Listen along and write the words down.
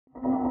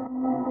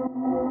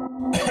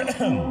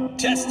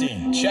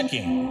Testing,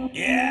 checking.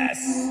 Yes.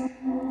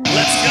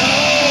 Let's go.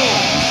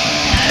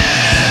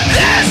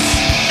 This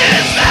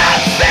is the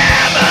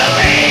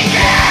family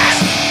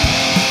cast.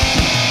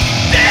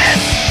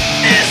 This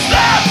is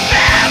the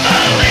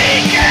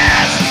family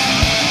cast.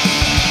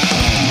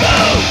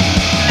 Food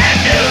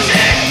and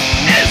music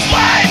is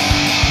life.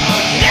 Oh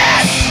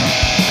yes.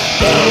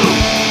 Food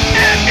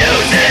and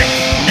music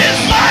is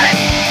life.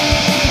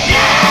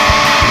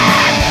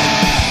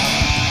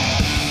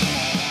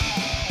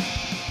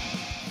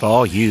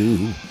 For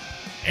you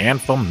and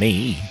for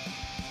me,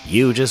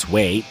 you just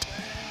wait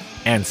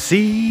and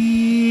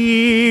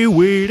see,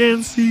 wait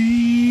and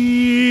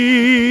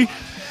see.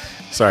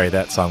 Sorry,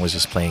 that song was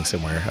just playing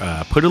somewhere.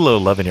 Put a Little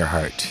Love in Your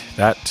Heart.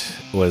 That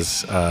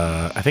was,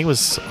 I think it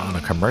was on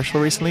a commercial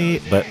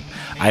recently, but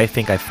I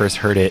think I first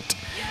heard it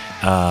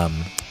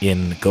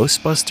in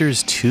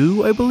Ghostbusters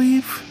 2, I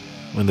believe,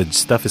 when the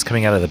stuff is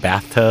coming out of the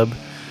bathtub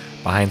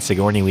behind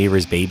Sigourney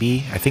Weaver's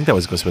baby. I think that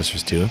was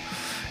Ghostbusters 2.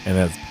 And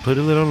that's Put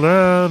a Little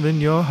Love in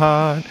Your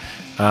Heart.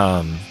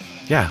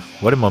 Yeah,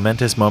 what a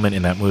momentous moment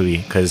in that movie,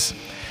 because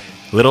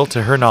little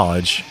to her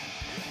knowledge,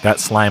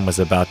 that slime was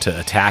about to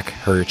attack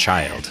her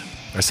child,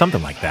 or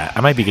something like that.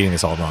 I might be getting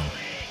this all wrong.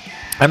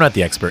 I'm not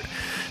the expert.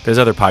 There's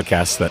other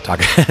podcasts that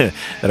talk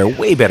that are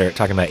way better at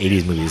talking about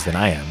 80s movies than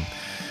I am.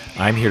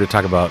 I'm here to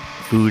talk about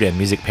food and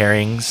music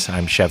pairings.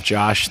 I'm Chef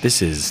Josh.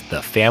 This is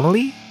The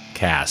Family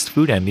Cast.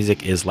 Food and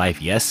music is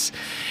life, yes.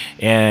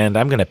 And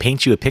I'm going to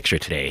paint you a picture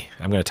today.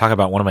 I'm going to talk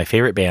about one of my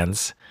favorite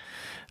bands.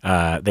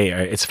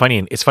 It's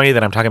funny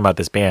that I'm talking about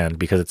this band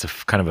because it's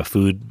kind of a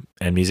food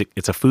and music.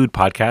 It's a food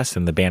podcast,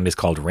 and the band is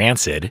called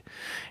Rancid,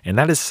 and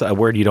that is a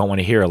word you don't want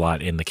to hear a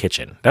lot in the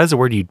kitchen. That is a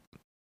word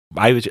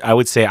I would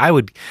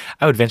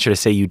venture to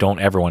say you don't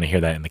ever want to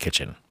hear that in the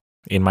kitchen.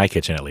 In my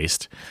kitchen, at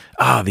least.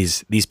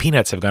 These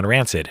peanuts have gone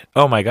rancid.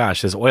 Oh my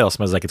gosh, this oil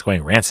smells like it's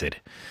going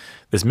rancid.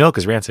 This milk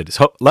is rancid.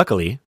 So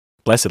luckily,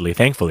 blessedly,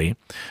 thankfully,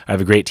 I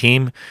have a great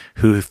team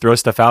who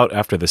throws stuff out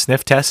after the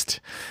sniff test.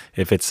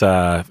 If it's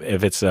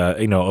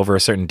over a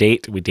certain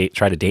date, we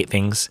try to date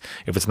things.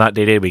 If it's not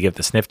dated, we give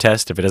the sniff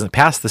test. If it doesn't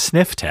pass the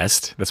sniff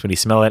test, that's when you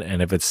smell it.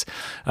 And if it's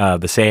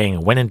the saying,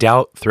 when in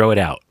doubt, throw it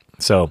out.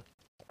 So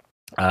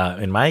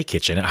in my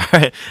kitchen,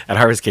 at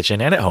Harvest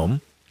Kitchen and at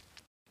home,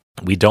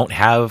 we don't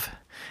have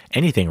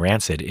anything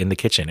rancid in the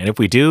kitchen. And if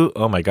we do,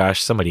 oh my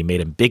gosh, somebody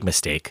made a big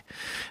mistake.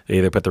 They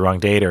either put the wrong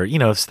date or,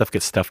 stuff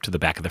gets stuffed to the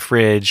back of the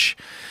fridge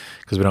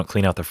because we don't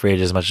clean out the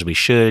fridge as much as we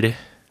should.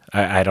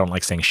 I don't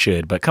like saying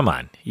should, but come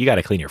on, you got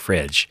to clean your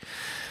fridge.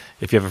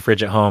 If you have a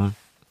fridge at home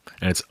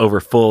and it's over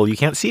full, you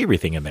can't see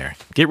everything in there.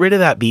 Get rid of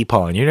that bee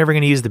pollen. You're never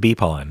going to use the bee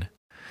pollen.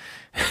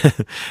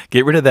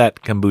 Get rid of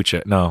that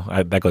kombucha. No,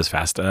 that goes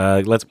fast.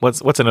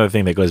 What's another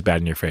thing that goes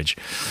bad in your fridge?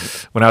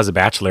 When I was a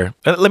bachelor,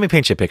 let me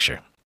paint you a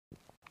picture.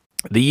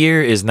 The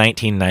year is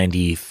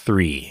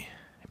 1993,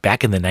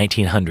 back in the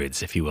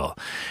 1900s, if you will.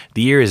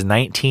 The year is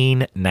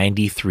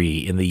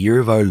 1993, in the year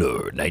of our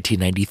Lord,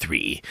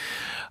 1993.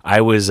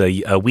 I was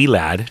a wee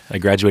lad. I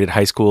graduated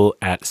high school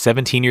at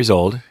 17 years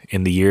old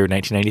in the year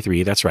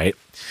 1993. That's right.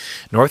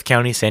 North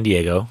County, San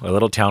Diego, a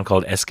little town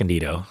called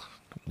Escondido,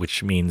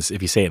 which means,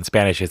 if you say it in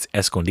Spanish, it's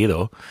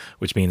Escondido,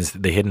 which means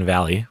the hidden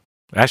valley.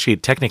 Actually,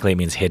 technically it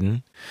means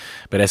hidden,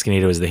 but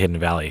Escondido is the hidden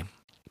valley.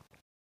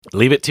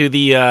 Leave it to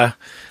the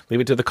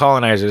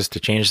colonizers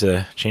to change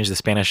the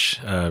Spanish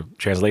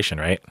translation,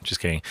 right? Just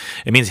kidding.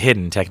 It means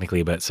hidden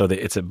technically, but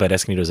but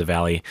Escondido is a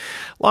valley.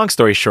 Long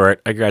story short,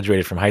 I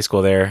graduated from high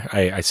school there.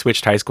 I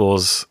switched high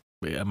schools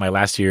my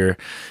last year,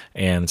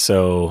 and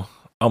so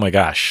oh my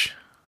gosh,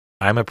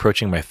 I'm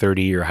approaching my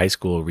 30-year high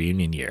school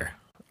reunion year.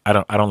 I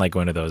don't like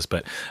going to those,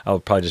 but I'll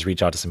probably just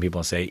reach out to some people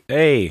and say,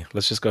 hey,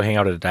 let's just go hang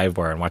out at a dive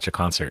bar and watch a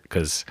concert,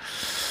 because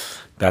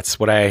that's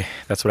what I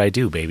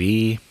do,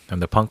 baby. I'm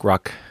the punk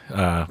rock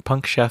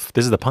punk chef.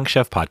 This is the Punk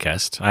Chef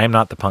podcast. I am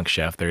not the punk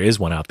chef. There is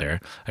one out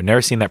there. I've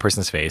never seen that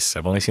person's face.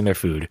 I've only seen their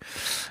food,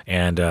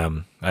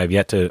 and I've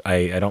yet to.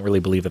 I don't really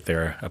believe that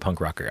they're a punk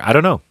rocker. I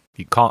don't know.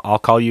 I'll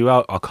call you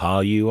out. I'll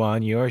call you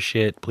on your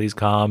shit. Please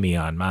call me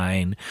on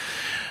mine.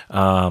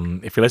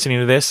 If you're listening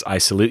to this, I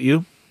salute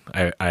you.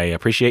 I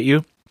appreciate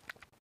you.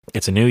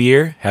 It's a new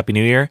year. Happy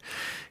New Year.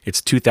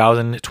 It's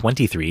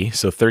 2023,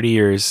 so 30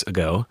 years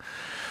ago.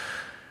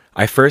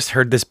 I first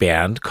heard this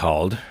band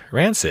called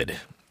Rancid.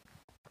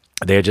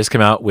 They had just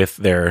come out with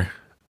their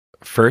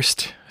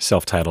first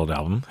self-titled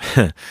album.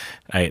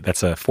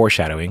 That's a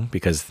foreshadowing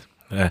because,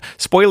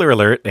 spoiler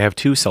alert, they have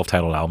two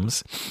self-titled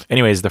albums.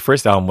 Anyways, the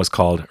first album was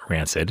called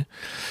Rancid.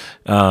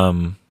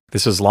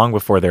 This was long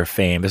before their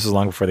fame. This was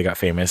long before they got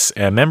famous.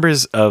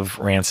 Members of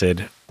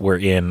Rancid were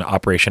in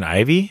Operation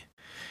Ivy.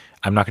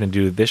 I'm not going to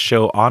do this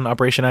show on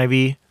Operation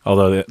Ivy,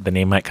 although the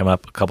name might come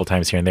up a couple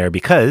times here and there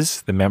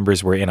because the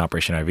members were in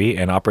Operation Ivy.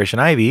 And Operation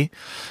Ivy,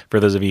 for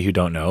those of you who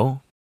don't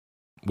know,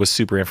 was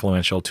super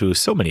influential to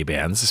so many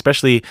bands,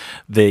 especially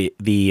the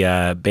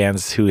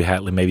bands who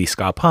had maybe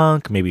ska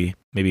punk, maybe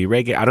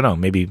reggae. I don't know,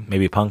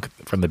 maybe punk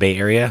from the Bay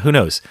Area. Who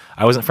knows?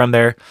 I wasn't from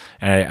there,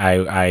 and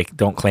I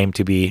don't claim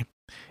to be,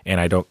 and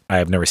I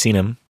have never seen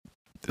them.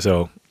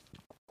 So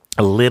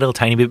a little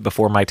tiny bit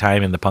before my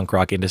time in the punk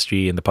rock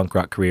industry and the punk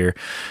rock career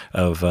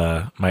of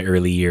my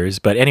early years.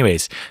 But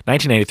anyways,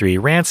 1993,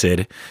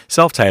 Rancid,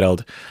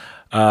 self-titled.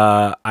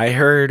 I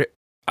heard,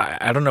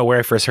 I don't know where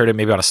I first heard it,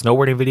 maybe on a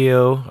snowboarding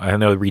video. I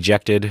know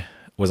Rejected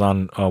was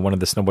on one of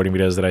the snowboarding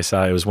videos that I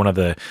saw. It was one of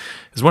the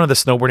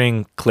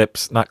snowboarding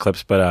clips, not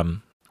clips, but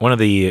one of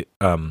the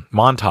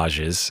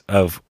montages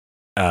of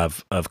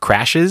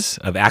crashes,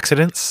 of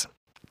accidents,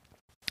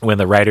 when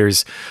the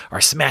riders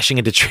are smashing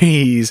into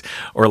trees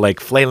or like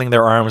flailing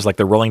their arms like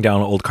they're rolling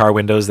down old car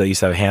windows that used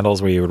to have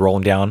handles where you would roll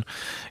them down,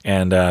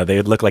 and they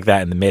would look like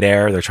that in the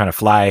midair. They're trying to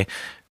fly,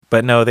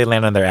 but no, they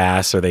land on their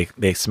ass, or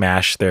they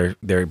smash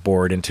their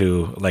board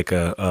into like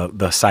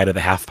the side of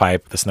the half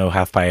pipe, the snow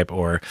half pipe,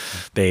 or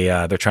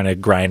they're trying to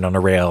grind on a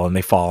rail and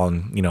they fall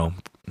and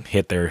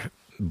hit their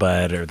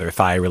butt or their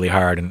thigh really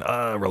hard and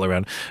roll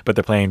around. But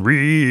they're playing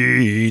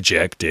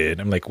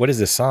Rejected. I'm like, what is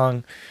this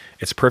song?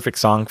 It's a perfect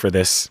song for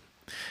this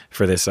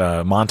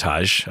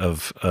montage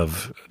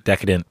of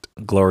decadent,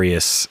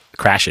 glorious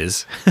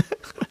crashes,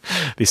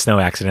 these snow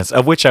accidents,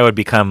 of which I would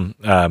become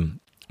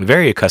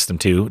very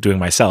accustomed to doing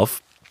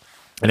myself.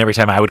 And every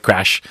time I would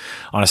crash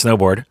on a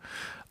snowboard,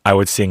 I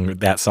would sing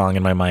that song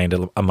in my mind,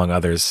 among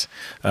others.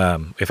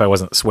 If I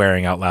wasn't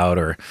swearing out loud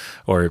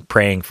or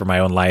praying for my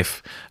own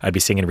life, I'd be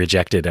singing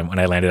Rejected. And when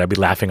I landed, I'd be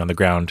laughing on the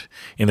ground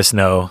in the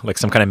snow like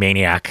some kind of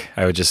maniac.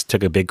 I would just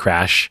took a big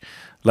crash.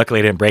 Luckily,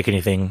 I didn't break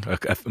anything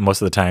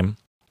most of the time.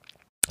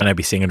 And I'd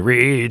be singing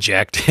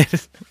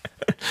Rejected.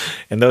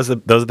 And those are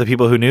the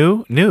people who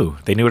knew.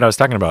 They knew what I was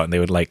talking about. And they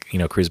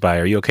would cruise by.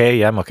 Are you okay?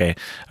 Yeah, I'm okay.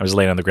 I was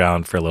laying on the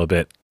ground for a little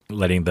bit,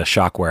 letting the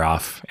shock wear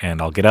off.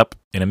 And I'll get up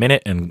in a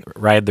minute and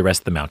ride the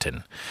rest of the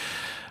mountain.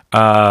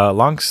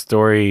 Long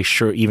story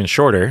short, even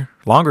shorter.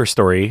 Longer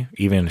story,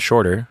 even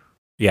shorter.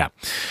 Yeah.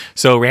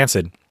 So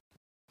Rancid.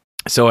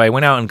 So I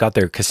went out and got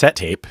their cassette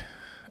tape.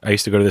 I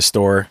used to go to the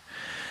store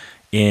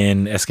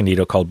in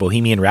Escondido called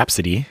Bohemian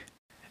Rhapsody.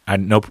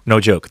 No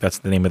joke. That's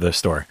the name of the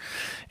store.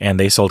 And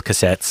they sold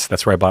cassettes.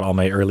 That's where I bought all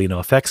my early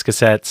NoFX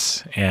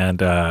cassettes.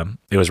 And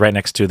it was right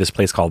next to this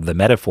place called the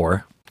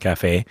Metaphor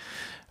Cafe.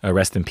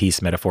 Rest in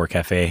peace, Metaphor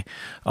Cafe,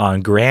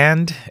 on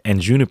Grand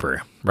and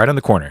Juniper, right on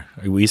the corner.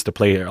 We used to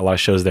play a lot of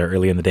shows there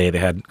early in the day. They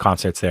had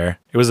concerts there.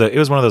 It was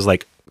one of those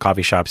like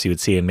coffee shops you would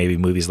see in maybe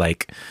movies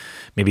like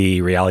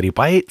maybe Reality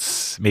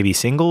Bites, maybe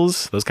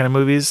Singles, those kind of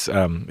movies.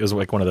 It was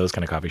like one of those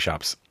kind of coffee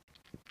shops.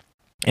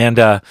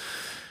 And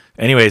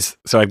anyways,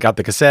 so I got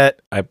the cassette.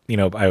 I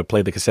would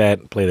play the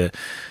cassette, play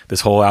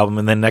this whole album,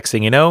 and then next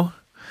thing you know,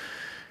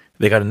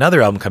 they got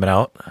another album coming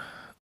out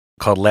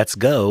called Let's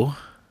Go.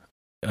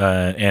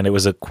 And it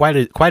was quite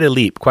a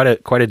leap, quite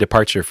a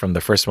departure from the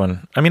first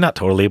one. I mean, not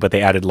totally, but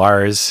they added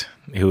Lars,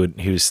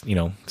 who's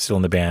still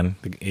in the band.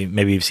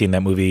 Maybe you've seen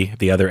that movie,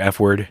 The Other F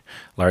Word.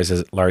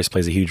 Lars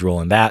plays a huge role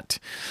in that.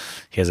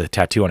 He has a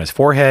tattoo on his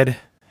forehead.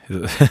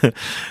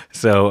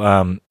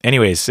 So,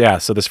 anyways, yeah.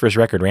 So this first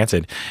record,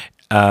 Rancid.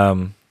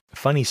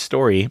 Funny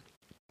story.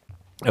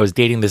 I was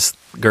dating this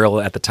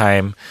girl at the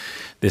time.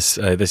 This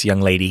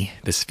young lady,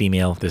 this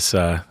female, this.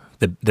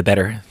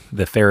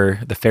 The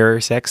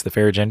fairer sex, the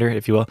fairer gender,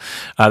 if you will.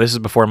 This is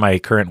before my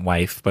current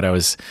wife, but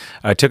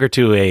I took her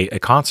to a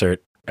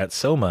concert at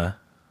Soma,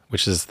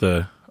 which is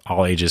the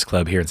all ages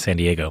club here in San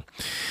Diego.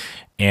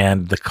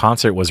 And the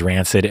concert was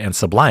Rancid and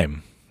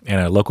Sublime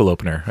and a local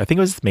opener. I think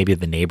it was maybe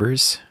The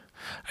Neighbors.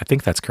 I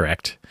think that's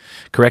correct.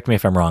 Correct me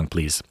if I'm wrong,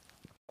 please.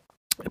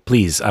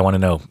 Please, I want to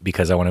know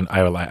because I want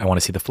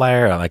to see the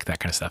flyer. I like that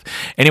kind of stuff.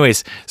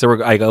 Anyways,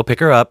 so I go pick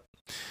her up,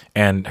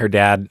 and her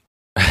dad.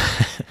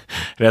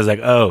 And I was like,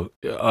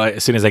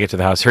 as soon as I get to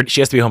the house,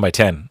 she has to be home by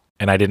 10.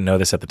 And I didn't know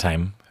this at the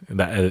time.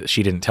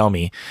 She didn't tell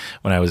me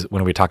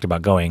when we talked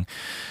about going.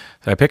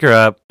 So I pick her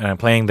up and I'm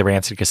playing the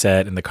Rancid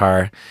cassette in the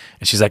car.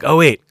 And she's like, oh,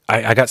 wait,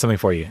 I got something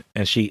for you.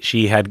 And she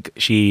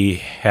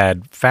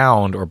had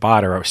found or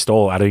bought or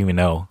stole, I don't even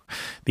know,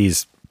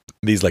 these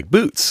like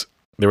boots.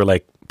 They were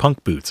like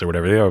punk boots or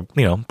whatever.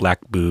 They were,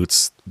 black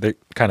boots. They're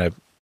kind of,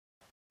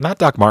 not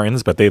Doc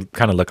Martens, but they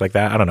kind of look like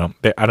that. I don't know.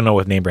 I don't know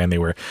what name brand they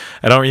were.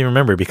 I don't even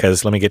remember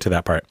because let me get to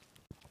that part.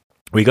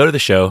 We go to the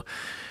show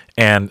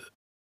and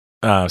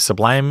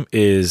Sublime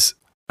is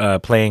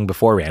playing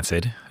before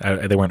Rancid.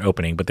 They weren't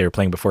opening, but they were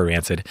playing before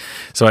Rancid.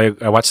 So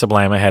I watched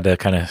Sublime. I had to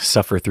kind of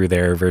suffer through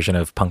their version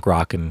of punk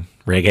rock and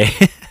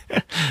reggae.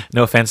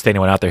 No offense to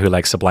anyone out there who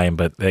likes Sublime,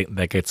 but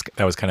that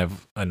was kind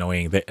of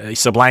annoying.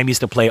 Sublime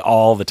used to play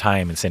all the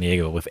time in San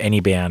Diego with any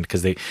band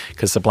because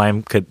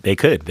Sublime they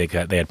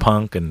had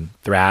punk and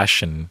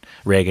thrash and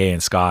reggae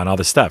and ska and all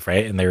this stuff,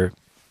 right? And they were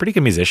pretty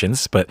good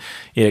musicians, but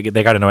they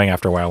got annoying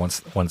after a while.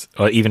 Once,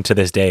 even to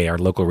this day, our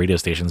local radio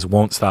stations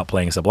won't stop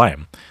playing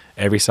Sublime.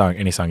 Every song,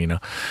 any song,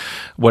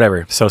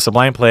 whatever. So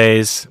Sublime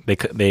plays.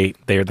 They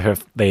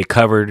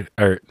covered,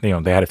 or they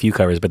had a few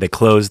covers, but they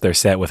closed their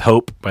set with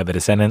 "Hope" by the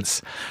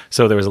Descendants.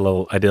 So there was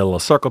I did a little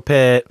circle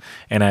pit,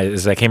 and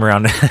as I came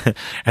around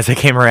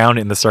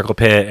in the circle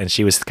pit, and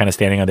she was kind of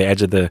standing on the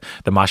edge of the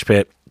mosh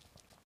pit,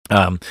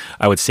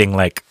 I would sing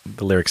like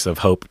the lyrics of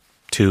 "Hope"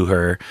 to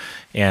her,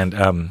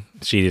 and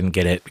she didn't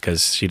get it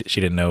because she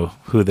didn't know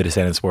who the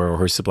Descendants were or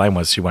who Sublime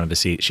was.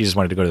 She just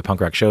wanted to go to the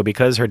punk rock show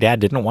because her dad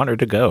didn't want her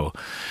to go.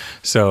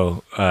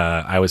 So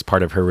I was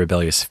part of her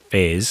rebellious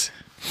phase.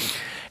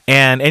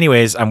 And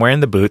anyways, I'm wearing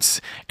the boots,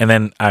 and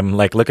then I'm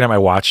like looking at my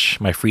watch,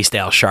 my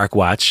Freestyle Shark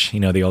watch,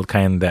 the old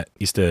kind that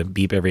used to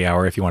beep every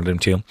hour if you wanted them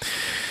to.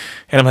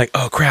 And I'm like,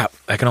 oh crap,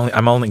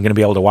 I'm only going to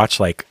be able to watch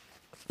like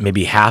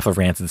maybe half of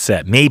Rancid's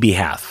set, maybe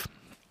half,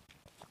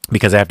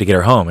 because I have to get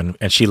her home,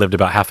 and she lived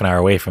about half an hour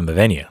away from the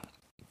venue.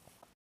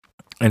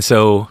 And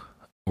so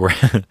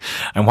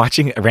I'm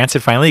watching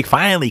Rancid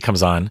finally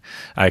comes on.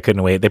 I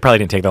couldn't wait. They probably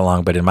didn't take that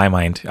long, but in my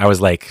mind, I was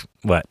like,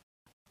 what?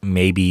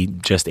 Maybe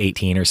just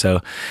 18 or so,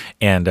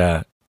 and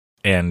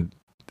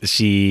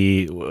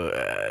she's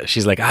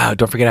like,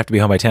 don't forget I have to be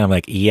home by 10. I'm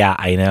like, yeah,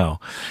 I know.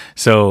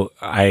 So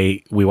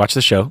we watched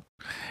the show,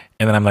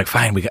 and then I'm like,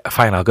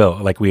 fine, I'll go.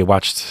 Like, we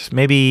watched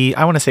maybe,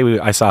 I want to say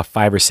I saw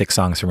 5 or 6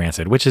 songs from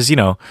Rancid, which is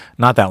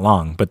not that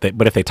long, but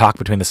if they talk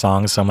between the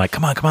songs, so I'm like,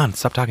 come on,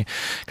 stop talking,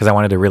 because I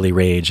wanted to really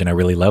rage, and I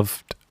really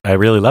loved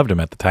him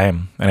at the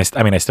time, and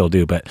I still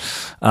do, but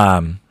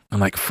I'm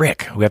like,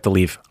 frick, we have to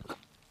leave.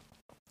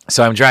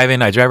 So I'm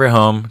driving. I drive her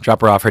home,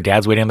 drop her off. Her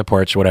dad's waiting on the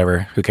porch.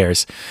 Whatever. Who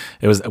cares?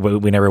 It was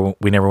we never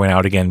went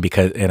out again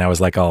and I was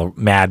like all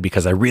mad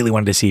because I really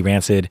wanted to see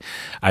Rancid.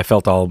 I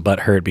felt all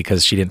butthurt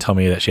because she didn't tell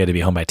me that she had to be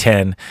home by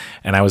 10,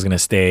 and I was gonna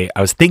stay.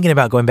 I was thinking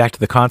about going back to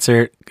the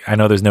concert. I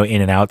know there's no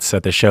in and outs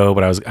at the show,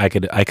 but I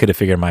could have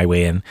figured my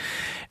way in.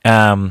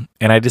 And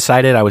I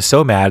decided I was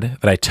so mad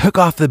that I took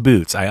off the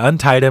boots. I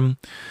untied them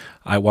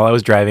while I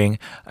was driving,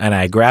 and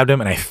I grabbed them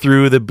and I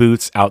threw the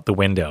boots out the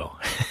window.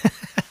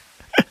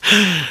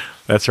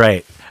 That's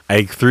right.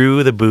 I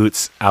threw the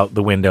boots out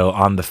the window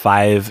on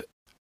the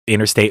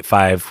Interstate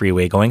 5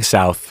 freeway going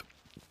south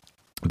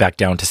back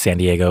down to San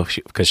Diego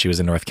because she was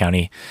in North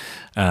County.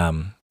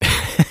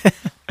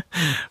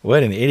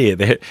 What an idiot.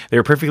 They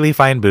were perfectly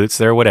fine boots.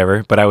 They're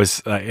whatever. But I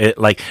was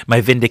like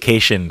my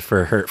vindication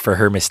for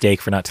her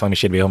mistake for not telling me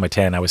she'd be home at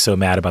 10. I was so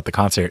mad about the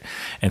concert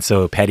and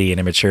so petty and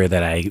immature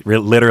that I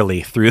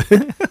literally threw.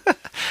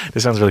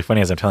 This sounds really funny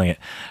as I'm telling it.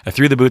 I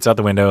threw the boots out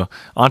the window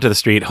onto the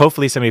street.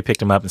 Hopefully somebody picked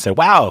them up and said,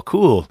 wow,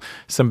 cool.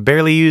 Some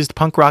barely used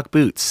punk rock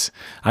boots.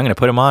 I'm going to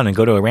put them on and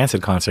go to a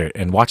Rancid concert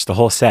and watch the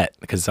whole set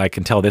because I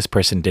can tell this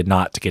person did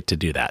not get to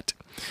do that.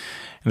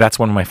 And that's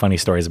one of my funny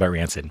stories about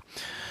Rancid.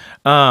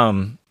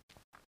 And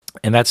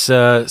that's,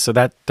 so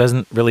that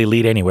doesn't really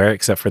lead anywhere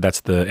except for that's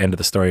the end of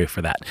the story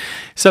for that.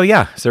 So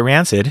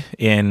Rancid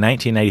in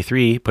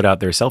 1993 put out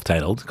their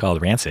self-titled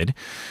called Rancid.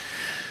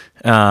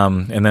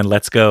 And then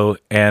Let's Go.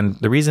 And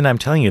the reason I'm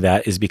telling you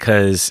that is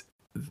because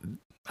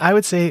I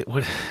would say,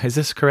 what is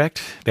this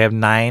correct? They have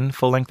 9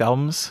 full-length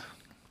albums.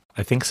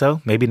 I think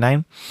so, maybe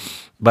 9.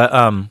 But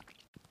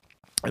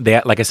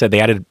like I said,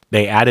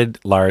 they added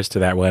Lars to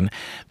that one.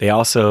 They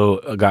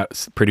also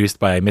got produced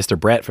by Mr.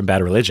 Brett from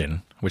Bad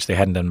Religion, which they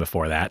hadn't done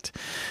before that.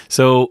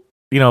 So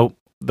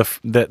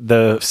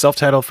the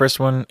self-titled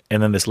first one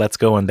and then this Let's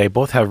Go one, they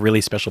both have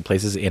really special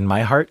places in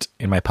my heart,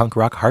 in my punk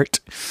rock heart,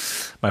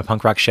 my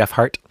punk rock chef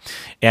heart.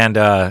 And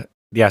so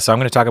I'm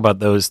going to talk about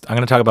those. I'm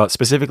going to talk about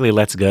specifically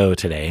Let's Go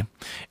today.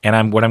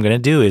 And what I'm going to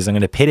do is I'm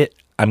going to pit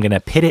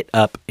it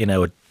up in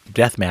a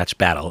deathmatch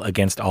battle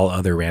against all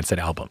other Rancid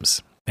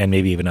albums and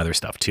maybe even other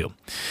stuff too.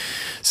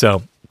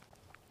 So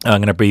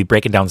I'm going to be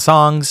breaking down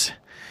songs,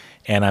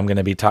 and I'm going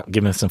to be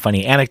giving some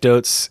funny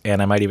anecdotes,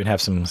 and I might even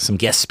have some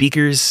guest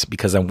speakers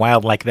because I'm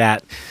wild like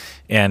that.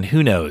 And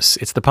who knows?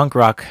 It's the punk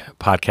rock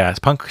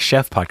podcast, punk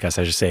chef podcast,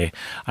 I should say.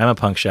 I'm a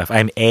punk chef.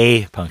 I'm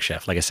a punk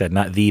chef, like I said,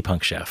 not the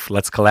punk chef.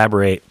 Let's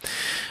collaborate.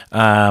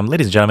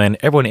 Ladies and gentlemen,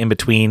 everyone in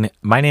between,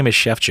 my name is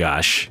Chef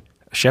Josh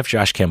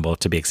Kimball,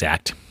 to be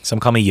exact. Some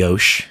call me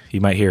Yosh.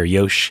 You might hear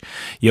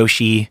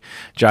Yoshi,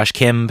 Josh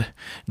Kimb,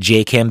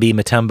 J. Kimby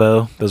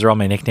Matumbo. Those are all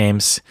my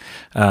nicknames.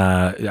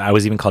 I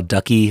was even called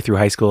Ducky through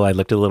high school. I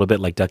looked a little bit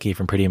like Ducky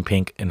from Pretty in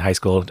Pink in high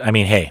school. I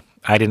mean, hey,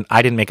 I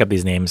didn't make up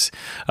these names.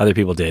 Other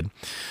people did.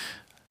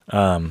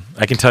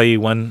 I can tell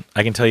you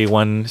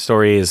one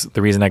story is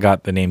the reason I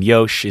got the name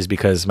Yosh is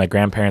because my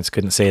grandparents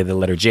couldn't say the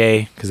letter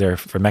J because they're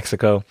from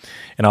Mexico,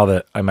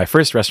 and my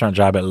first restaurant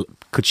job at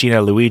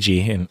Cucina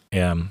Luigi in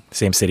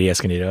same city,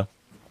 Escondido,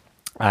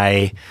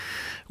 I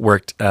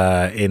worked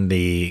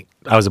I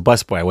was a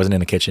busboy. I wasn't in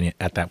the kitchen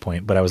at that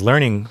point, but I was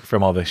learning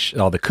from all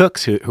the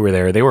cooks who were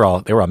there. They were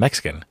all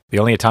Mexican. The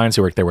only Italians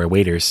who worked there were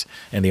waiters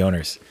and the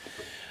owners.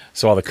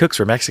 So all the cooks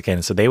were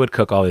Mexican, so they would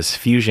cook all this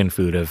fusion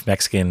food of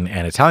Mexican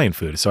and Italian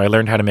food. So I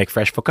learned how to make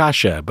fresh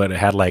focaccia, but it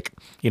had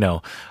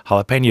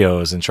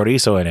jalapenos and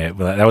chorizo in it.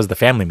 Well, that was the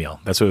family meal.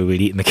 That's what we would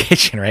eat in the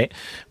kitchen, right?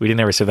 We didn't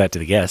ever serve that to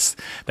the guests.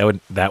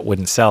 That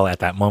wouldn't sell at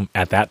that moment,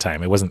 at that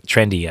time. It wasn't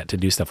trendy yet to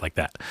do stuff like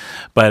that.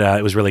 But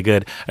it was really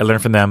good. I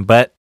learned from them.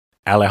 But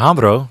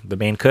Alejandro, the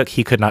main cook,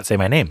 he could not say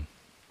my name.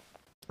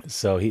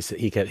 So he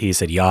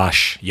said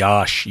Yosh,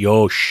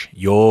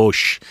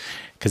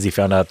 because he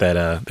found out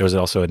that there was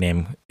also a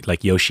name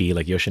like Yoshi,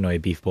 like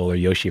Yoshinoi Beef Bowl or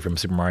Yoshi from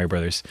Super Mario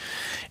Brothers,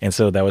 and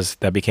so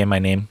that became my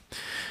name.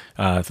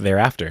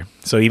 thereafter.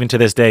 So even to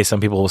this day, some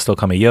people will still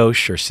call me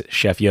Yosh or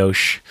Chef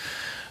Yosh,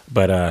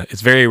 but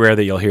it's very rare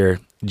that you'll hear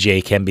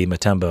J. Kembe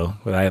Mutombo.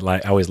 But I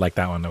always liked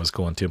that one. That was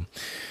cool one too.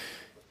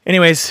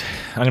 Anyways,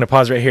 I'm going to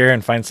pause right here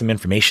and find some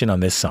information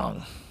on this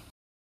song.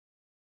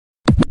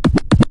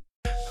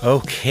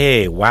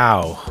 Okay,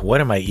 wow. What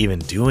am I even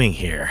doing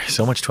here?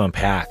 So much to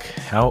unpack.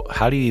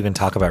 How do you even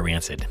talk about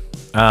Rancid?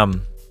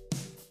 I'm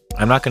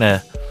not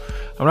gonna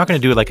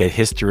do like a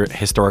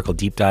historical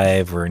deep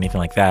dive or anything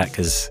like that,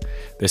 because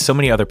there's so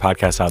many other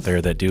podcasts out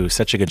there that do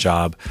such a good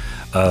job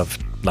of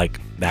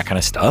like that kind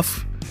of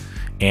stuff.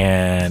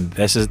 And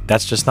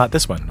that's just not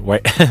this one.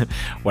 What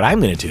I'm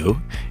going to do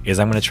is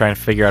I'm going to try and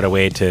figure out a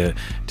way to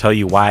tell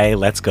you why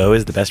Let's Go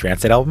is the best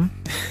Rancid album.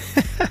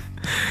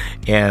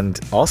 And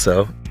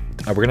also,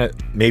 we're going to,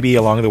 maybe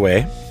along the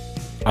way,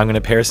 I'm going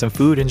to pair some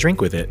food and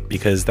drink with it,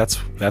 because that's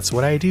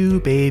what I do,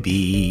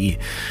 baby.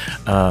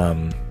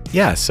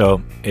 Yeah,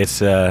 so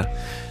it's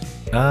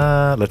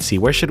let's see,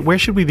 where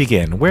should we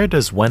begin? Where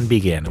does one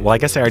begin? Well, I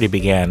guess I already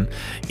began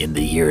in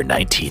the year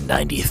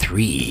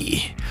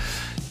 1993.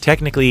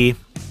 Technically,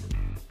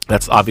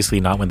 that's obviously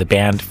not when the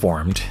band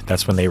formed.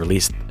 That's when they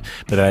released,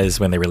 but that is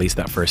when they released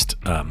that first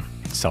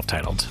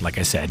self-titled, like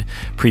I said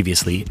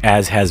previously,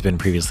 as has been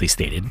previously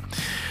stated.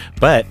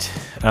 But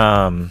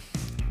following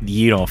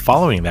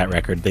that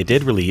record, they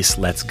did release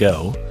Let's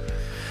Go,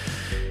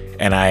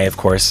 and I of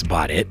course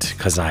bought it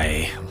because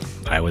I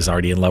was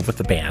already in love with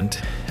the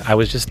band. I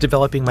was just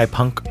developing my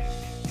punk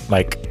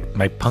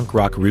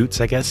rock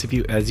roots, I guess,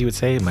 as you would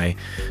say, my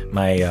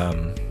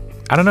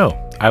I don't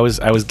know. I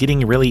was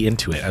getting really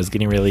into it. I was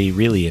getting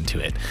really into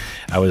it.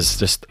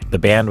 The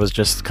band was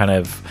just kind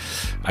of,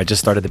 I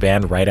just started the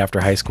band right after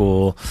high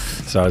school.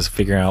 So I was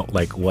figuring out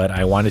like what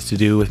I wanted to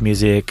do with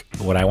music,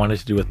 what I wanted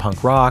to do with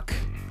punk rock.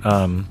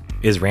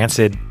 Is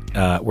Rancid,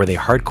 were they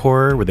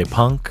hardcore? Were they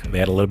punk? They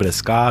had a little bit of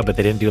ska, but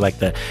they didn't do like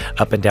the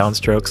up and down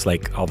strokes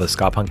like all the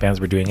ska punk bands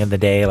were doing in the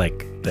day,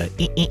 like the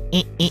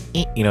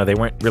they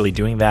weren't really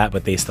doing that,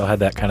 but they still had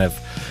that kind of,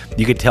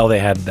 you could tell they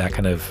had that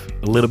kind of,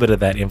 a little bit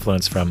of that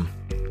influence from,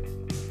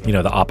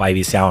 the Op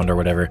Ivy sound or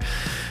whatever.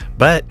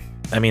 But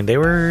I mean, they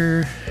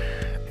were,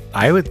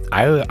 I would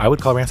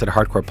call Rancid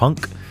hardcore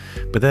punk,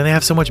 but then they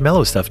have so much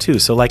mellow stuff too.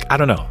 So like, I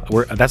don't know,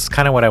 that's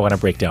kind of what I want to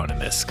break down in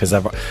this, because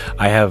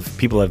I have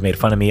people have made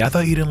fun of me. I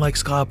thought you didn't like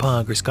ska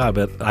punk or ska,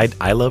 but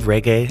I love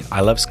reggae.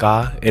 I love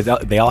ska.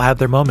 They all have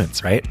their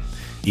moments, right?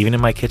 Even in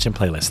my kitchen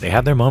playlist, they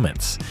have their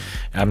moments.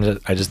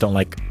 I just don't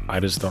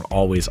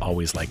always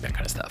like that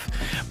kind of stuff.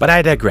 But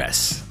I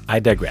digress.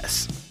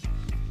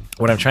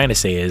 What I'm trying to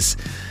say is,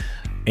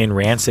 in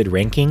Rancid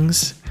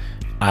rankings,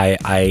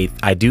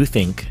 I do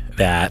think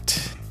that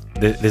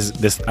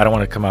this I don't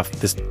want to come off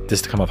this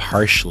to come off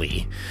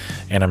harshly,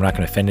 and I'm not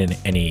going to offend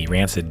any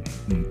Rancid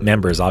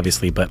members,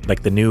 obviously, but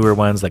like the newer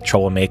ones like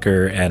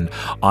Troublemaker and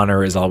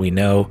Honor Is All We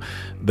Know,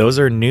 those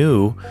are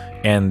new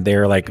and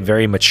they're like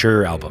very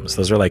mature albums.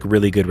 Those are like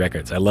really good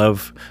records. I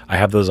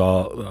have those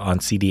all on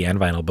CD and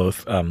vinyl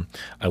both.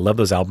 I love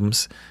those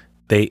albums.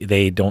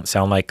 They don't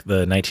sound like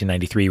the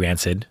 1993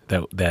 Rancid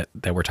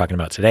that we're talking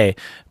about today,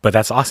 but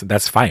that's awesome.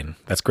 That's fine.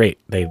 That's great.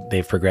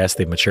 They've progressed.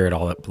 They've matured.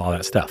 All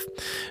that stuff.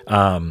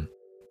 I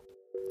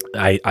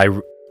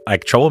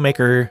like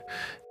Troublemaker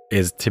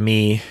is, to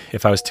me,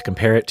 if I was to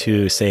compare it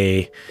to,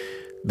 say,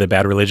 the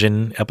Bad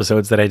Religion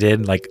episodes that I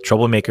did, like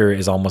Troublemaker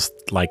is almost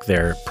like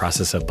their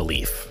Process of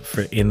Belief,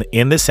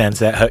 in the sense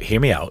that, hear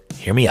me out.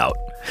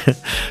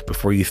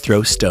 Before you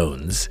throw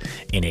stones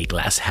in a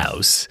glass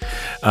house.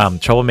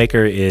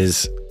 Troublemaker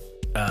is,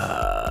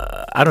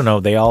 I don't know,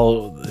 they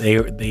all,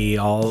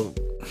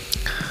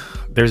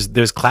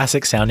 there's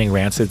classic sounding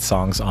Rancid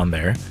songs on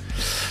there.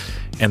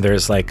 And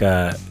there's like,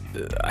 I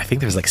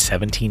think there's like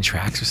 17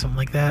 tracks or something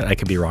like that. I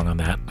could be wrong on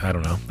that. I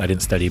don't know. I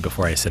didn't study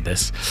before I said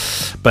this.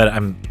 But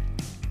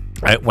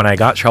when I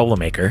got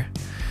Troublemaker,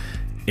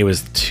 it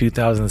was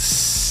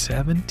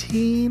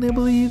 2017, I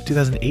believe,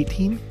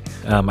 2018.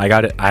 I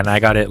got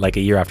it like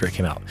a year after it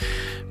came out.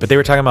 But they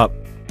were talking about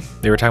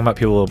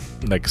people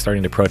like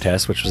starting to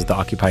protest, which was the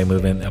Occupy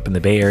movement up in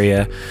the Bay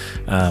Area.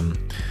 I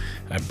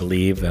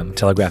believe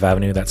Telegraph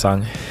Avenue, that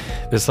song.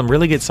 There's some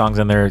really good songs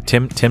in there.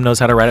 Tim knows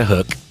how to write a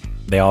hook.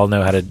 They all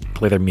know how to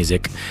play their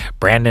music.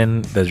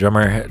 Brandon, the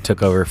drummer,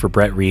 took over for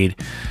Brett Reed.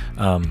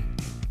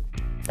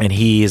 And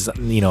he's,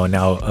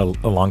 now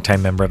a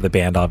longtime member of the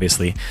band,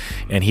 obviously.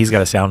 And he's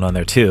got a sound on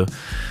there too.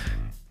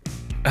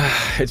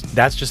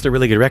 That's just a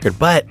really good record.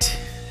 But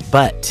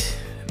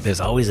there's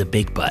always a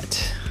big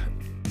but.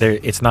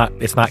 It's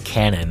not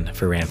canon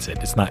for Rancid.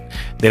 It's not.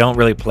 They don't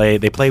really play.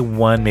 They play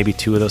one, maybe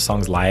two of those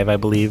songs live, I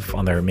believe,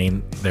 on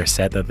their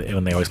set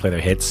when they always play their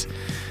hits,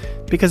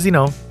 because they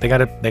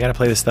gotta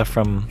play this stuff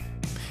from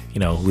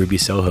Ruby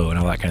Soho and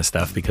all that kind of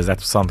stuff, because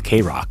that's what's on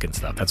K-Rock and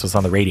stuff. That's what's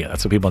on the radio.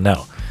 That's what people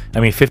know. I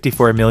mean,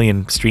 54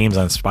 million streams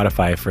on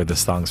Spotify for the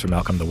songs from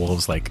Malcolm the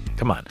Wolves. Like,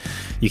 come on,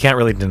 you can't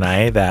really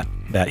deny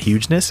that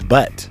hugeness.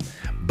 But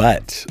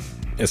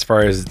as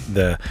far as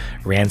the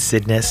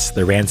rancidness,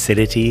 the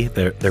rancidity,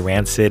 the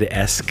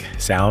Rancid-esque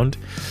sound,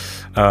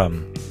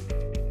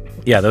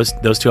 yeah,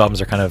 those two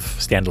albums are kind of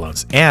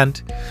standalones,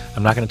 and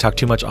I'm not going to talk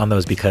too much on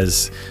those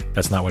because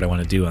that's not what I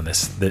want to do on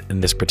this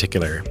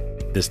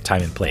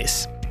time and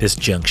place, this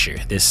juncture,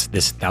 this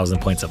 1,000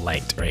 points of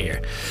light right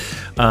here.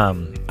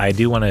 I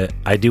do want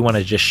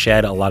to just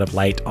shed a lot of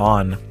light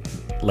on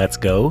Let's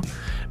Go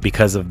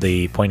because of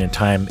the point in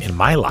time in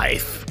my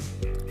life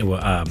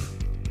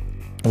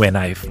when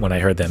I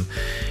heard them,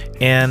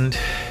 and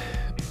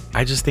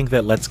I just think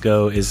that Let's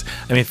Go is,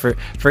 I mean, for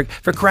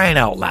crying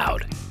out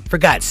loud, for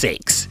God's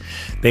sakes,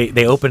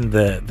 they opened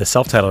the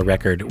self-titled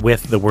record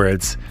with the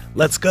words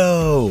 "Let's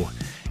go,"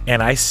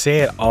 and I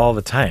say it all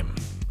the time.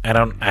 I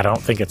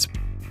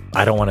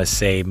don't want to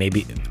say,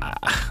 maybe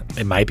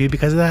it might be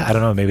because of that. I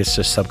don't know. Maybe it's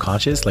just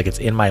subconscious. Like, it's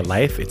in my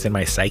life. It's in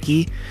my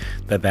psyche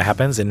that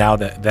happens. And now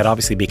that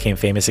obviously became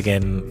famous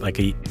again, like,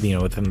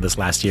 within this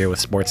last year with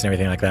sports and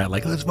everything like that,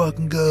 like, let's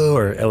fucking go,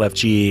 or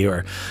LFG,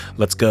 or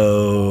let's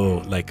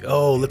go, like,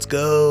 oh, let's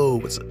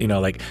go.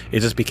 Like, it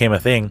just became a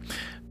thing.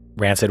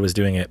 Rancid was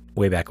doing it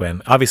way back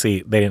when.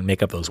 Obviously they didn't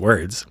make up those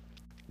words,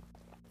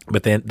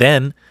 but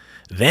then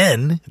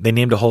they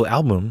named a whole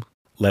album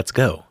Let's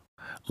Go.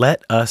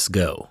 Let Us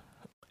Go.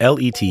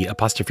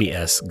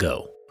 LET''S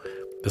go.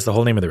 That's the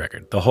whole name of the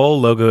record. The whole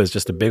logo is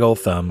just a big old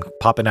thumb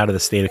popping out of the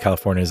state of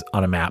California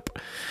on a map.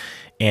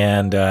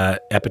 And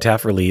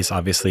Epitaph release,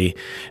 obviously.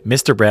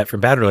 Mr. Brett from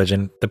Bad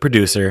Religion, the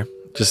producer,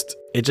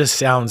 it just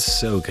sounds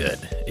so good.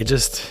 It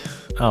just,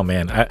 oh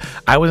man,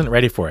 I wasn't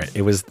ready for it.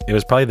 It was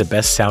probably the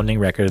best sounding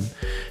record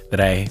that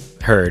I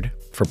heard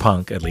for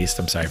punk, at least.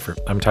 I'm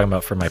talking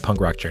about for my punk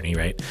rock journey,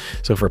 right?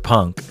 So for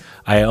punk,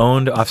 I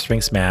owned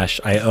Offspring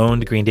Smash, I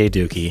owned Green Day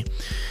Dookie.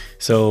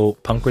 So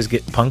punk was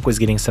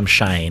getting some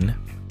shine.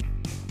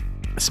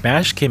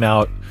 Smash came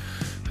out,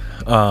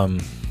 I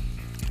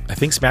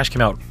think Smash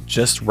came out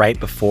just right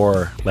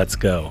before Let's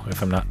Go,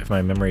 if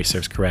my memory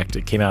serves correct.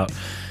 It came out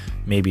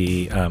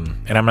maybe, and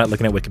I'm not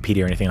looking at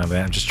Wikipedia or anything like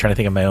that. I'm just trying to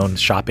think of my own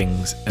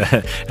shoppings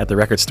at the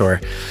record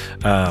store.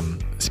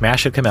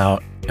 Smash had come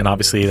out, and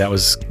obviously that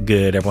was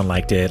good. Everyone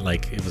liked it.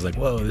 Like, it was like,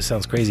 whoa, this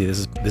sounds crazy.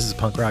 This is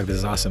punk rock. This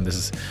is awesome.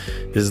 This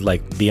is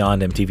like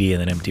beyond MTV,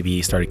 and then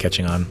MTV started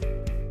catching on.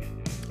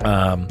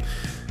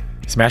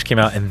 Smash came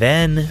out, and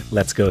then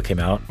Let's Go came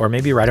out, or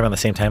maybe right around the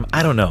same time.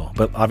 I don't know,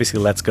 but obviously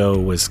Let's Go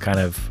was kind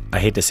of, I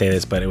hate to say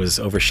this, but it was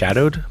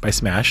overshadowed by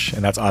Smash,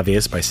 and that's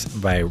obvious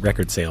by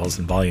record sales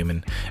and volume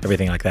and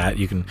everything like that.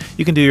 You can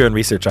do your own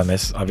research on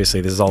this.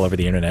 Obviously, this is all over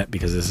the internet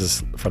because this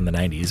is from the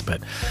 90s,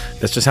 but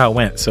that's just how it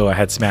went. So I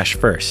had Smash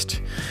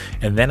first,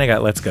 and then I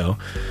got Let's Go,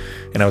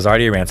 and I was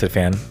already a Rancid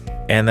fan.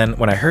 And then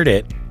when I heard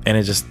it, and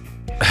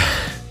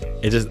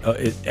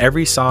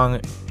every song,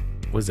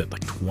 was it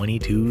like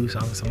 22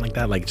 songs, something like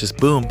that? Like, just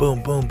boom,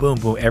 boom, boom, boom,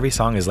 boom. Every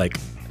song is like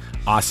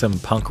awesome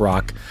punk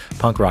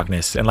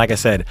rockness. And like I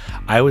said,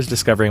 I was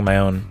discovering my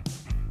own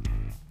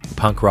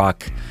punk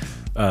rock,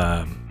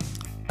 I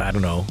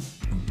don't know,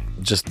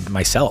 just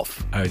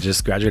myself. I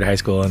just graduated high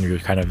school, and you're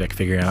kind of like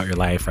figuring out your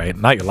life, right?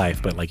 Not your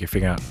life, but like you're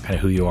figuring out kind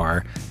of who you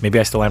are. Maybe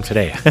I still am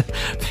today.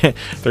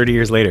 30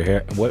 years later,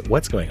 here,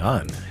 what's going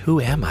on?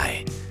 Who am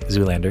I?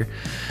 Zoolander.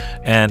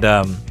 And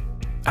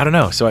I don't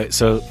know.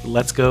 So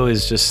Let's Go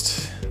is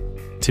just,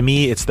 to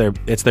me, it's their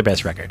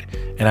best record,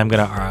 and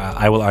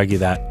I will argue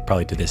that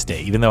probably to this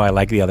day. Even though I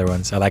like the other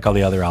ones, I like all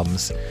the other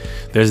albums.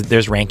 There's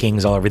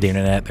rankings all over the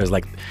internet. There's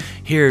like,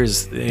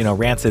 here's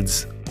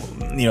Rancid's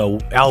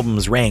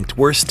albums ranked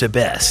worst to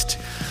best,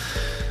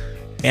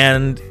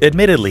 and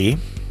admittedly,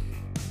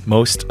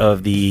 most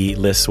of the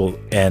lists will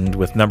end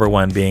with number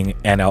one being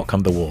 "And Out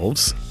Come the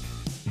Wolves."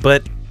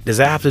 But does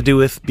that have to do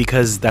with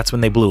because that's when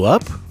they blew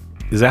up?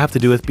 Does that have to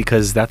do with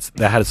because that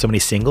had so many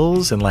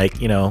singles, and like,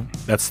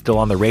 that's still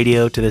on the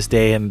radio to this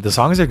day, and the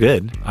songs are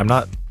good. I'm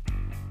not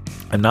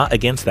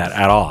against that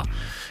at all.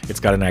 It's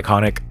got an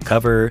iconic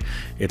cover.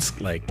 It's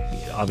like,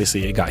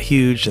 obviously it got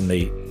huge, and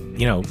they,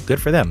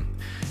 good for them.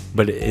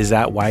 But is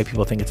that why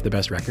people think it's the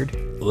best record?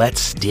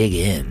 Let's dig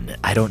in.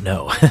 I don't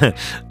know.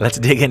 Let's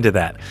dig into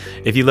that.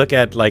 If you look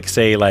at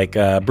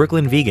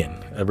Brooklyn Vegan,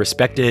 a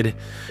respected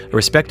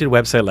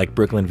website like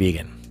Brooklyn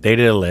Vegan, they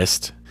did a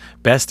list,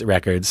 best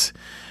records.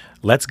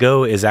 Let's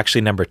Go is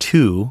actually number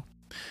 2,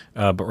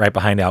 but right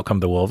behind Out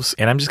Come the Wolves.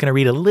 And I'm just going to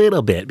read a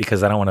little bit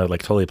because I don't want to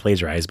like totally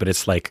plagiarize, but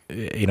it's like,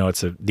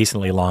 it's a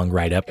decently long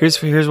write-up.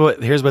 Here's what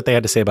they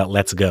had to say about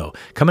Let's Go.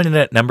 Coming in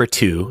at number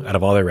 2 out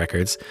of all their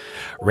records,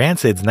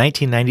 Rancid's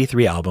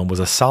 1993 album was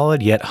a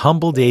solid yet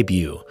humble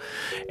debut,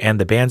 and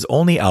the band's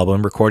only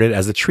album recorded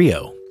as a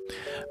trio.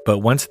 But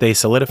once they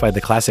solidified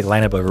the classic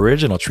lineup of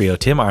original trio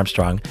Tim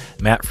Armstrong,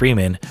 Matt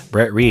Freeman,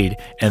 Brett Reed,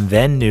 and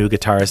then new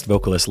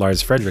guitarist-vocalist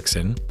Lars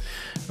Fredriksson,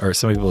 or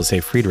some people would say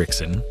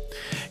Friedrichsen,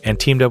 and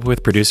teamed up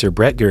with producer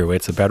Brett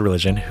Gurewitz of Bad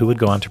Religion, who would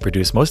go on to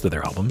produce most of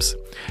their albums,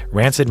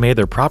 Rancid made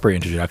their proper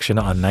introduction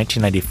on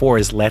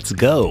 1994's Let's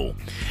Go,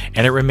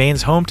 and it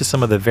remains home to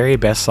some of the very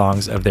best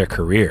songs of their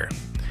career.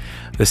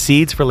 The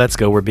seeds for Let's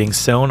Go were being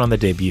sown on the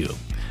debut,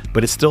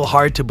 but it's still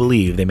hard to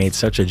believe they made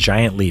such a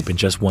giant leap in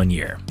just 1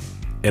 year.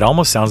 It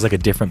almost sounds like a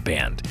different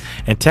band,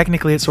 and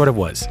technically it sort of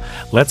was.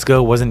 Let's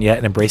Go wasn't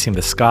yet embracing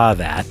the ska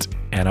that,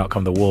 and Out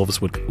Come the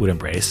Wolves would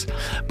embrace,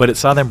 but it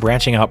saw them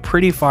branching out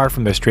pretty far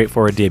from their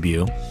straightforward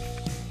debut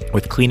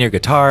with cleaner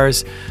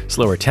guitars,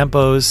 slower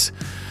tempos,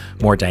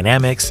 more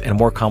dynamics, and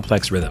more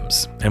complex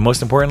rhythms. And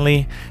most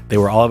importantly, they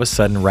were all of a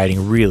sudden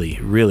writing really,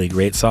 really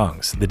great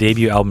songs. The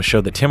debut album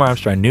showed that Tim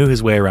Armstrong knew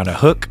his way around a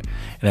hook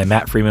and that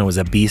Matt Freeman was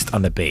a beast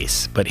on the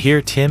bass. But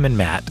here, Tim and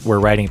Matt were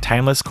writing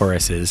timeless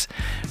choruses,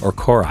 or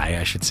chori,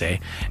 I should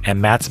say,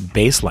 and Matt's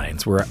bass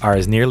lines are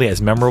as nearly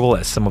as memorable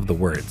as some of the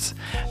words.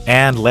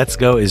 And Let's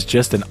Go is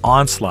just an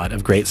onslaught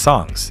of great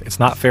songs. It's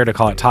not fair to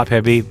call it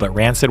top-heavy, but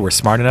Rancid were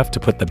smart enough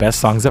to put the best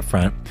songs up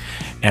front,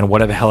 and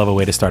what a hell of a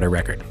way to start a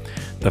record.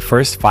 The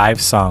first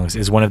 5 songs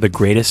is one of the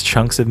greatest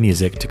chunks of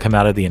music to come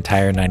out of the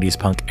entire 90s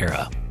punk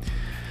era.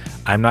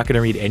 I'm not going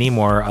to read any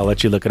more. I'll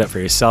let you look it up for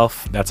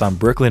yourself. That's on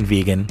Brooklyn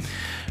Vegan.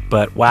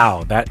 But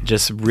wow, that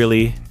just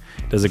really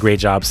does a great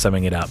job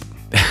summing it up.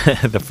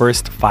 The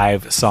first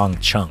 5 song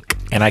chunk.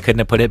 And I couldn't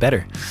have put it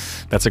better.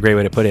 That's a great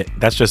way to put it.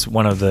 That's just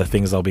one of the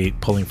things I'll be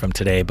pulling from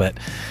today. But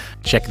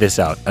check this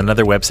out.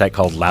 Another website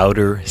called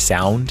Louder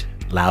Sound,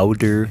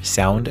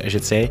 I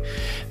should say.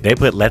 They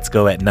put Let's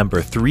Go at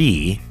number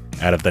 3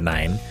 out of the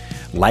 9,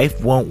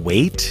 Life Won't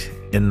Wait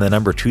in the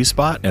number 2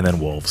 spot, and then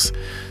Wolves.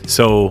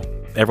 So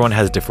everyone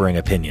has differing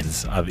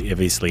opinions.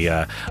 Obviously,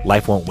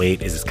 Life Won't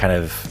Wait is kind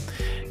of,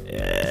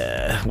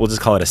 we'll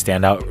just call it a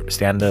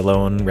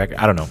standalone record.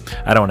 I don't know.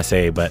 I don't want to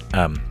say, but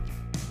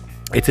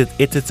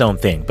it's its own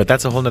thing. But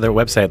that's a whole nother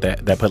website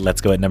that put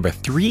Let's Go at number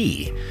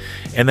 3.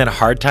 And then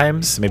Hard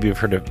Times, maybe you've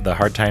heard of the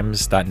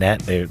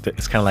hardtimes.net.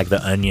 It's kind of like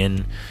The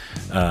Onion,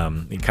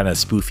 kind of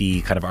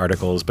spoofy kind of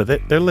articles, but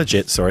they're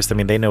legit sourced. I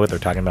mean, they know what they're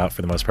talking about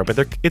for the most part,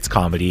 but it's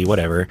comedy,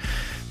 whatever.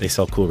 They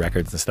sell cool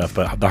records and stuff.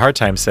 But the Hard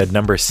Times said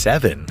number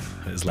 7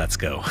 is Let's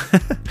Go.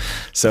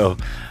 So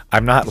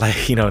I'm not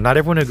like, not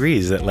everyone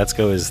agrees that Let's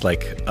Go is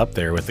like up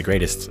there with the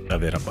greatest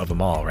of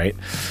them all, right?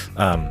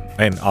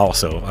 And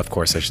also, of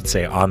course, I should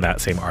say on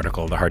that same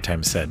article, the Hard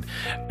Times said,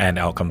 and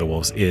Out Come the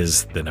Wolves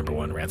is the number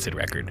 1 Rancid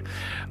record.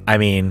 I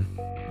mean,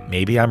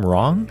 maybe I'm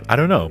wrong. I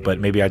don't know, but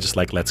maybe I just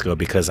like Let's Go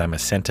because I'm a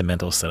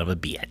sentimental son of a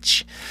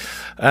bitch.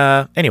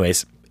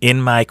 Anyways,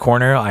 in my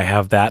corner, I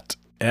have that.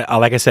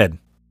 Like I said,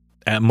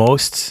 at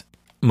most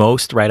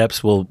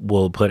write-ups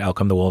will put Out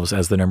Come the Wolves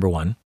as the number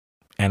 1,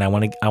 and I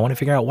want to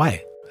figure out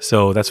why.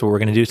 So that's what we're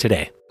gonna do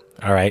today.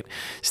 All right,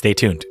 stay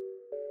tuned.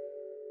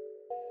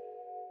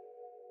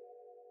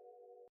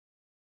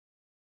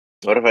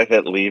 What if I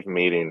hit leave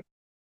meeting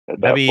at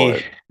that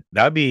point?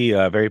 That'd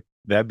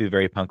be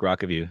very punk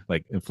rock of you.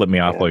 Like flip me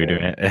off while you're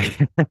doing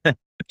it.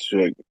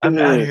 Like, I'm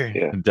out here.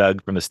 Yeah.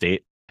 Doug from the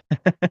state.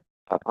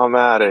 I'm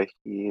out of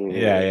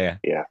here.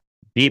 Yeah.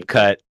 Deep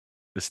cut.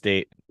 The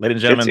state, ladies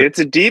and gentlemen. It's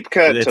a deep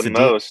cut to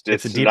most.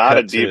 It's not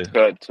a deep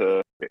cut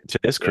to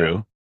this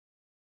crew.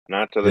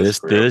 Not to this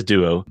crew. To this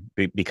duo,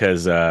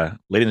 because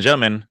ladies and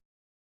gentlemen,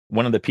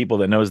 one of the people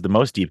that knows the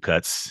most deep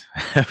cuts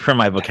from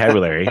my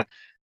vocabulary,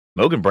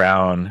 Mogan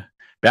Brown,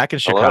 back in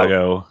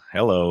Chicago.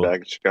 Hello.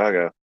 Back in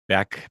Chicago.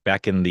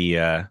 Back in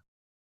the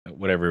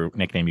whatever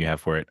nickname you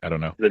have for it. I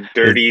don't know. The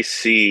Dirty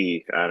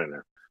C. I don't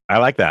know. I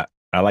like that.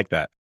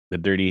 The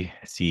Dirty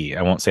C.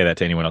 I won't say that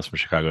to anyone else from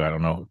Chicago. I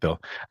don't know if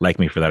they'll like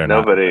me for that or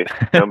not.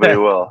 Nobody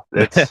will.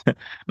 It's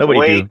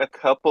wait a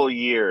couple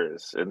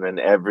years and then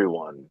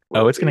everyone.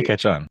 It's going to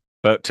catch on.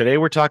 But today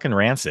we're talking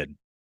Rancid.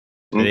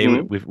 Today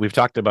we've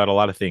talked about a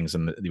lot of things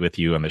with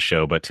you on the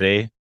show, but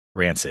today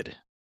Rancid.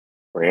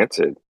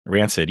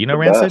 Rancid. You know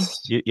Rancid?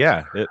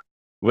 Yeah.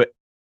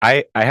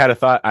 I had a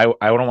thought. I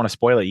don't want to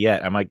spoil it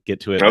yet. I might get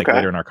to it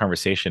later in our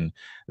conversation.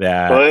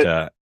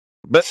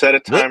 But set a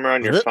timer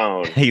on your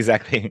phone.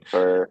 Exactly.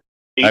 For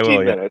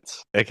 18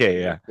 minutes.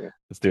 Okay, yeah.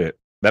 Let's do it.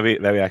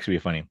 That'd actually be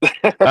funny.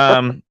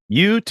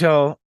 You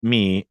tell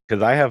me,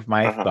 because I have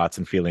my thoughts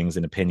and feelings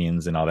and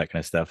opinions and all that kind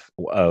of stuff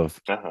of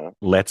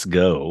Let's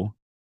Go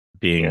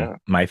being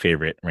my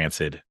favorite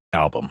Rancid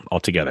album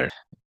altogether.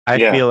 I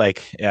feel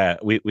like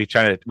we've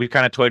kind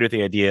of toyed with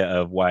the idea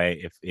of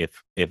why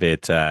if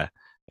it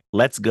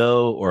Let's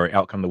Go or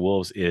Out Come the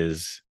Wolves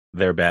is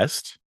their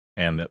best.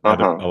 And a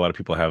lot of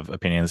people have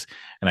opinions,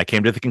 and I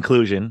came to the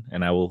conclusion,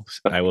 and I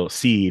will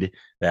cede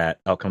that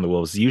Out Come the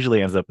Wolves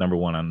usually ends up number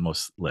 1 on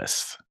most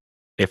lists,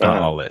 if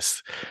not all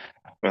lists.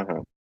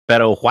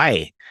 But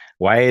why?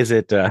 Why is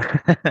it?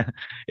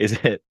 Is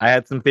it? I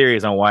had some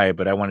theories on why,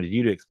 but I wanted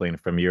you to explain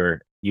from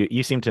your.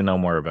 You seem to know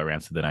more about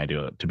Rancid than I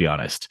do, to be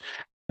honest.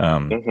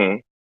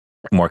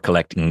 More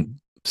collecting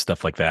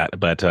stuff like that,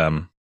 but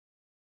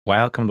why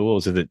Out Come the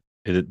Wolves? Is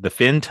it the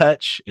Finn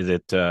touch? Is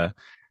it?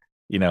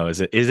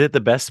 Is it the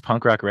best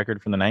punk rock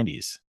record from the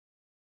 90s?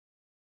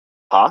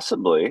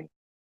 Possibly.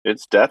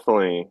 It's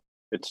definitely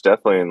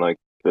in like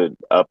the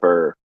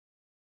upper,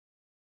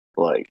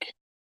 like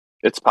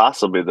it's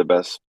possibly the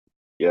best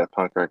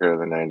punk record of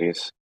the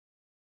 90s.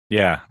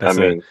 Yeah.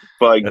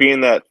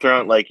 Being that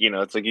thrown,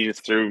 it's like you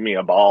just threw me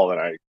a ball and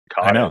I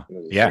caught it.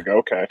 Yeah. Like,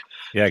 okay.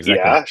 Yeah,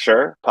 exactly. Yeah,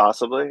 sure.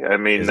 Possibly. I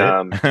mean, is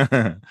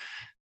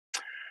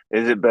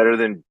it better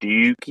than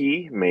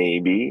Dookie?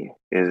 Maybe.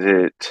 Is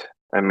it?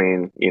 I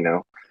mean,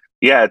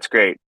 yeah, it's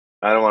great.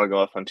 I don't want to go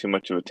off on too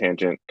much of a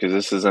tangent because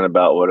this isn't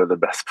about what are the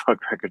best punk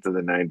records of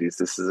the '90s.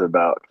 This is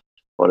about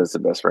what is the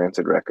best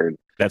Rancid record,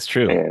 That's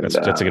true. and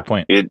That's a good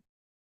point. it.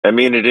 I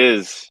mean, it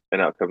is an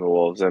outcome of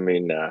wolves. I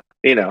mean,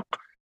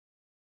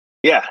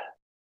 yeah,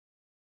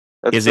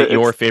 Is it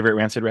your it's. favorite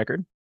Rancid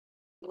record?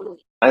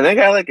 I think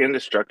I like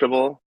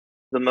Indestructible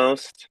the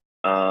most.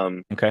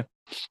 Okay.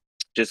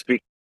 Just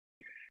be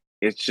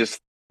it's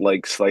just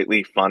like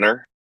slightly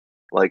funner.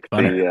 Like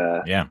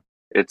Funner. Yeah.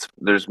 it's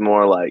there's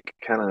more like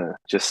kind of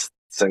just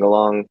sing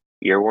along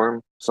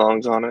earworm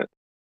songs on it,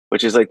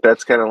 which is like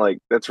that's kind of like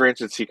that's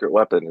Rancid's secret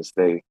weapon is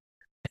they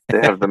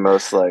have the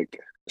most like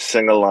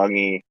sing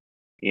alongy,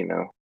 you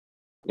know,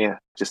 yeah,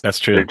 just That's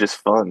they're true. just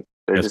fun.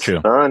 They're That's just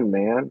true. fun,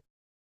 man.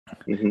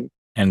 Hmm.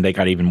 And they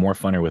got even more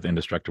funner with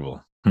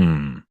Indestructible.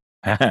 Hmm.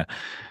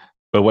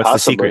 But what's the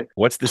secret? Possibly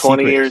What's the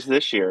 20 years secret?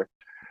 this year.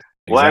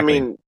 Well, I Exactly.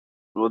 mean,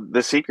 well,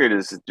 the secret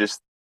is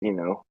just you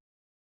know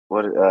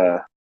what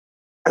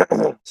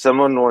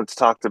someone once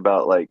talked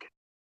about like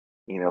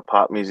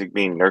pop music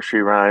being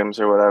nursery rhymes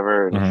or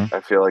whatever, and Hmm.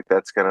 I feel like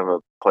that's kind of a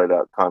played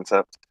out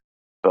concept,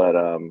 but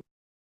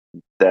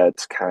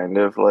that's kind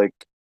of like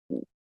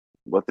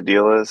what the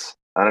deal is.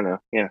 I don't know.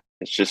 Yeah,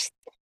 it's just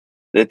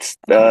it's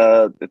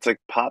like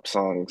pop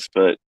songs,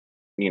 but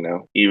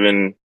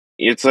even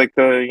it's like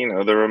the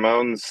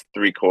Ramones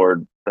 3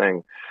 chord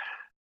thing.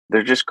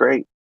 They're just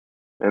great,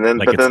 and then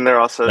Like but then they're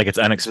also it's just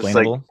like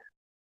unexplainable.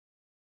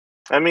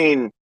 I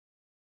mean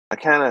I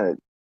kind of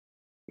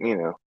you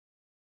know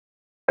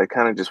I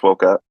kind of just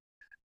woke up.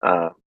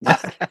 Uh,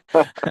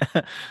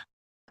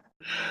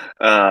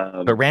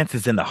 But um, Rance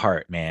is in the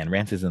heart, man.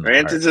 Rance is in the heart.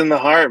 Rancid's in the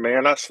heart,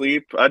 man. I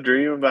sleep. I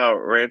dream about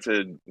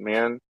Rancid,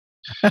 man.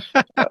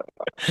 Uh,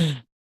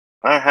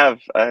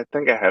 I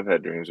think I have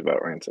had dreams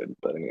about Rancid,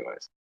 but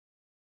anyways,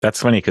 That's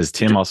funny because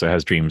Tim also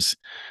has dreams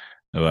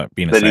about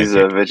being a that he's a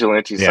sidekick.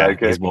 vigilante Yeah,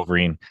 sidekick. he's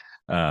Wolverine.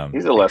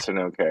 He's a lesser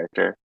known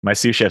character. My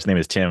sous chef's name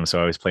is Tim, so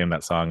I always play him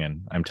that song,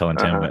 and I'm telling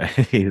Tim, Uh but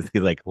he's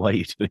like, "What are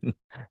you doing?"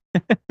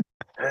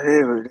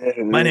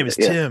 My huh. name is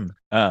Yeah, Tim.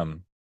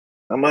 I'm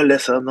a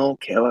lesser known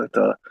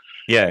character.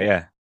 Yeah,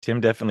 Yeah. yeah.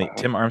 Uh-huh.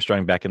 Tim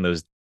Armstrong back in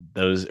those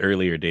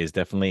earlier days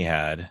definitely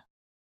had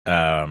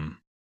um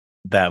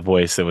that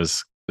voice that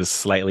was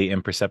slightly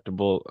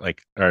imperceptible,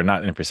 like or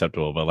not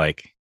imperceptible, but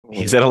like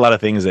he Mhm. said a lot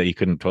of things that you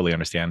couldn't totally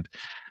understand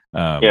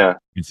Yeah.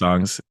 in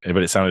songs, but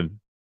it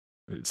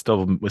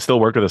still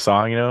worked with the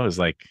song, it was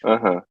like Uh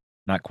huh.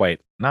 not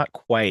quite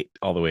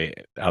all the way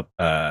out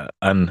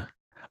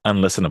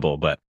unlistenable,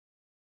 but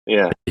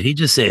Yeah. did he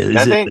just say is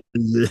I it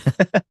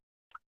think.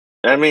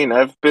 I mean,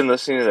 I've been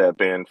listening to that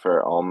band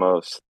for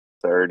almost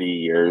 30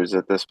 years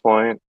at this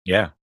point.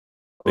 yeah,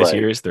 this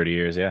year Like, is 30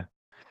 years, yeah.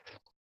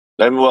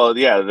 and well,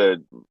 yeah,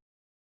 the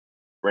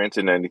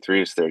Rancid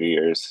 '93 is 30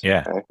 years.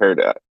 Yeah.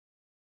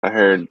 I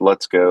heard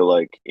Let's Go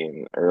like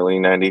in early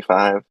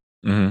 '95,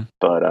 Hmm.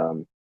 but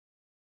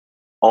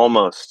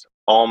almost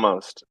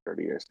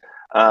 30 years.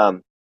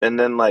 Um, and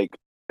then like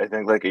I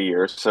think like a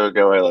year or so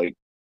ago, I like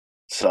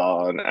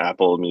saw an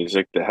Apple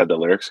Music that had the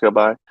lyrics go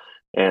by,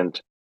 and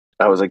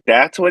I was like,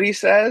 "That's what he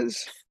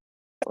says."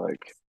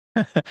 Like,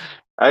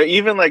 I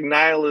even like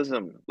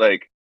nihilism.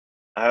 Like,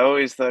 I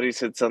always thought he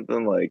said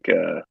something like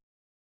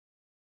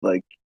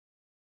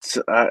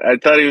I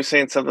thought he was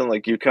saying something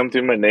like "You come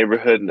through my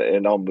neighborhood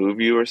and I'll move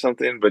you" or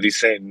something. But he's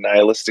saying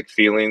nihilistic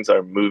feelings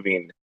are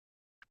moving.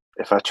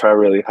 If I try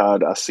really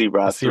hard, I see I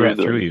right see through right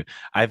through them. you.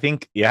 I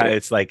think, yeah, Yeah.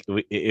 it's like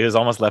it was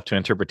almost left to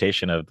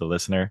interpretation of the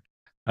listener.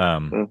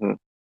 Um, Hmm.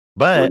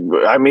 but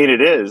I mean,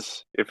 it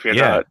is if you're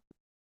yeah, not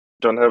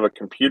don't have a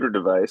computer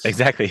device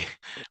exactly.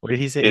 What did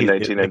he say? in The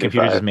computer just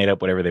 1995. made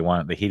up whatever they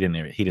want. But he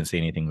didn't say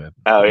anything with.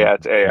 Oh yeah,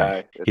 it's Yeah, AI.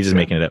 he's It's just yeah.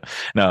 making it up.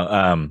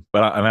 No,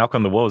 but on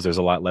Malcolm the Wolves, there's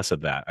a lot less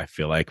of that. I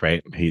feel like,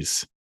 right?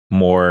 He's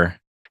more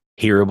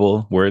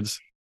hearable words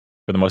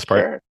for the most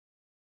part. Sure.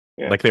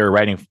 Yeah. Like they were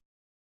writing,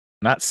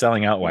 not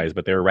selling out Mhm. wise,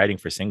 but they were writing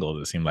for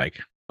singles. It seemed like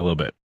a little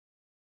bit.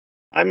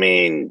 I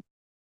mean,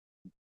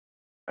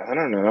 I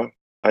don't know.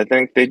 I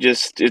think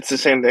it's the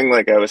same thing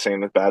like I was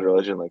saying with Bad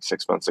Religion like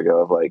 6 months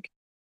ago of like,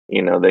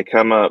 they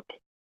come up,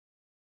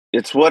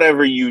 it's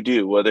whatever you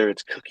do, whether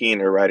it's cooking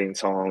or writing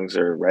songs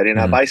or riding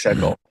a Hmm.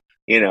 bicycle,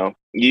 Hmm.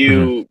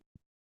 you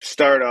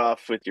start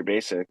off with your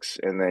basics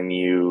and then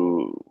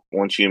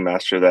once you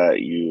master that,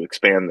 you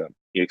expand them.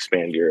 You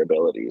expand your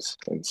abilities.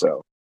 And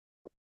so,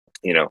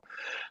 you know,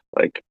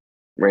 like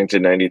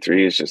Rancid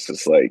 '93 is just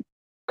this like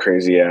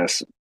crazy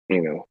ass,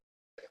 you know,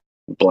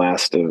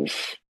 blast of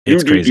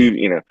It's crazy.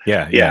 Yeah,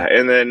 yeah, yeah.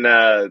 and then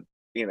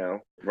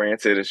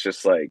Rancid is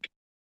just like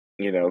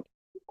you know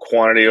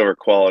quantity over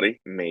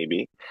quality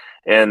maybe,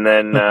 and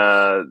then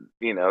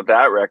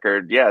that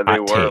record, yeah, they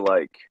Hot were take.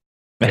 like,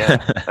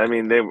 yeah, I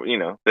mean they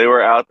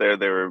were out there,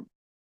 they were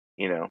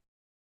you know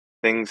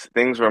things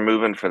were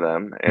moving for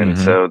them, and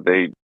Hmm. so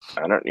they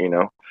I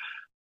don't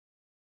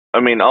I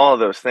mean all of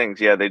those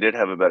things, yeah, they did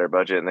have a better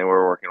budget and they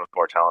were working with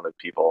more talented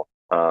people,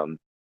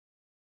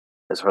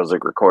 as far as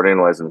like recording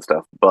wise and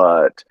stuff.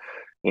 But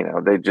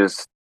they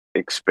just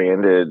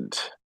expanded.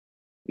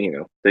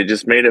 They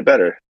just made it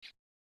better.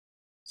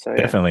 So yeah,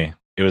 Definitely.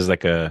 it was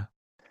like a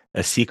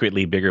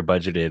secretly bigger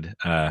budgeted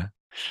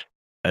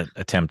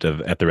attempt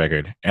of at the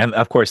record, and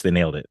of course they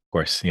nailed it. Of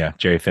course, yeah,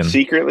 Jerry Finn.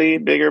 Secretly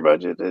bigger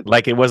budgeted.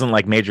 Like it wasn't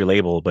like major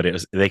label, but it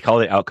was. They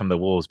called it Outcome the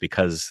Wolves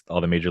because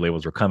all the major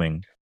labels were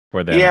coming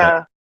for them.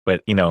 Yeah,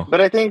 but you know,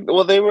 but I think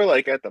well they were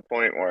like at the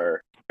point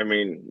where I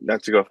mean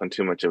not to go off on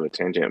too much of a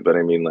tangent, but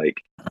I mean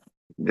like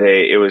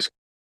it was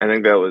I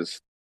think that was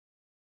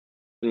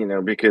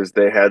because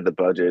they had the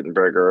budget and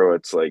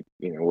Bergerowitz like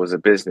was a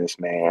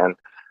businessman.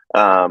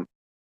 Um,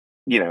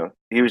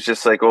 he was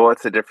just like, well,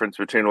 what's the difference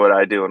between what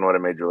I do and what a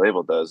major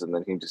label does? And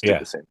then he just did yeah.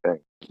 the same thing.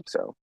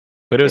 So,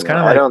 But it was kind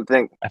of I like don't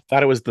think I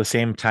thought it was the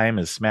same time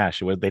as Smash.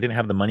 They didn't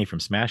have the money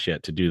from Smash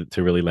yet to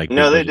really like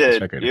no, big they budget this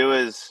did. record. It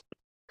was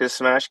because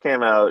Smash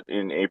came out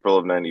in April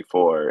of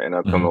 '94 and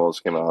Upcoming Wolves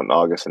came out in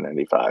August of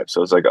 '95.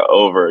 So it's like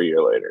over a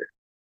year later.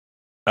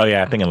 Oh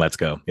yeah, I'm thinking Let's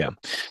Go. Yeah.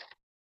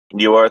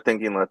 You are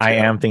thinking Let's Go. I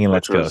am thinking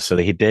Let's Go. So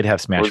he did have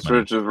Smash money.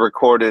 Which was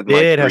recorded in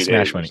did like 3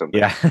 have Smash days money. or something.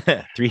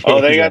 Yeah. 3 days.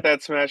 Oh, they got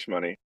that Smash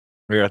money.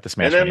 We got the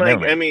Smash money. And then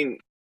money. I mean,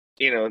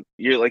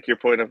 you're like your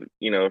point of,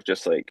 of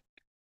just like,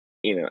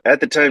 at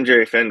the time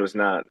Jerry Fenn was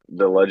not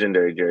the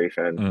legendary Jerry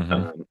Fenn.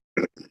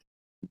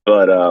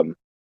 But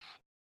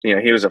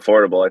he was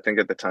affordable. I think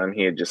at the time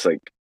he had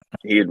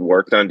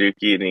worked on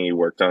Dookie and he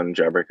worked on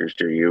Jawbreakers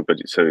Drew You, but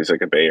so he's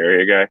like a Bay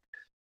Area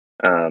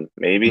guy.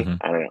 Maybe.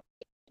 I don't know.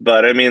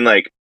 But I mean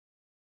like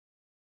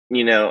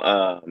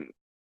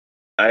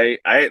I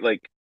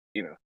like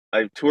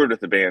I toured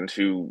with a band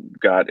who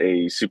got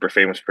a super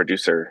famous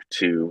producer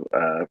to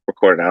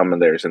record an album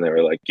of theirs, and they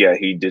were like, "Yeah,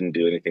 he didn't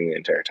do anything the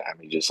entire time.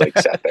 He just like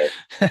sat there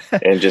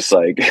and just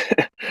like,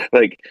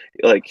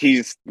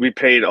 we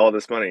paid all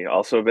this money.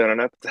 Also been on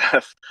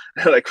Epitaph,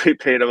 like we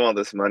paid him all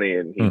this money,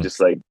 and he just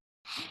like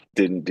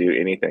didn't do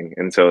anything.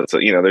 And so it's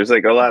there's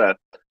like a lot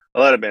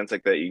of bands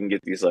like that. You can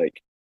get these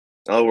like,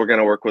 oh, we're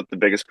gonna work with the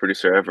biggest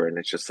producer ever, and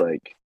it's just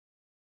like,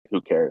 who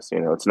cares?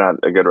 It's not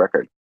a good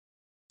record.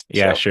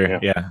 Yeah, so, sure.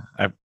 Yeah.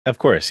 Of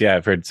course. Yeah.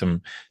 I've heard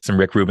some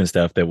Rick Rubin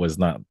stuff that was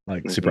not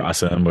like super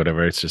awesome,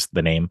 whatever. It's just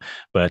the name.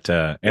 But,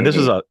 and this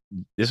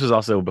was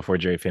also before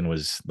Jerry Finn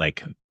was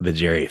like the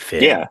Jerry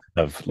Finn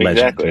of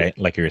legend, right?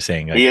 Like you were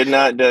saying. Like, he had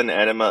not done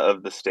Enema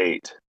of the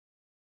State.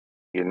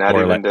 He had not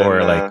even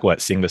done, like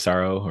what, Sing the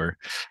Sorrow or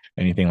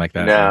anything like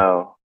that.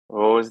 No.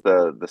 What was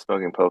the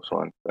Smoking Popes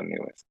one? But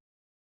anyways.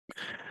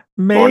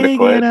 Born to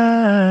Quit.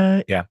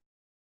 Yeah.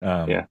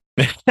 Yeah.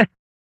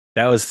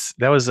 that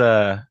was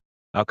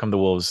Outcome the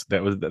Wolves.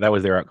 That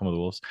was their Outcome of the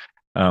Wolves.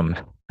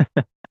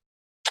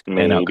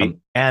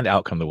 and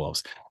Outcome the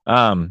Wolves.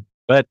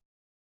 But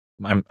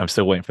I'm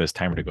still waiting for this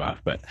timer to go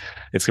off, but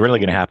it's really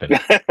gonna happen.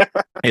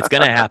 It's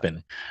gonna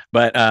happen.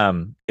 But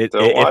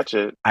watch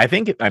it. I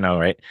think I know,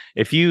 right?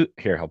 If you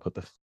I'll put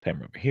the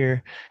timer over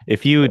here.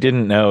 If you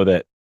didn't know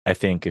that, I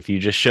think if you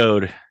just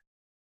showed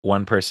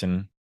one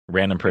person,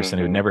 random person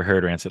who'd never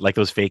heard Rancid, like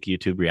those fake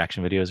YouTube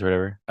reaction videos or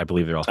whatever, I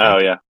believe they're all fake. Oh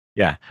yeah.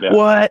 Yeah.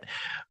 What?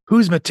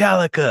 Who's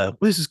Metallica?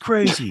 This is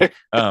crazy.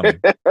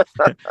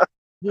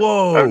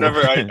 Whoa. I've never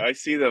I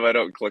see them, I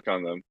don't click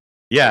on them.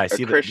 Yeah, I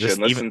see a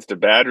Christian listens to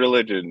Bad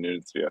Religion.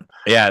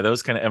 Yeah,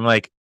 those kind of, I'm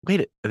like,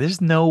 wait,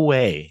 there's no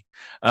way.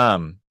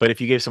 But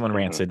if you gave someone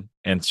Rancid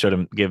and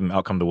gave them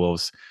Outcome the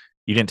Wolves,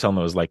 you didn't tell them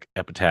it was like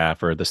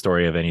Epitaph or the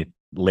story of any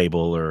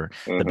label or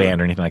the band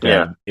or anything like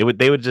that.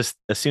 They would just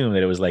assume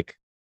that it was like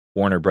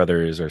Warner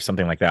Brothers or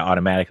something like that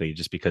automatically,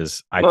 just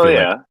because I feel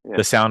like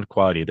the sound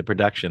quality, the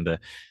production,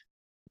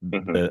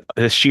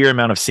 the sheer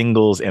amount of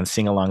singles and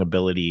sing along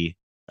ability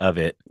of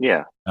it.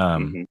 Yeah.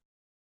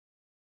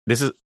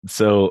 This is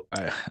so.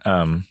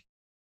 What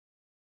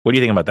do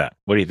you think about that?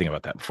 What do you think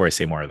about that? Before I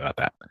say more about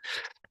that,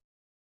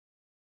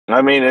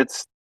 I mean,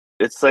 it's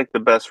like the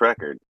best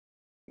record.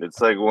 It's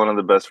like one of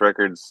the best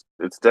records.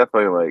 It's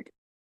definitely like,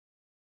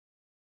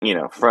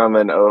 from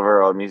an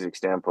overall music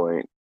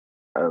standpoint,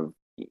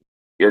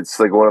 it's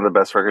like one of the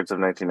best records of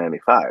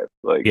 1995.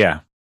 Like, yeah,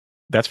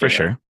 that's for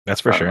sure.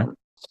 That's for sure.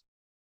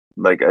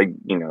 Like I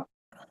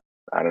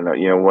don't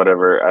know,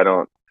 whatever.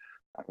 I'm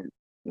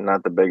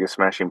not the biggest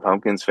Smashing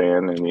Pumpkins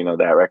fan, and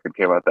that record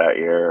came out that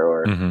year,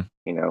 or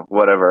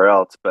whatever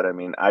else. But I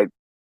mean, I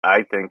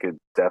think it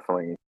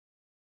definitely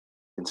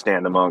can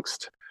stand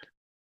amongst,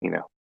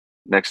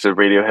 next to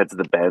Radiohead's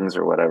The Bends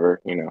or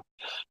whatever.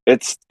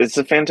 It's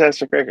a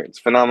fantastic record. It's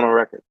a phenomenal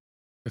record.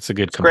 It's a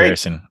good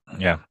comparison.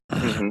 Great. Yeah.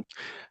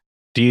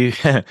 Do you,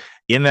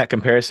 in that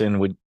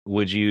comparison,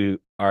 would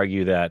you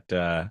argue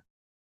that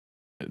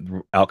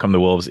Outcome the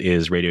Wolves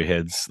is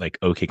Radiohead's like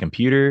OK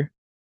Computer,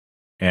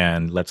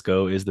 and Let's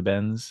Go is the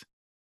Bends?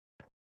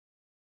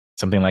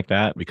 Something like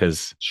that,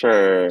 because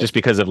just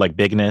because of like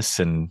bigness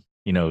and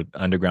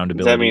underground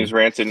ability. That means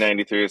Rancid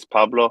 93 is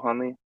Pablo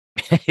Honey.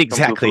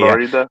 Exactly.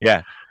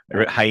 Yeah.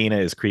 Hyena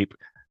is Creep.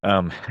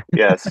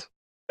 Yes.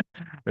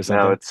 Or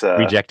something. No, it's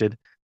Rejected.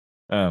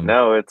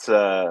 No, it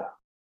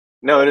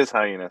is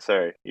Hyena.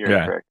 Sorry, you're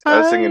correct. I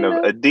was thinking of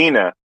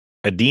Adina.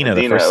 Adina,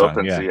 the first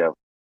song. Yeah.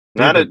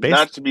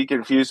 Not to be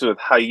confused with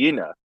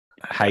Hyena.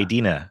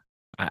 Hyena.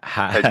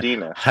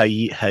 Hyena.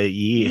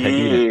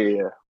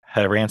 Hyena.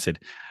 Rancid.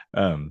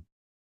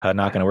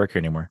 not going to work here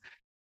anymore.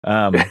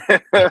 Um,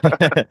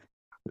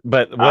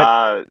 but what?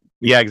 uh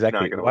Yeah, Not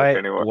exactly. gonna work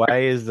anymore. Why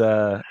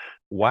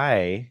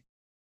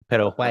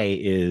Pero Uh-huh. why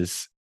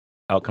is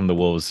Outcome the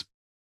Wolves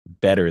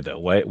better though?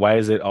 Why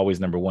is it always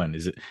number one?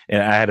 Is it?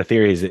 And I had a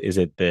theory. Is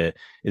it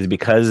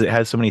because it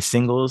has so many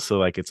singles, so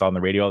like it's on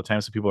the radio all the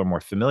time, so people are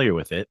more familiar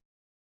with it,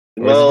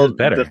 or is it Well, just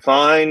better?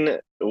 define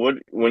what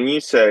when you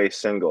say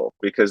single,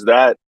 because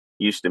that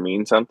used to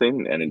mean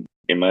something, and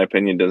in my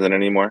opinion, doesn't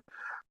anymore.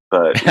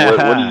 But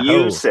what do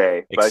you Oh,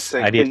 say by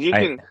saying? I Because did. you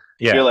I can,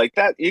 you're Yeah. like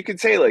that. You could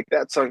say like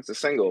that song's a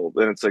single,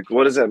 then it's like,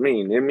 what does that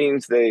mean? It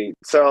means they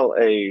sell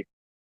a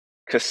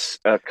cuss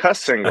A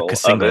single of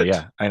single. it,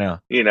 Yeah, I know.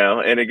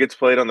 and it gets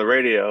played on the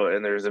radio,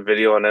 and there's a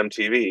video on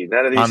MTV.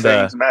 None of these On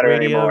things the matter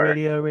anymore.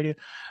 radio.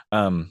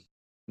 Um,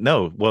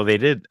 no, well, they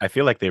did. I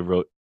feel like they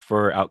wrote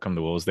for Outcome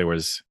the Wolves. There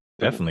was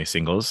Mhm. definitely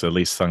singles, at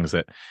least songs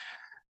that,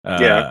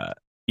 Yeah. uh,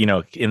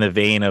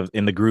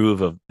 in the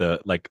groove of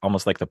the like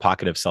almost like the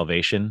pocket of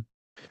salvation.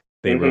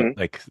 They wrote Hmm.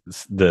 like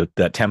the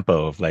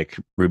tempo of like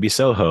Ruby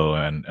Soho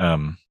and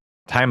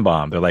Time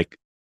Bomb. They're like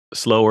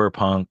slower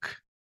punk,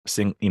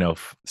 sing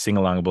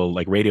alongable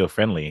like radio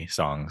friendly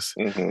songs,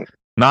 Hmm.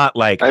 not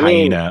like I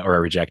mean, Hyena or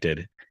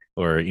Rejected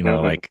or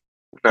mhm. like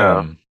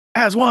No.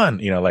 as one.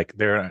 Like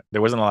there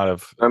wasn't a lot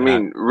of I that.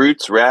 mean,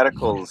 Roots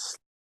Radicals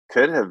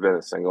could have been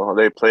a single.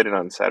 They played it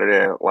on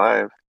Saturday Night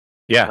Live.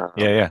 Yeah,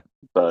 yeah, Um, yeah.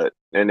 but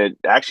and it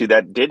actually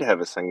that did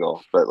have a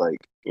single, but like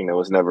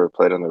was never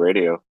played on the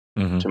radio,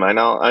 Hmm. to my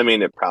knowledge. I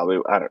mean, it probably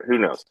I don't who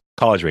knows.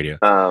 College radio.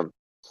 Um,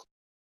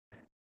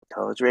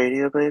 College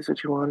radio plays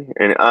what you want to hear,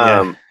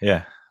 and Yeah,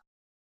 yeah.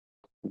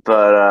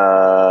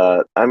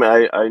 but I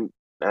mean,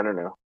 I don't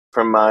know.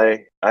 From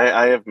I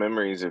have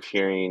memories of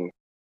hearing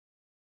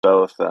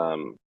both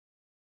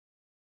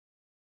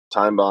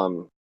Time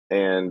Bomb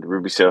and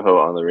Ruby Soho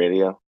on the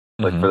radio,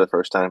 like for Hmm. the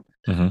first time.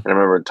 Hmm. And I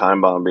remember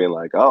Time Bomb being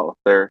like, "Oh,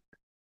 they're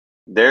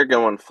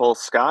going full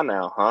ska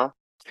now, huh?"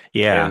 And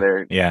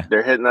Yeah, yeah.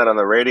 they're hitting that on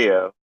the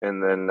radio.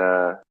 And then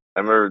I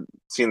remember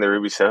seeing the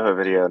Ruby Soho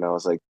video, and I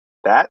was like,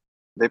 "That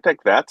they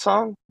picked that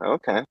song?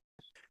 Okay,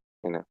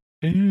 you know,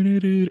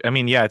 I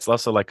mean, yeah, it's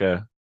almost like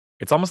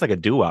a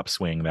doo-wop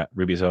swing, that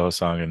Ruby Soho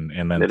song,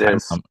 and then it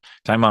is."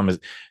 Time Bomb is.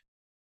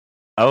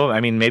 Oh,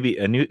 I mean, maybe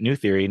a new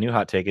theory, new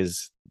hot take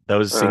is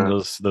those Uh,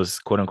 singles, those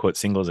quote unquote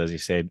singles, as you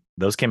said,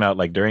 those came out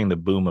like during the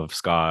boom of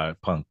ska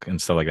punk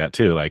and stuff like that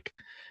too. Like,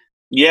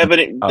 yeah, but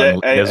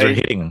those are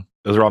hitting,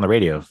 those are on the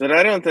radio. but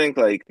I don't think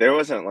like there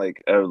wasn't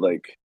like a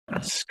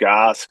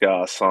ska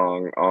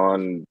song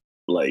on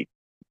like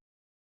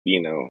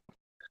you know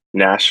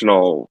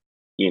national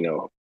you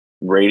know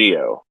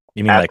radio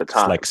You mean at the like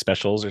time.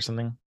 specials or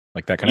something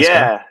like that kind of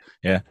ska?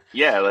 Yeah, Yeah.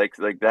 yeah, like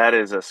that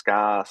is a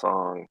ska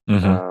song.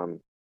 Hmm.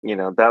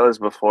 That was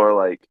before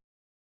like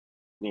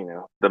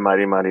the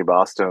Mighty Mighty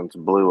Bosstones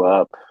blew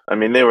up. I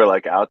mean, they were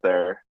like out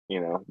there,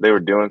 they were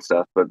doing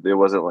stuff, but it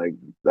wasn't like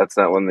that's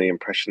not when the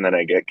impression that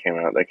I get came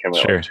out. They came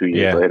out like Sure. 2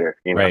 years Yeah. later,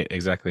 Right.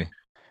 Exactly.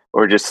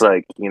 or just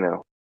like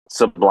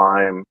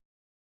Sublime.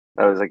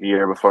 That was like a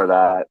year before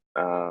that.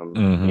 Hmm.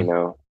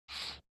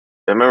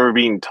 I remember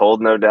being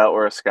told No Doubt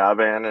we're a ska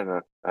band,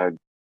 and I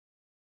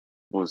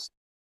was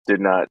did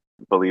not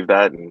believe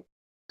that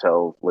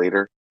until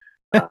later.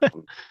 Um,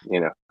 you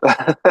know,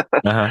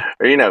 Uh-huh.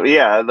 or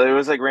yeah, it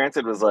was like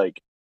Rancid was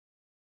like,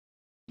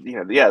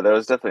 yeah, that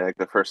was definitely like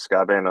the first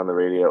ska band on the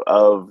radio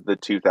of the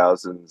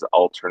 2000s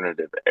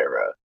alternative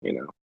era.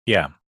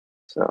 Yeah.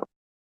 So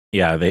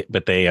Yeah.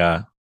 But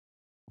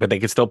they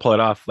could still pull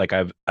it off. Like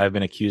I've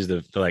been accused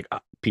of like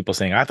people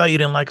saying, I thought you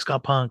didn't like ska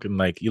punk, and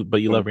like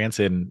but you mm, love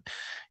Rancid, and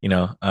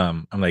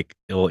I'm like,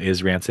 well,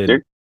 is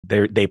Rancid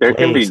there they there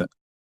can play be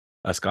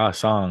a ska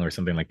song or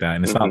something like that,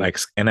 and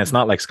mhm. it's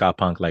not like ska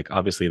punk. Like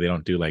obviously they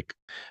don't do like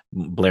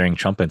blaring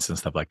trumpets and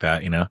stuff like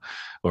that,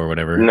 or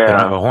whatever. They don't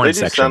have No, a horn they do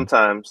section.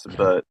 sometimes,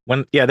 but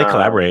When yeah, they um,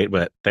 collaborate,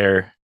 but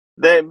they're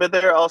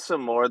they're also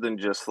more than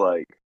just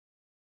like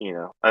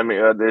I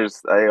mean,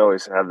 I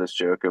always have this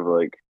joke of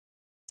like,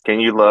 can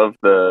you love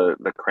the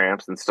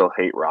Cramps and still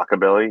hate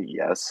rockabilly?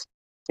 Yes,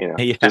 yeah,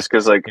 just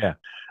because like yeah.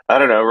 I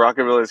don't know,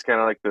 rockabilly is kind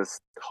of like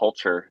this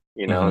culture.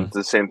 Hmm. It's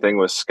the same thing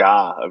with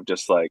ska of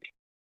just like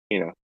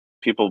you know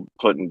people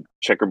putting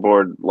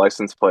checkerboard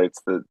license plates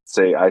that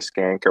say I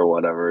skank or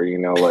whatever.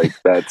 Like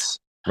that's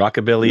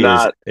Rockabilly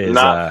not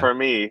for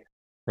me. Yeah,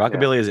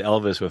 Rockabilly is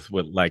Elvis with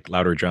like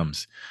louder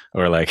drums,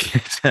 or like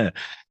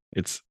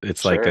it's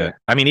like sure.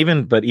 I mean,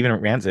 even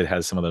Rancid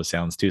has some of those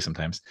sounds too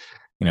sometimes.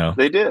 You know,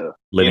 They do,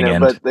 Living End.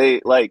 but they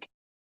like,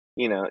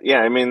 yeah,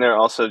 I mean, they're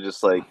also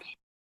just like,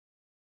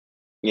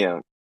 you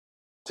know,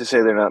 to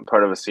say they're not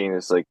part of a scene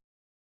is like,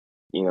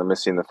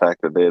 missing the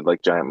fact that they had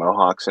like giant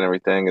mohawks and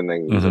everything. And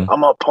then he's like, Hmm.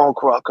 I'm a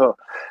punk rocker,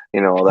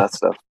 all that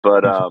stuff.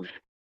 But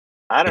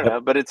I don't Yep.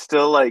 know, but it's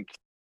still like,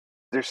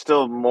 there's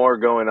still more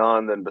going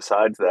on than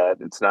besides that.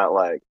 It's not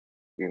like,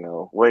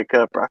 wake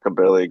up,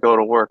 rockabilly, go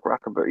to work,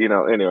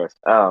 rockabilly, anyways.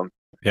 Yeah,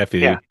 Yeah,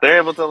 dude. they're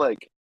able to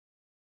like,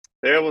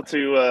 they're able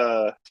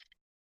to,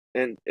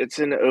 and it's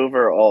an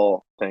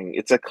overall thing.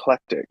 It's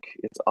eclectic.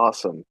 It's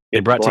awesome. They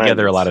It brought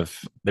together a lot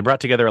blends. of they brought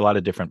together a lot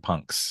of different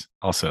punks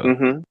also.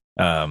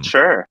 Mm-hmm. Um,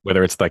 Sure.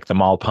 whether it's like the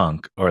mall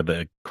punk or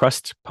the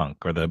crust punk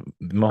or the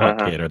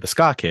Mohawk Uh-huh. kid or the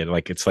ska kid,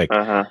 like it's like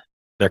Uh-huh.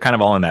 they're kind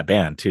of all in that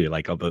band too.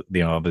 Like all the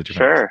all the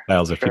different Sure.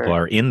 styles of people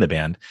Sure. are in the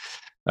band.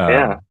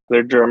 Yeah. Um,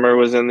 Their drummer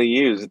was in the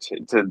Used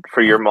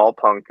for your mall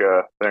punk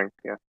thing.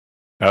 Yeah.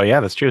 oh yeah,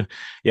 that's true.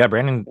 Yeah,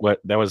 Brandon, what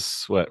that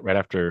was what right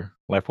after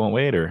Life Won't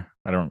Wait, or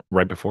I don't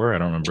right before, I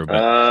don't remember,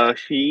 but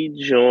He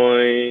because I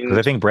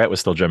joined. think Brett was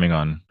still drumming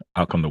on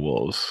Out Come the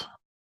Wolves.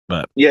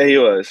 But Yeah, he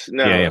was.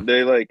 yeah, No, yeah.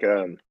 they like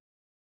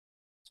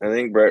I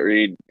think Brett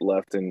Reed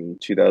left in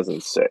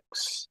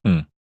 2006. Hmm.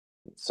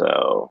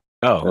 So,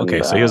 Oh, okay.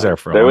 and So he was there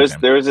for a long time.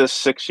 there was a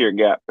 6 year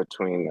gap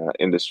between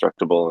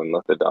Indestructible and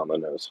Let the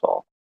Dominoes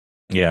Fall.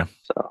 Yeah.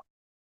 So,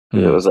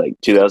 because it Hmm. was like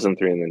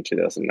 2003 and then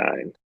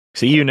 2009.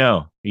 So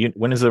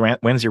when is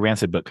when's your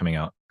Rancid book coming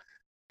out?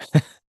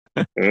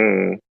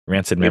 Mm.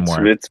 Rancid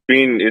memoir. It's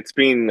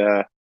been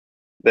the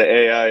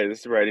AI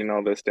is writing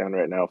all this down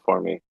right now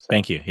for me. So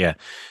Thank you. Yeah.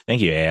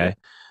 Thank you, yeah. AI.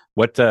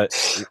 What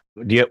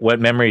what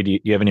memory do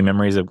you have any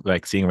memories of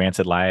like seeing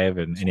Rancid live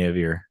in any of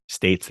your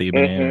states that you've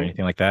been in or Mm-hmm.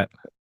 anything like that?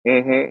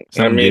 Mm-hmm. I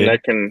Something mean, I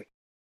good? can.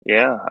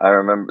 Yeah, I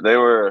remember they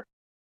were.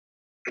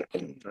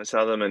 I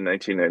saw them in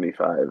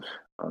 1995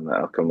 on the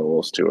Outcome the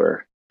Wolves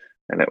tour,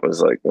 and it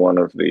was like one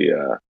of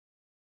the.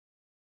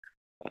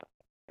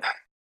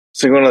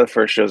 It's like one of the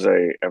first shows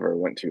I ever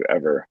went to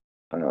ever.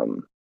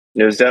 Um,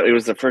 it was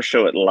the first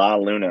show at La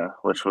Luna,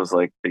 which was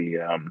like the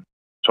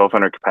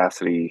 1,200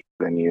 capacity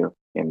venue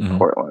in Hmm.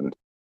 Portland,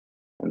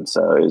 and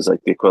so it was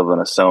like the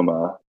equivalent of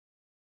Soma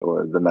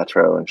or the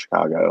Metro in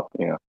Chicago,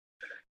 you know.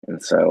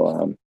 And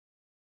so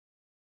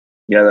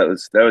yeah, that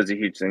was a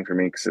huge thing for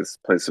me because this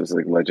place was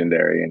like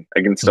legendary, and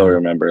I can still Hmm.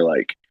 remember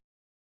like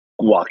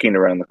walking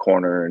around the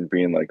corner and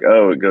being like,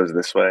 "Oh, it goes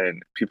this way,"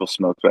 and people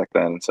smoked back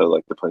then, so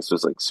like the place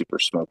was like super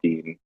smoky,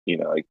 and you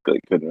know, like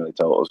couldn't really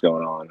tell what was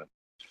going on.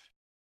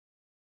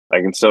 I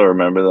can still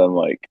remember them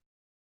like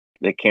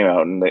they came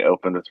out and they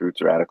opened with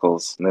Roots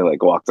Radicals, and they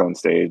like walked on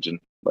stage, and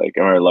like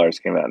I remember Lars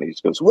came out and he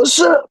just goes, "What's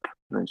up?"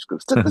 And he just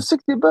goes, "Took the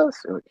 60 bus."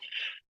 And, like,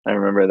 I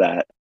remember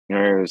that. I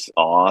remember it was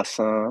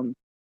awesome.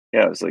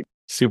 Yeah, it was like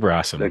Super the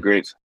awesome.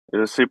 great. It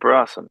was super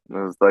awesome. It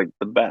was like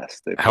the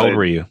best. They How old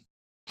were played. you?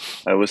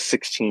 I was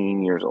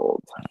 16 years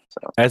old.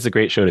 So That's a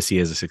great show to see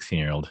as a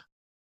 16-year-old.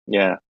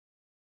 yeah,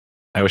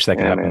 I wish that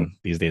could yeah, man. happen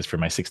these days for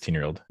my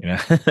 16-year-old,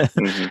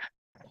 Hmm.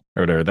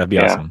 or whatever. That'd be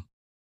Yeah, awesome.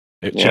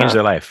 It changed yeah,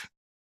 their life.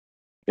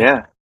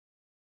 yeah,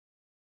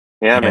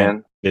 yeah, And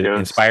man. did It it was.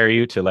 inspire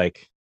you to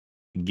like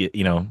get,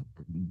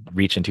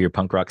 reach into your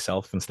punk rock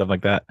self and stuff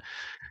like that?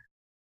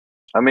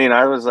 I mean,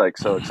 I was like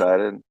so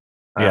excited.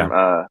 Yeah.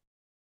 I'm.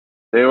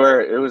 They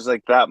were. It was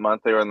like that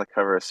month they were on the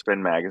cover of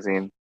Spin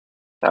magazine.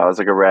 That was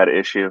like a rad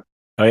issue.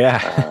 Oh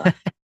yeah. Uh,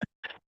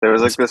 there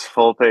was like this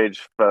full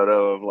page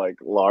photo of like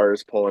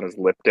Lars pulling his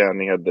lip down.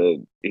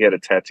 He had a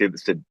tattoo that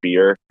said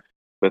beer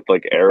with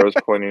like arrows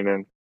pointing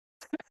in.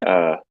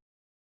 Uh,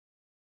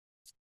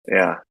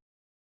 yeah.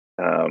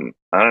 I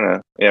don't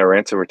know. Yeah,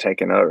 Rancid were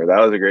taking over. That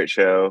was a great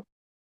show.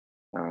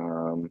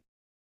 Um,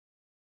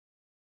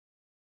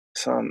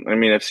 I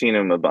mean, I've seen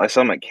him. I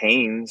saw him at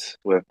Canes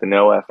with the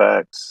No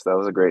FX. That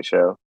was a great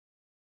show.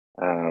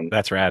 Um,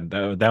 That's rad.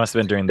 That must have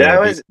been during the that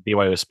was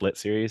BYO Split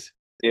series.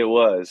 it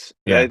was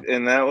Yeah. that,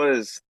 and that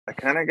was I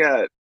kind of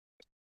got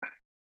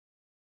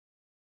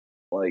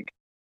like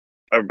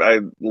I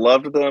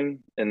loved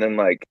them, and then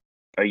like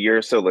a year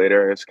or so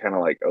later, I was kind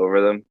of like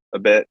over them a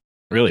bit,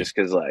 Really? just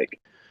because like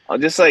I'll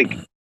just like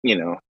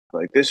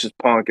like this is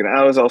punk, and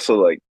I was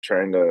also like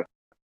trying to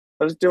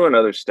I was doing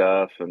other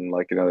stuff and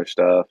liking other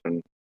stuff,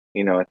 and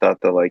I thought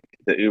that like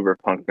the uber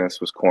punkness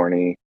was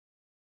corny,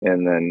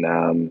 and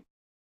then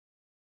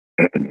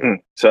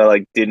so I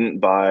like didn't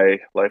buy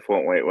Life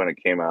Won't Wait when it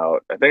came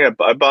out. I think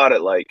I bought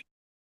it like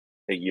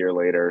a year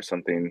later or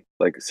something.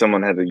 Like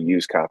someone had a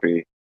used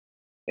copy,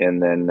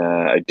 and then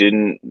I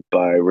didn't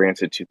buy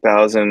Rancid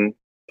 2000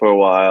 for a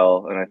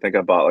while, and I think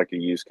I bought like a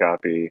used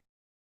copy,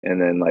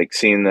 and then like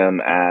seeing them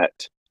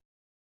at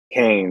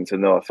Canes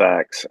and No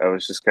Effects, I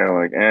was just kind of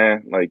like,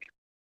 like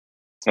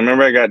I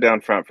remember I got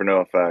down front for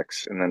No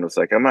Effects, and then was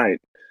like,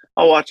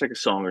 I'll watch like a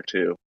song or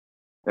two,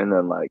 and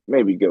then like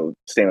maybe go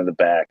stand in the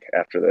back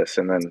after this,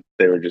 and then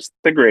they were just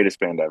the greatest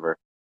band ever,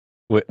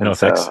 No and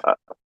so effects.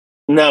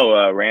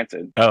 no,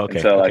 Rancid, Oh, and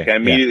okay. so like Okay. I Yeah.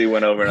 immediately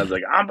went over and I was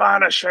like, I'm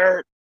buying a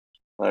shirt,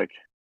 like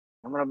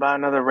I'm gonna buy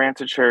another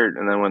Rancid shirt,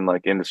 and then when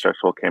like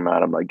Indestructible came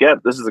out, I'm like, yep,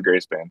 this is the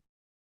greatest band.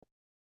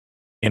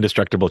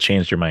 Indestructible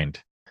changed your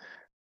mind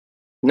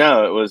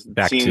No, it was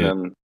back seeing to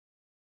them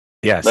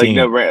yeah, like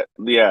no, seeing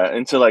yeah,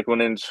 and so like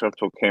when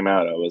Indestructible came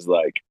out, I was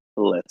like,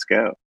 let's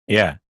go.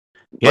 yeah.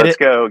 Get Let's it?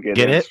 go get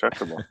Get it?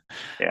 Indestructible.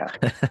 Yeah.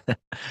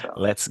 So,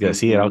 Let's go.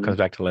 See, it all hmm comes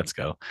back to let's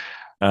go.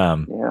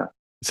 Um, yeah.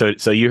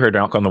 so you heard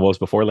Knock on the Wolves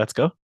before Let's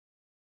Go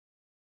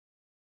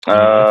in your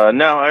life?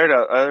 No, I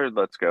heard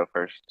Let's Go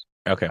first.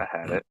 Okay. I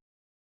had it.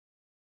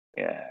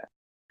 Yeah.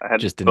 I had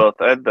Just didn't both.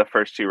 I had the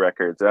first two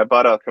records. I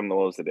bought Outcome the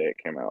Wolves the day it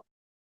came out.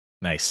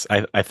 Nice.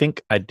 I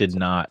think I did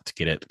not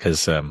get it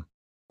because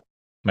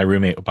my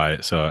roommate bought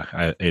it, so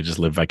I just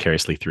lived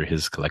vicariously through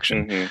his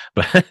collection. Hmm.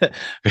 But,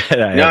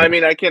 but I No, have I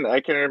mean I can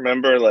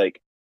remember like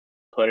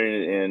putting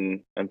it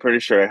in. I'm pretty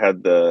sure I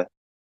had the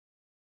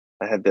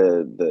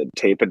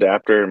tape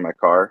adapter in my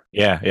car.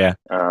 yeah, yeah.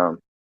 Um,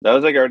 that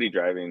was like already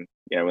driving,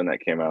 yeah, when that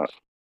came out,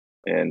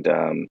 and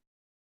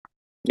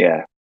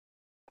yeah,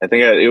 I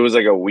think it was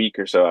like a week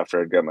or so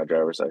after I'd got my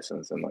driver's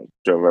license and like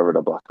drove over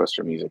to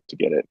Blockbuster Music to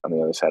get it on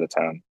the other side of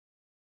town.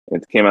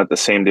 It came out the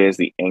same day as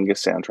the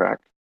Angus soundtrack,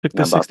 Took and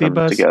the I bought 60 them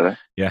bus. together.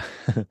 Yeah.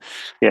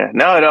 Yeah,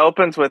 no, it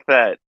opens with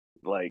that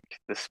like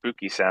the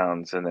spooky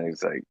sounds, and then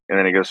he's like, and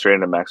then it goes straight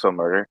into Maxwell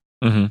Murder,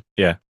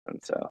 Yeah. and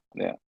so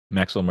yeah.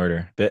 Maxwell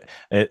Murder.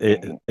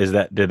 Mhm. Is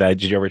that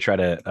did you ever try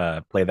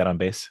to play that on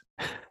bass?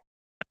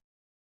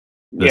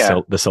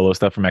 Yeah, The solo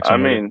stuff from I Maxwell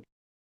Murder? mean,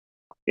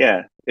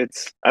 yeah,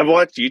 I've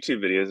watched YouTube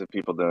videos of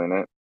people doing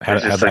it. It's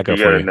How'd just that like go you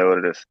for got to you? know what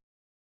it is.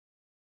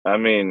 I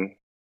mean,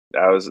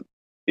 I was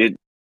it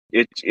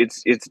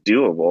it's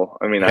doable.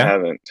 I mean, I Yeah.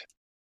 haven't.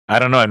 I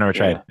don't know. I've never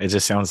Yeah, tried. It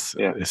just sounds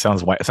yeah. it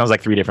sounds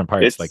like three different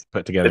parts like It's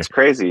put together. it's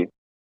crazy. It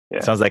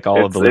Yeah, sounds like all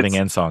of it's the Living it's.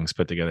 End songs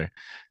put together.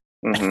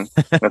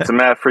 Mm-hmm. That's a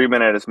Matt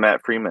Freeman at his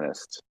Matt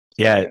Freemanist. So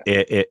Yeah, yeah.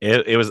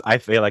 it was. I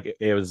feel like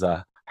it was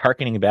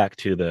harkening back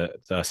to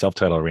the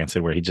self-titled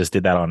Rancid, where he just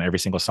did that on every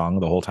single song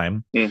the whole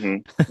time.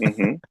 Mm-hmm.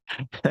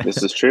 Mm-hmm.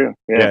 This is true.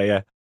 Yeah. Yeah,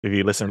 yeah. If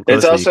you listen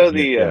It's closely, you can also hear.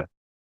 the Yeah.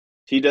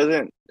 he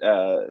doesn't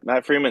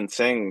Matt Freeman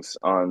sings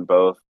on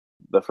both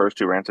the first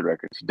two Rancid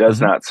records. He does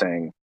Hmm. not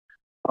sing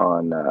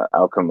on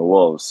Out Come the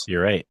Wolves.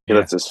 You're right. He Yeah,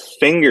 lets his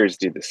fingers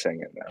do the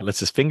singing he though. lets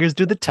his fingers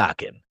do the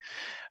talking.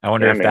 I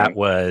wonder Yeah, if that man.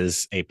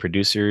 was a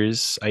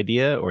producer's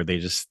idea or they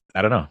just.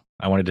 I don't know.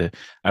 I wanted to.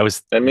 I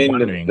was I mean,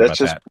 wondering that's about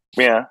just that.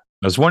 yeah.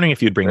 I was wondering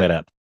if you'd bring That, that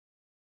up.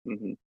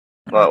 hmm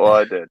well,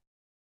 I did.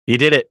 You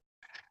did it.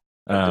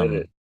 I did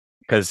it.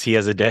 Because he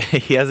has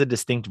he has a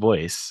distinct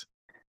voice,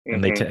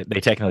 and Hmm. they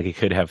technically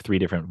could have three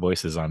different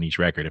voices on each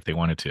record if they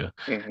wanted to.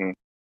 Hmm.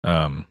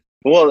 Um,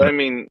 Well, I but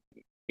mean,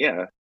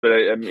 yeah, but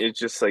I mean, it's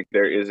just like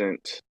there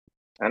isn't.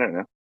 I don't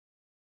know.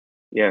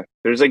 Yeah,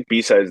 there's like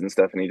B sides and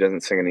stuff, and he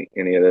doesn't sing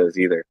any of those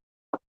either.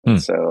 And hmm,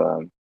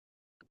 so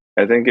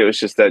I think it was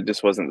just that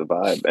just wasn't the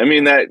vibe. I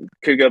mean, that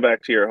could go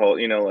back to your whole,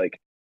 like,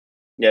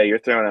 yeah, you're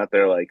throwing out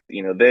there like,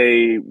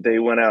 they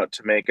went out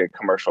to make a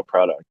commercial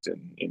product,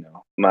 and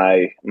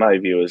my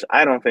view is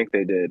I don't think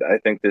they did. I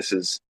think this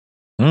is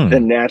the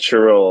hmm,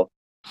 natural,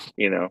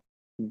 you know,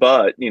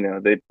 but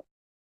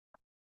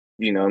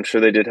I'm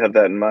sure they did have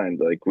that in mind.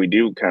 Like we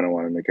do kind of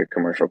want to make a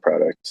commercial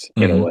product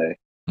in a hmm, way,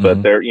 but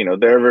hmm,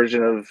 their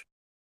version of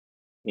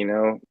you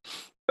know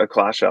a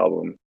Clash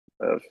album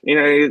of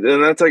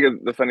and that's like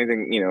the funny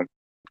thing.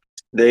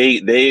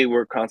 They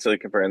were constantly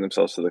comparing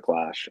themselves to the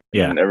Clash,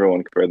 yeah, and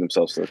everyone compared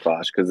themselves to the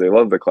Clash because they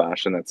love the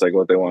Clash, and that's like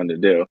what they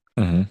wanted to do.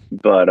 hmm,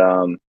 But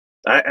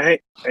I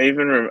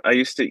even I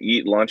used to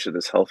eat lunch at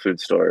this health food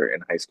store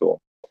in high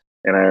school,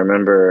 and I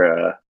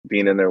remember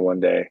being in there one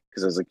day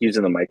because I was like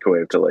using the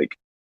microwave to like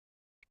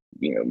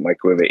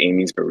microwave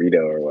Amy's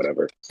burrito or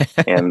whatever,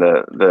 and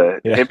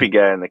the yeah. hippie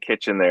guy in the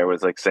kitchen there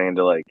was like saying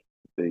to like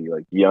the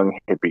like young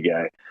hippie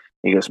guy,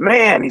 he goes,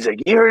 "Man," he's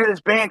like, "You heard of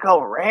this band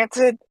called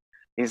Rancid?"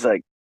 He's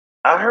like,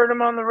 "I heard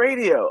him on the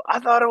radio. I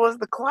thought it was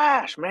the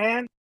Clash,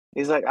 man."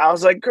 He's like, "I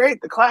was like,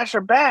 great, the Clash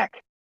are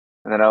back."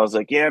 And then I was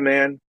like, "Yeah,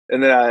 man."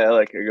 And then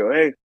I go,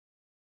 "Hey,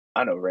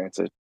 I know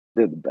Rancid.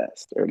 They're the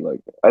best." Or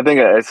like, I think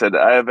I said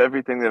I have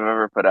everything they've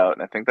ever put out,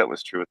 and I think that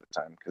was true at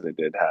the time because I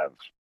did have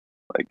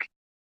like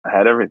I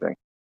had everything.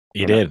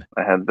 You did.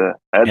 I had the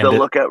And it,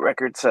 Lookout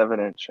Record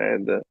 7-inch. I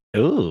had the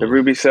ooh,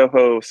 Ruby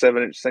Soho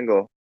 7-inch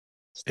single.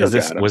 Still is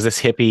this got them. was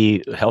this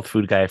hippie health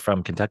food guy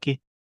from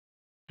Kentucky?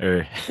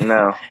 Or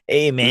No,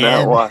 hey no.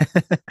 man, Why?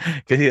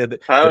 because he had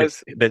How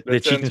is the that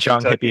Cheech sounds and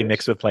Chong hippie Kentucky-ish?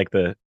 mixed with like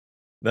the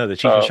no the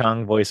Cheech and Oh,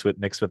 Chong voice with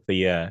mixed with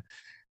the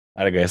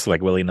I guess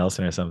like Willie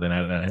Nelson or something. I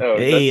don't know. oh,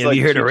 Hey, that's have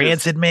you like heard of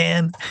Rancid,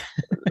 man?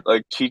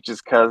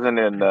 Cheech's cousin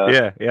in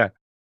Yeah, yeah.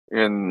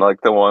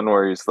 like the one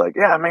where he's like,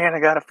 "Yeah, man, I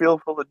got a feel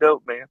full of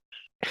dope, man."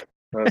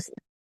 That's,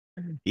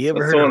 You ever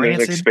that's heard the of one. There's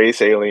like Rancid?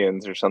 space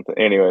aliens or something.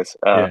 Anyways,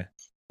 Yeah.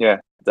 yeah,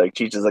 it's like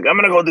Cheech is like, "I'm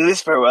gonna go do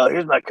this farewell.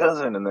 Here's my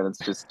cousin," and then it's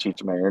just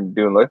Cheech man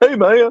doing like, "Hey,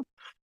 man."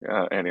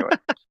 Anyway,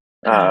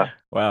 uh,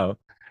 Wow.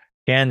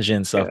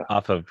 Tangents yeah,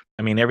 off of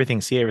I mean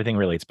everything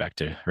relates back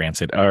to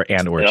Rancid or it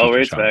all Cheech and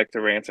rates Chong. back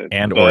to Rancid,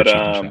 And or but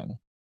Cheech and Chong.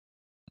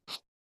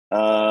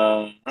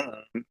 Um,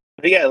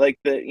 but yeah, like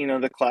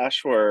the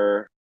Clash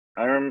were.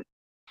 I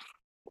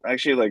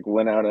actually like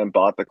went out and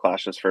bought the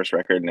Clash's first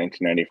record in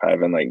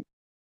 1995 and like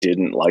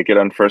didn't like it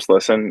on first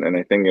listen, and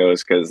I think it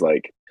was because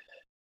like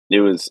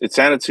it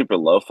sounded super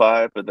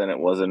lo-fi, but then it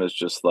wasn't as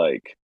just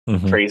like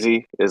Hmm.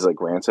 crazy as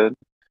like Rancid,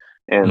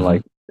 and Hmm.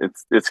 like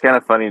it's kind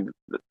of funny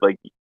like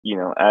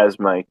as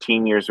my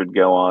teen years would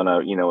go on,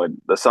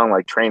 the song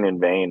like Train in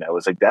Vain, I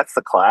was like, that's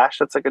the Clash,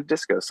 that's like a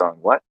disco song,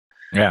 what?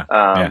 Yeah.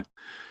 Yeah. Um,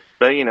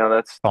 but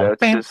Bum, that's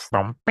bam, just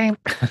bum, bam.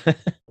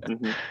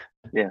 mhm,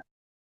 yeah,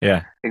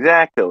 Yeah.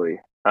 exactly.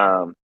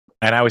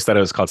 And I always thought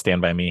it was called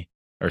Stand By Me.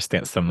 or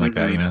something like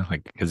that. Mm-hmm. You know,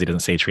 like because he doesn't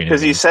say Tree in his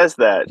Because he name. says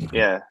that.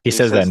 Yeah, He he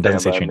says that says and doesn't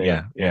stand say by Tree. me.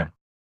 Yeah, Yeah,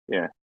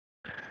 yeah.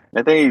 yeah.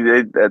 I think he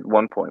did at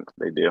one point.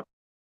 They do,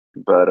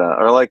 but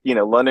or like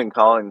London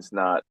Calling's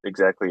not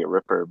exactly a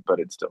ripper, but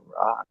it still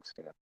rocks.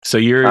 So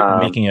Um,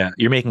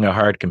 you're making a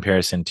hard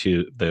comparison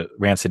to the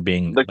Rancid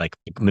being the like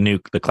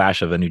the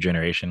Clash of a new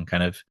generation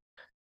kind of.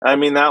 I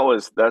mean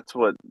that's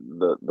what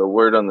the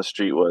word on the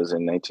street was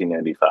in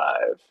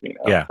 1995.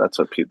 Yeah. That's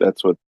what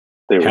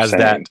they were Has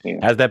saying.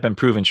 that been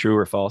proven true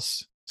or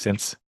false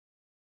since?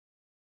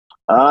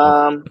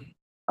 Um,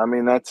 I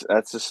mean that's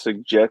a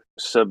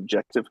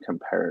subjective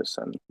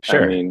comparison. I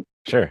Sure, mean,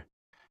 sure. you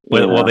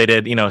Well, know, they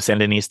did.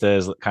 Sandinista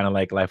is kind of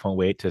like Life Won't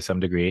Wait to some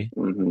degree,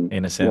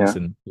 in a sense,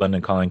 yeah. and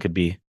London Calling could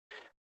be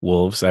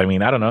Wolves. I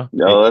mean, I don't know.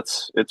 No,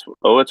 it's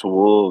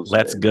wolves,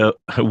 Let's baby. go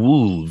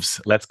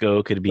Wolves. Let's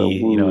go could The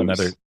be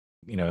another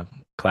wolves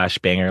Clash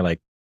banger like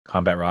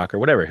Combat Rock or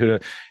whatever. Who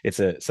it's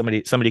a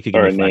somebody could give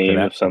are me a flack for name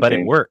that, of but it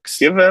something. works.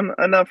 Give them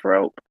enough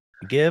rope,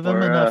 Give them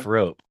or enough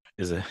rope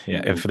is a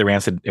yeah. mhm,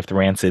 If the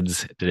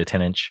Rancids did a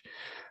 10 inch,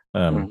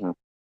 um, mhm.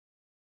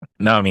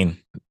 no, I mean,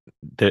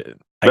 I But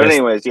guess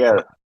anyways,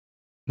 yeah,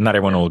 not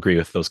everyone yeah, will agree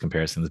with those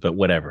comparisons, but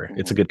whatever.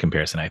 It's a mhm, good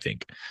comparison, I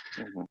think.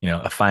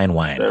 mhm. A fine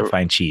wine, a They're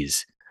fine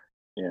cheese.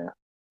 yeah,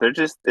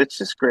 it's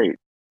just great.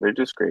 They're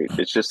just great.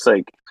 It's just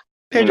like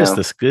They're you just know,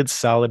 this good,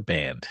 solid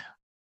band.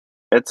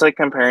 it's like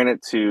comparing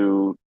it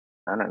to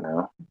I don't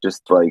know,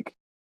 just like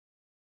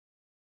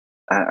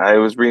I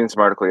was reading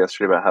some article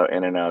yesterday about how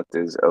In and Out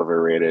is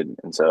overrated,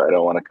 and so I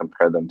don't want to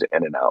compare them to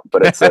In and Out,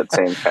 but it's that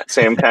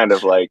same kind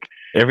of like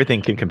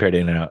Everything can compare to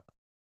In and Out.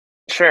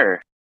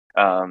 sure,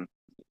 um,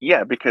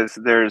 yeah, because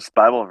there's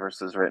Bible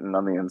verses written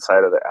on the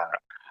inside of the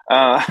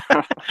app,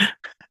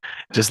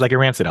 Just like a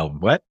Rancid album.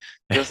 What?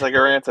 just like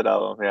a Rancid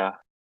album, yeah.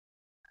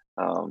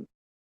 Um,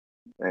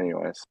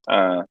 anyways,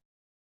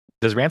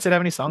 Does Rancid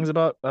have any songs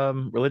about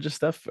religious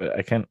stuff?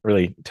 I can't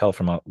really tell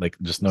from like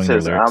just it knowing their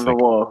says I'm lyrics. the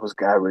Like one who's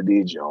got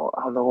religion.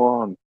 I'm the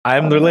one.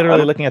 I'm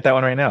literally looking at that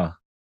one right now.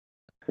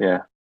 Yeah.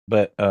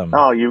 But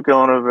Oh, you're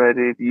gonna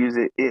ready to use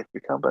it if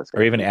you come by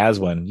or even as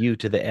saying. one, U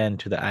to the N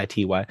to the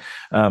ITY.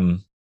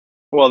 Um,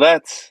 Well,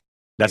 that's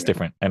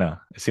different. I know.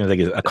 It seems like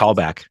it's a that's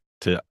callback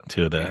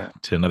yeah,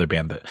 to another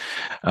band that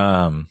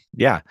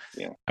yeah.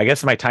 yeah. I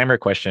guess my timer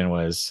question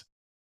was,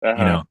 Uh you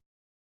huh. know,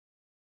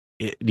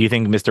 do you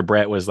think Mr.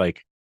 Brett was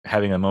like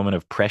having a moment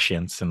of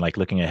prescience and like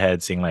looking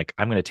ahead, seeing like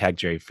I'm going to tag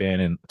Jerry Finn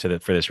and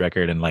for this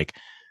record and like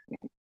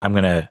I'm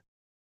going to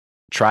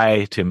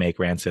try to make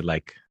Rancid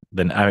like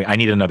then I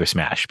need another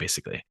smash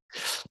basically.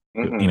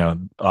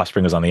 Mhm.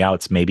 Offspring was on the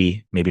outs,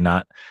 maybe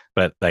not,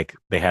 but like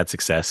they had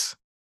success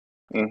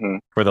Mhm.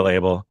 for the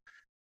label.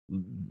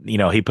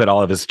 He put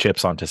all of his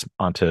chips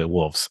onto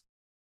Wolves,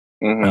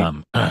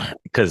 Mhm.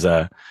 because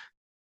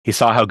he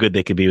saw how good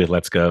they could be with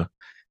Let's Go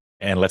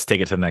and let's take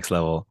it to the next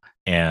level.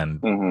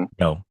 And Mhm. you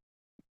know,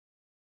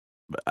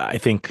 I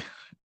think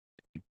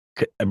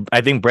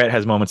Brett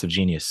has moments of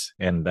genius,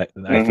 and I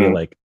feel Mhm.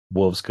 like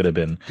Wolves could have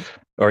been,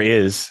 or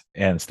is,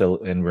 and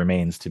still and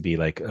remains to be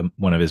like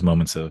one of his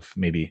moments of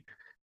maybe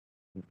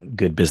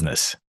good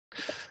business.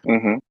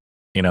 Mhm.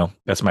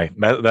 That's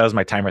that was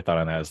my timer thought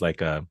on that. Is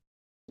like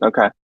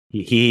Okay.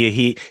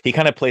 he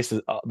kind of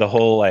places the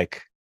whole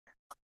like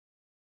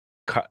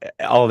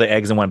all the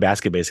eggs in one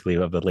basket basically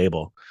of the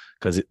label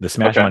because the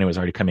Smash Okay. money was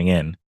already coming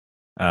in.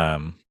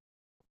 Um,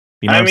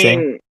 you know what I I'm saying?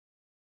 mean,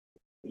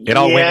 It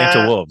all went into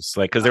yeah, Wolves,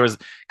 like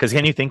because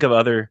can you think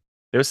of there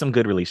was some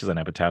good releases on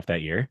Epitaph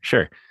that year,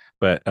 sure,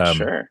 but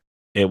sure.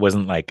 it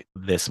wasn't like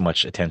this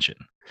much attention.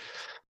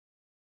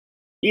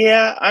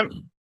 Yeah,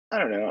 I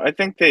don't know. I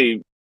think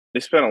they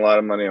spent a lot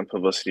of money on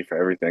publicity for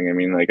everything. I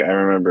mean, like I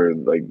remember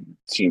like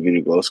seeing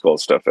Voodoo Glow Skull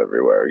stuff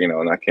everywhere,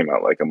 and that came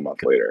out like a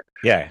month later.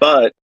 Yeah,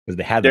 But because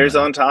they had the there's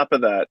money. on top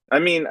of that. I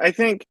mean, I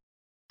think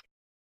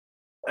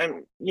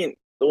I'm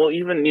well,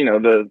 even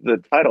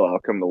the title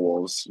outcome, the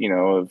Wolves,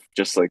 of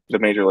just like the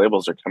major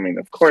labels are coming.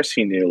 Of course,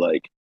 he knew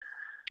like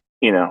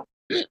you know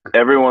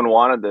everyone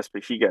wanted this,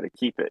 but he got to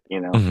keep it.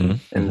 Hmm.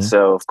 And Hmm.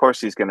 so, of course,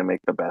 he's going to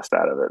make the best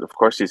out of it. Of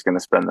course, he's going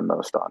to spend the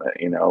most on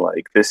it.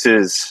 Like this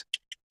is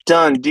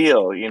done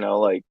deal.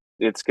 Like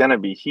it's going to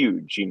be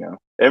huge.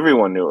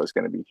 Everyone knew it was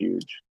going to be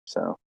huge.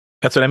 So,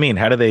 That's what I mean.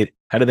 How do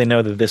they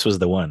know that this was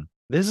the one?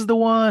 This is the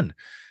one.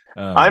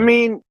 I Um,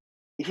 mean,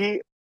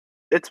 he.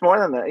 It's more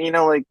than that.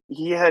 Like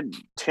he had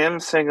Tim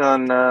sing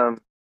on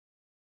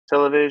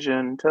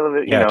television.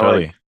 yeah, Like,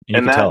 totally. You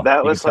and could that tell. that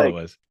You could was tell it like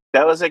was.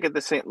 at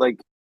the same like,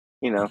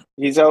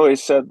 he's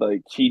always said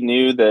like he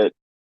knew that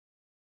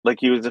like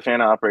he was a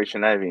fan of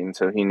Operation Ivy, and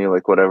so he knew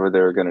like whatever they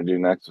were going to do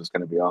next was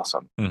going to be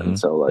awesome. And Hmm.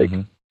 so like,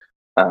 Hmm.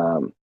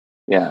 um,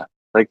 yeah,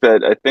 like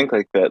that. I think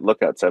like that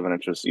Lookout 7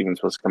 inch was even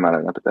supposed to come out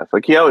on Epitaph.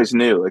 Like he always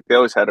knew. Like they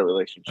always had a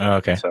relationship. Oh, And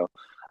okay. so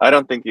I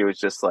don't think he was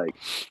just like,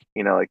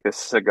 like this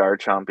cigar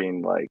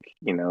chomping, like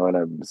in a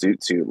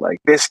zoot suit. Like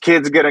this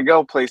kid's gonna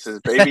go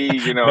places, baby.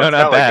 No, It's not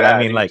not like that. I that.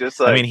 mean, He's like, just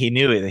like, he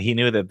knew it. He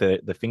knew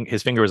that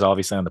his finger was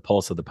obviously on the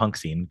pulse of the punk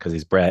scene because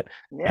he's Brett.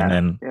 And yeah,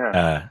 then,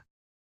 yeah.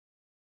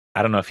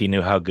 I don't know if he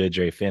knew how good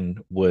Jerry Finn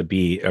would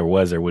be or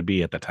was or would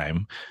be at the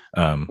time.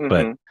 But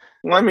Hmm.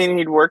 Well, I mean,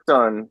 he'd worked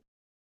on,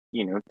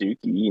 Dookie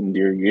and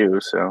Dear You,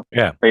 so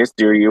yeah, I guess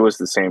Dear You was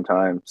the same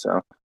time.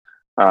 So,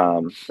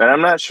 and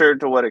I'm not sure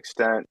to what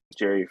extent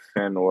Jerry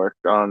Finn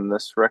worked on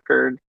this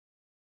record.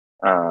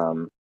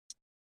 Um,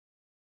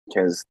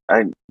 because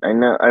I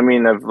know, I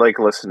mean, I've like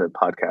listened to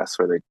podcasts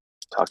where they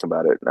talk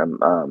about it.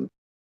 And,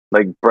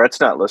 like Brett's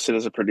not listed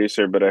as a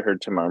producer, but I heard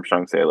Tim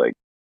Armstrong say like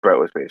Brett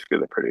was basically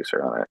the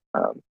producer on it.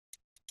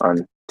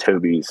 On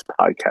Toby's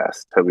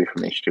podcast, Toby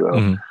from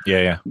H2O.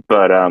 yeah, yeah.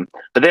 But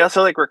they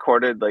also like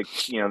recorded like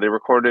they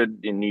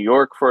recorded in New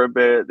York for a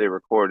bit, they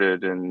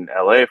recorded in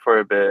LA for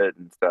a bit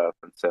and stuff.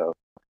 And so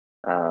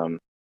um,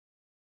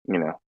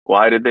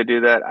 why did they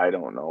do that? I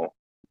don't know.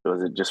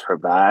 Was it just for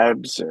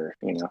vibes or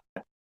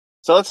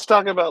So let's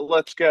talk about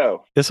Let's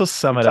Go. This will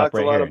sum We it up talked a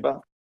right lot here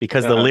about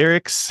because the uh-huh,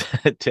 lyrics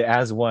to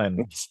As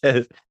One he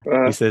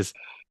uh-huh. says,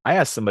 I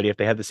asked somebody if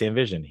they had the same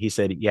vision. He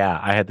said, yeah,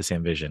 I had the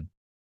same vision.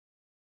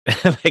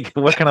 Like,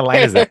 what kind of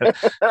line is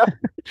that?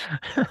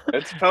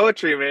 It's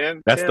poetry,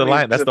 man. That's the Tim,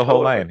 line. he's That's a the whole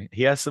poet. line.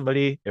 He asked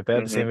somebody if they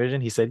had the Hmm. same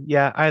vision. He said,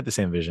 yeah, I had the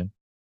same vision.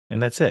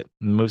 And that's it.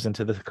 And moves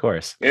into the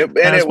chorus. And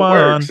As it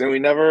works, one. and we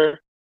never.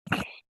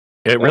 It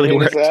I really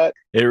mean, is worked. that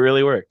It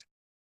really worked.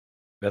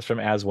 That's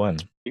from As One.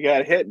 you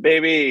got hit,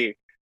 baby?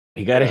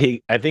 He got Yeah,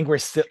 it. I think we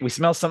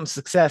smell some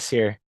success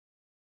here.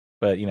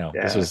 But this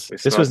yeah. was We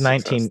this smell was success.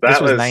 19 this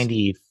That was was.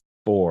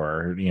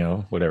 94,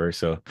 whatever.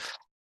 So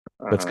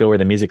let's Uh-huh. go where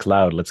the music's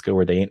loud. Let's go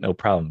where they ain't no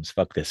problems.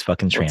 Fuck this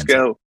fucking Let's transit.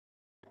 go.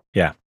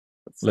 Yeah,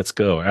 Let's. let's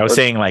go. I was Let's.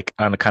 saying like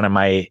on kind of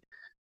my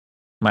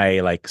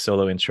like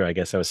solo intro, I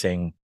guess I was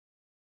saying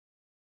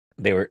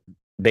they were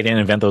they didn't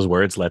invent those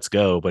words, let's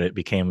go, but it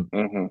became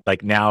Hmm.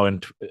 like now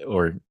and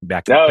or Oh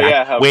back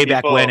yeah, how way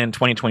back when people. in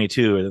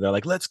 2022 they're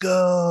like let's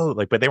go,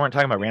 like, but they weren't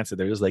talking about Rancid.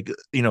 They're just like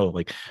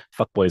like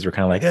fuck boys were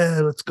kind of like, Yeah,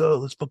 let's go,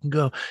 let's fucking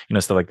go,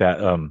 stuff like that.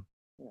 yeah.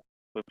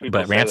 But people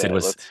But say Rancid that.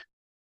 was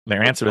their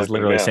Let's answer was fucking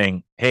literally go.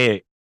 saying,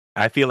 hey,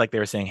 I feel like they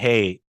were saying,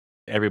 hey,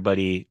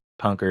 everybody,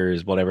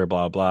 punkers, whatever,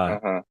 blah, blah. Uh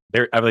huh.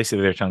 They're obviously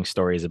they're telling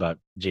stories about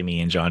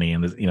Jimmy and Johnny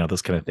and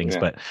those kind of things,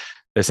 Yeah. but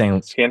they're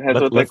saying, Skinheads,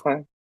 what they let's,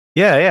 claim.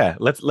 yeah,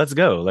 let's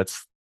go.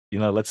 Let's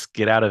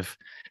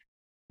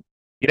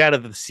get out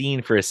of the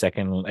scene for a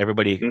second.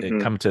 Everybody Hmm.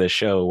 come to the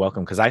show.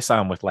 Welcome. Cause I saw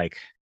him with like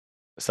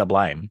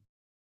Sublime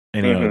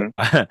and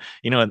Hmm.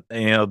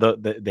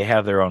 they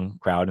have their own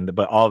crowd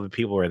but all the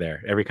people were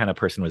there. Every kind of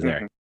person was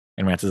there. Hmm.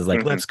 And Rancis is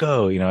like, Hmm. let's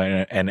go,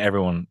 and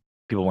everyone,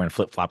 people wearing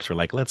flip-flops were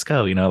like, let's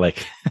go,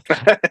 like You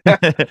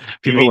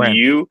people mean wearing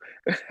you?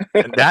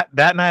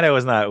 that night I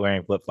was not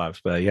wearing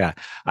flip-flops, but yeah,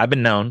 I've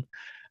been known.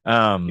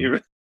 um You.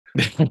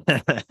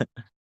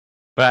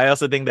 But I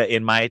also think that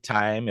in my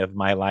time of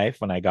my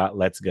life when I got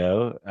Let's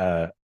Go,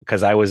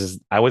 because I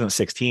wasn't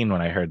 16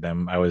 when I heard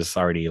them. I was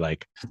already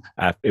like,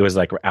 it was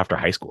like after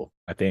high school,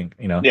 I think.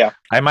 Yeah.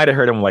 I might have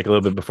heard them like a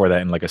little bit before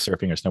that in like a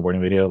surfing or snowboarding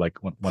video, like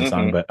one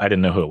song, Hmm. but I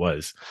didn't know who it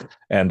was.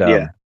 And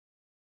Yeah.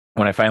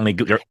 when I finally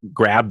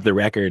grabbed the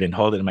record and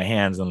held it in my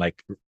hands and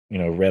like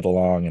read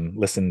along and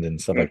listened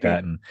and stuff like Hmm.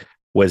 that and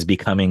was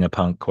becoming a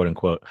punk, quote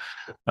unquote,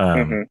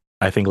 Hmm.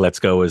 I think Let's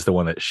Go is the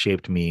one that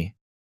shaped me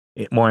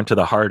more into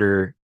the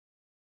harder,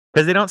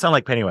 because they don't sound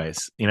like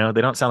Pennywise, they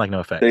don't sound like They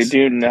NoFX.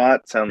 do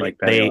not sound They like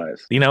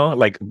Pennywise.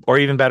 like, or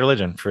even Bad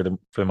Religion for the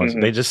most.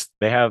 Hmm.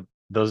 They have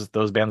those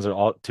bands are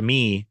all, to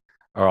me,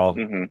 are all,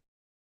 Hmm.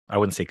 I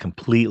wouldn't say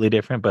completely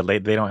different, but they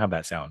don't have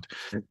that sound.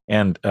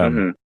 And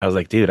Hmm. I was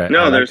like, dude, I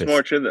No, like there's this.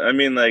 more to that. I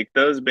mean, like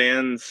those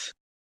bands,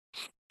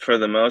 for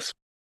the most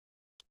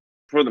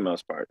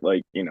part,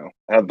 like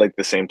had like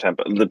the same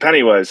tempo. The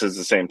Pennywise is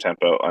the same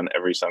tempo on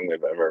every song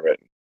they've ever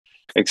written,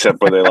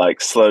 except where they like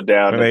slowed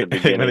down When at they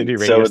the when they beginning, do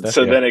radio so stuff,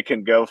 so yeah. then it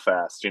can go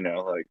fast.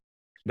 Like,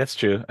 That's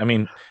true. I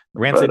mean,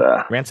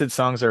 but Rancid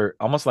songs are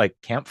almost like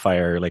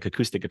campfire, like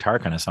acoustic guitar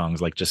kind of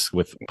songs, like just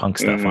with punk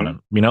stuff on hmm.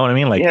 them. You know what I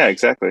mean? Like Yeah,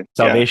 exactly. Yeah,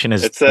 Salvation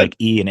is it's that. like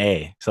E and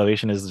A.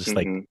 Salvation is just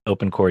like Hmm.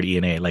 open chord E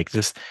and A. Like,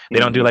 just they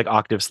don't do Hmm. like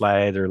octave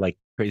slides or like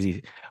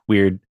crazy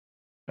weird.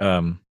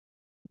 Um,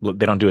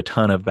 they don't do a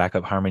ton of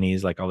backup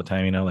harmonies like all the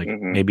time. Like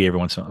Hmm. maybe every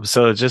once in a while.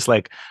 So it's just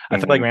like I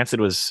feel like Hmm.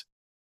 Rancid was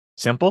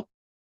simple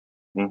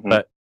Hmm.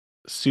 but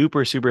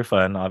super super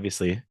fun.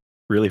 Obviously,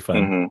 really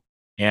fun, Hmm.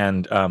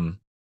 and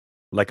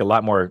like a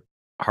lot more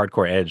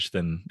hardcore edge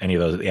than any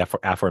of those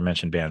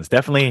aforementioned bands.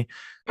 Definitely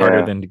harder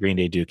Yeah. than Green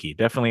Day Dookie.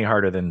 Definitely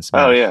harder than Oh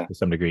Smash yeah. to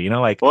some degree.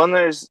 Like Well,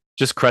 and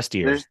just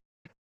crustier. there's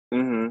hmm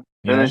You and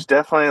know, there's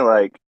definitely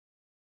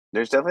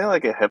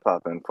like a hip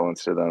hop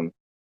influence to them.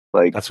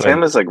 Like that's why.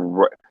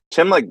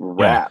 Tim like Yeah.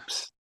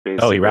 raps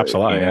Oh, he raps a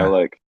basically. lot. Yeah,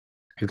 Like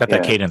he's got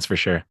that yeah, cadence for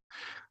sure.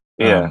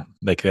 yeah.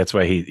 Like that's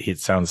why he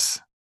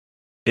sounds.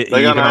 Like You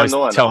on can I'm always the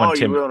One. tell when Oh, you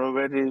Tim. will know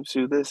ready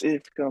to this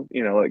if come.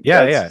 Like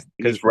Yeah, that's yeah, he's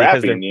because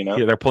rapping.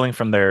 they're pulling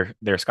from their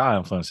ska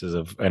influences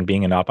of and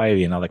being an Op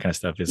Ivy and all that kind of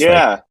stuff. It's like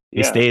Yeah,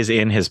 he yeah. stays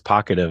in his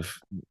pocket of.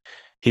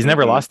 He's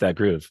never Hmm. lost that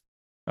groove.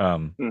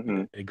 Um,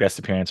 Hmm. Guest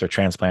appearance or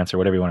transplants or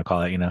whatever you want to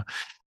call it. Yeah.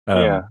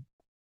 Um,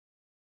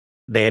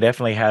 they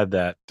definitely had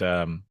that.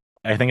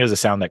 I think it was a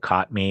sound that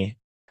caught me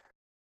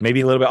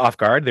maybe a little bit off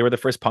guard. They were the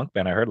first punk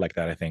band I heard like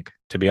that, I think,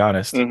 to be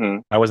honest. Mm-hmm.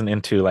 I wasn't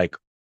into like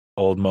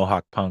old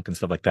Mohawk punk and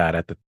stuff like that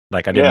at the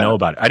like I didn't know Yeah.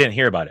 about it. I didn't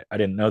hear about it. I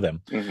didn't know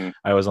them. Mm-hmm.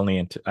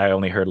 I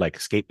only heard like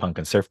skate punk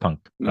and surf punk.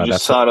 You just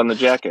That's saw it on the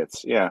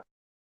jackets. Yeah.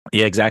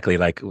 yeah, exactly.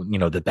 Like,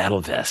 the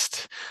battle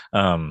vest.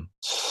 Or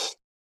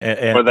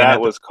And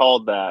that was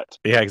called that.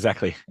 yeah,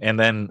 exactly. And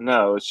then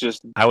No, it's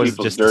just I was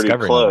people's just dirty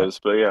discovering all that. clothes.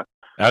 But yeah.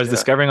 I was Yeah.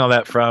 discovering all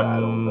that Battle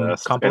from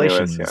vest.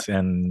 Anyways, yeah. compilations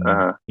and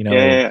Uh-huh.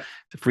 Yeah.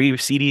 free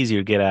CDs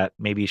you get at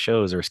maybe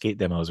shows or skate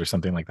demos or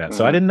something like that.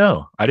 So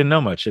Mm-hmm. I didn't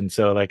know much, and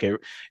so like it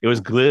was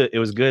good. It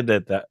was good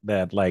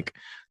that like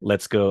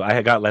Let's Go. I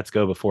had got Let's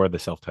Go before the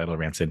self-titled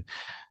Rancid,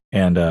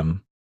 and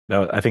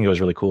I think it was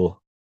really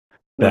cool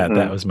that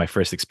Mm-hmm. was my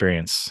first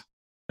experience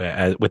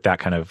with that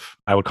kind of,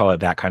 I would call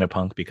it that kind of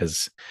punk,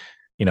 because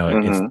it's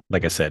Mm-hmm.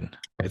 like I said,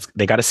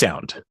 they got a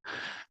sound.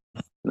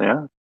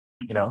 Yeah.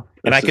 And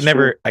I This could is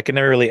true.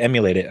 never really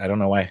emulate it. I don't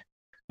know why.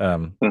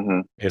 Mm-hmm.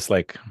 It's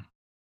like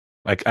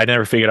I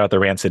never figured out the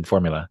Rancid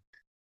formula,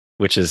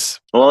 which is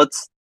Well,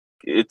 it's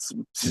good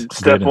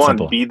step and one.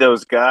 simple. Be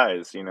those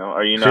guys.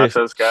 Are you not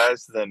those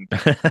guys? Then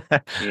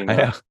I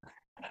know.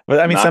 But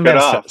I mean, knock it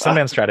off. some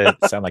bands try to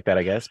sound like that,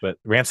 I guess. But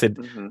Rancid,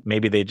 Mm-hmm.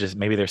 maybe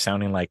they're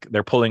sounding like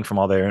they're pulling from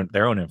all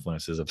their own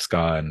influences of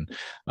ska and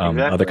other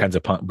Exactly. kinds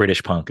of punk,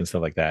 British punk and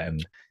stuff like that.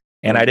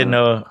 And I didn't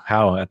Mm-hmm. know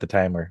how at the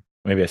time, or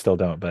maybe I still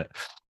don't. But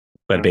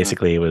Mm-hmm.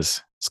 basically, it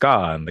was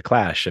ska and the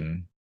Clash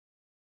and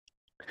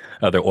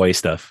other oi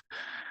stuff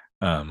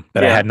that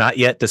I had not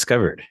yet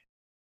discovered.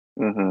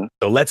 Mm-hmm.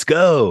 So let's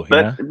go.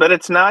 But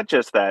it's not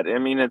just that. I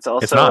mean, it's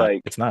also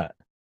like it's not.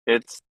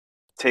 It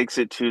takes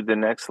it to the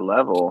next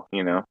level.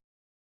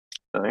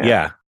 So,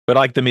 yeah. But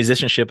like the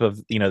musicianship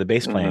of the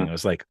bass playing, Mm-hmm. it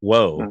was like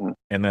whoa. Mm-hmm.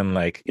 And then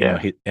like Yeah.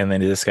 and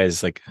then this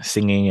guy's like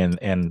singing,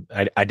 and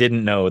I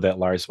didn't know that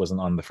Lars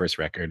wasn't on the first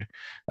record,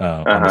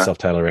 on the Uh-huh.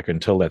 self-titled record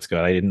until Let's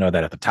Go. I didn't know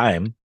that at the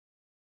time.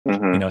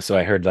 Mm-hmm. So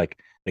I heard like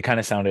it kind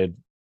of sounded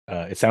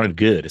it sounded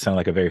good. It sounded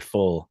like it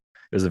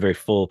was a very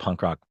full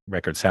punk rock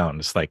record sound.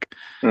 It's like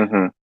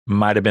Mm-hmm.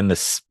 might have been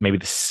maybe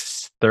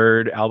the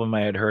third album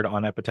I had heard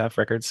on Epitaph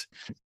Records,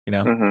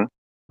 Mm-hmm.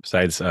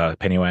 besides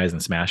Pennywise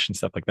and Smash and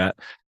stuff like that.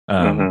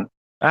 Mm-hmm.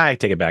 I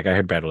take it back. I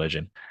heard Bad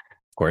Religion,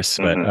 of course,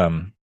 but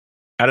Mm-hmm.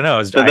 I don't know.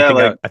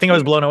 I think I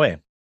was blown away.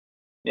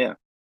 Yeah.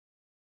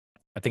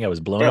 I think I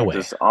was blown Yeah, away.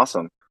 just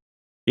awesome.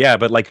 Yeah,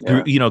 but like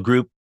Yeah.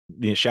 group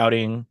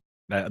shouting,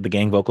 the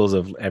gang vocals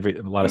of a lot of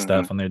Mm-hmm.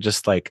 stuff, and they're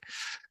just like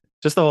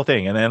the whole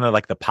thing. And then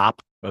like the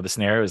pop of the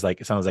snare is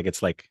like, it sounds like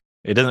it's like,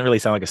 it doesn't really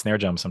sound like a snare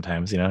drum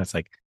sometimes. It's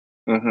like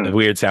Mm-hmm. the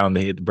weird sound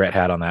that Brett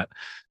had on that.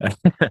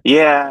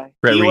 Yeah,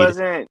 Brett he Reed.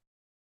 wasn't.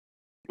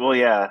 Well,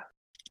 yeah.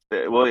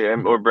 Well, yeah,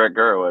 or Brett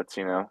Gurewitz.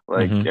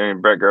 Like Mhm. I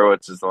mean, Brett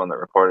Gurewitz is the one that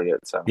recorded it.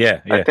 So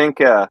Yeah. I think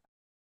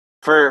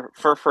for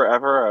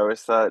forever, I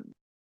always thought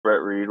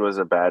Brett Reed was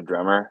a bad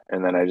drummer,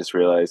 and then I just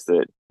realized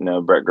that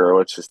no, Brett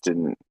Gurewitz just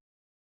didn't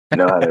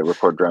know how to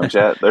record drums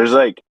yet. There's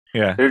like,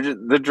 Yeah.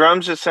 the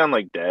drums just sound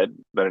like dead.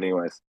 But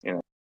anyways,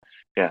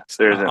 yeah.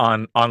 There's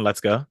on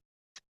Let's Go.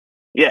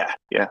 yeah.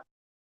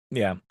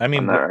 Yeah. I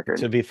mean, On that record.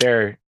 to be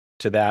fair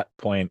to that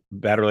point,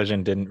 Bad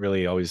Religion didn't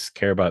really always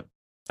care about,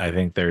 I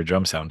think, their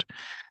drum sound,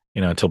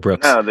 until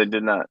Brooks. No, they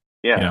did not.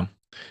 Yeah.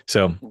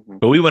 So, Mhm.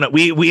 but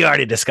we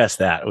already discussed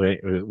that with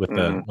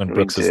the when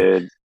Brooks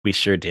we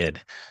sure did.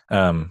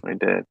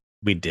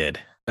 We did.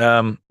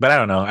 But I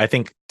don't know. I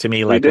think to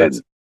me, like,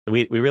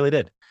 we really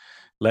did.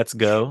 Let's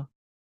go.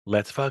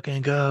 Let's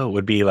fucking go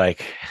would be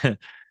like,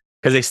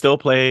 because they still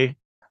play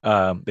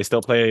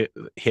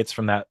hits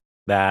from that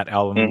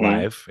album Mhm.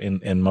 live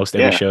in most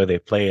every show. They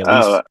play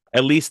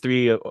at least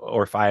 3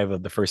 or 5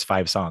 of the first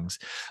 5 songs.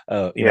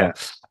 I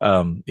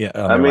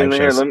mean,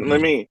 here,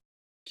 let me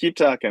keep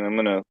talking. I'm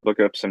gonna look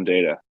up some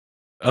data.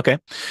 Okay.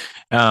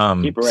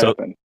 Keep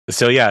rapping.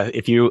 So yeah,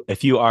 if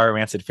you are a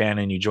Rancid fan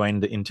and you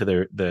joined into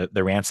the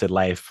Rancid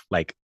life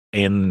like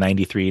in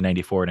 93,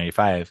 94,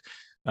 95,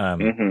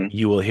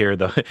 you will hear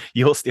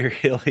you'll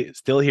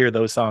still hear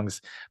those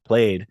songs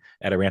played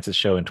at a Rancid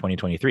show in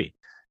 2023,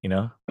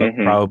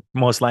 probably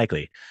most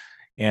likely.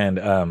 And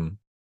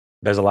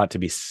there's a lot to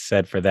be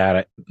said for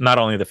that. Not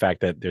only the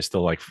fact that there's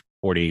still like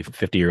 40,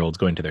 50-year-olds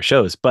going to their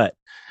shows, but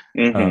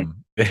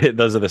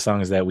those are the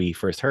songs that we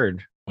first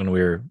heard when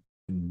we were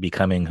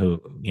becoming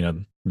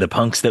the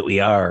punks that we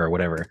are, or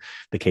whatever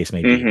the case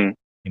may be.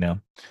 I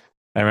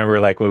remember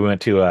like when we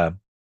went to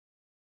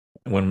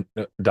when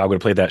Dogwood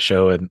played that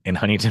show in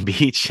Huntington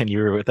Beach, and you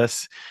were with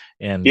us,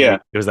 and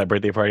it was that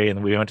birthday party,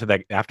 and we went to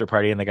that after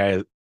party, and the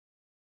guy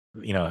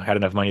had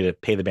enough money to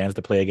pay the bands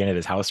to play again at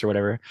his house or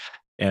whatever,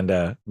 and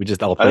we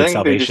just all played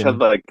Salvation. They just had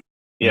like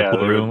in the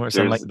pool room or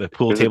something, like the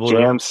pool table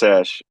jam room.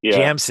 Sesh. Yeah.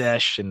 Jam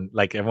sesh, and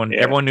like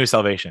everyone knew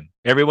Salvation.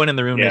 Everyone in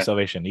the room knew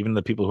Salvation, even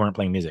the people who weren't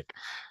playing music.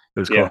 It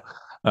was cool.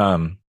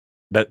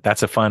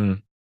 That's a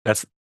fun.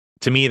 That's,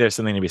 to me, there's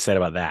something to be said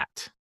about that,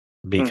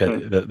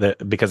 because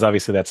because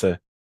obviously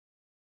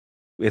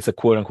it's a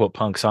quote unquote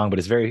punk song, but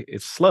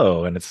it's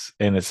slow, and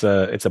it's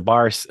a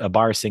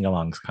bar sing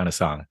along kind of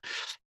song.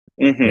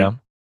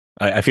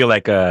 I feel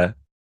like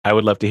I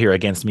would love to hear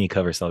Against Me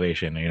cover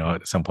Salvation,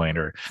 at some point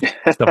or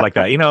stuff like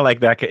that. Like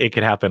that. It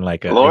could happen.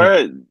 Like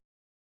Laura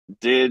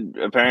did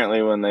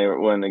apparently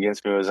when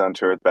Against Me was on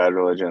tour with Bad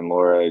Religion,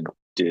 Laura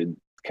did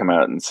come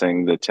out and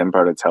sing the Tim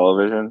Part of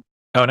Television.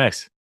 oh,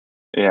 nice.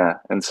 Yeah,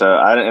 and so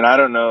I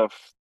don't know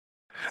if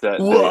that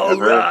they Whoa,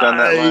 ever have done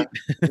that right.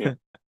 live. Yeah.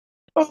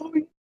 Oh,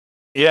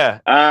 Yeah,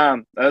 I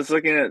was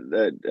looking at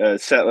the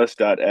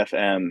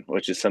setlist.fm,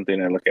 which is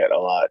something I look at a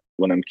lot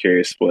when I'm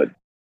curious what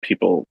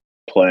people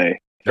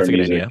play for that's a good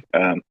music.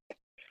 idea.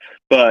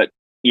 But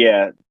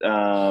yeah,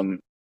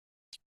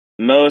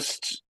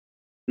 most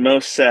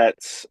most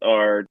sets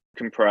are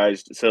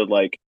comprised. So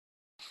like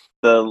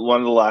the one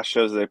of the last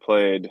shows they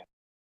played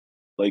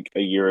like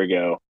a year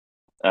ago,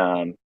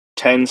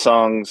 10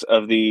 songs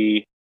of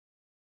the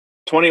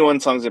 21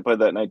 songs they played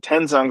that night,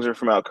 10 songs were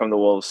from Out Come the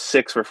Wolves,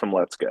 6 were from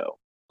Let's Go.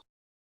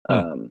 Hmm.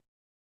 Um,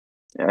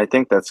 and I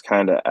think that's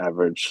kind of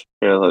average.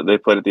 They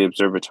played at the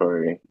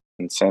Observatory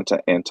in Santa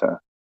Ana.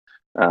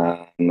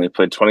 And they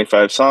played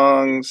 25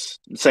 songs,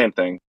 same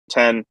thing,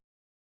 10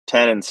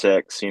 and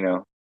 6.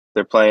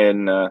 They're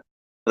playing.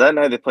 That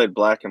night they played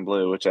Black and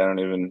Blue, which I don't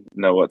even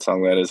know what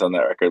song that is on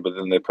that record. But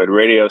then they played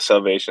Radio,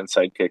 Salvation,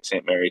 Sidekick,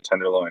 St. Mary,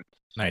 Tenderloin.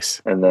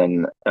 Nice. And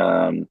then,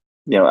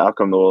 Out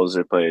Come the Wolves,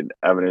 they played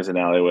Avenues and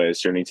Alleyways,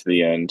 Journey to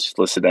the End,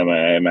 Listed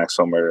MIA,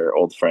 Maxwell Murder,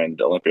 Old Friend,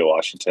 Olympia,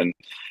 Washington,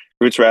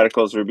 Roots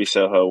Radicals, Ruby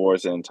Soho,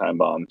 Wars In, Time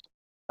Bomb.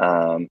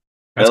 It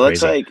That's looks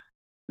crazy. like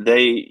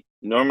they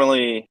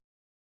normally,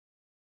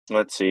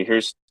 let's see,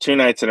 here's 2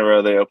 nights in a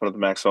row they open with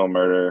Maxwell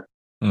Murder.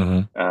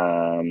 Hmm.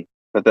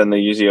 But then they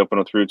usually open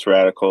with Roots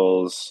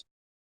Radicals.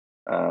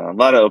 A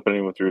lot of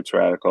opening with Roots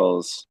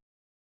Radicals.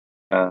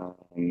 Um,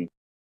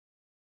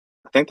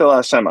 I think the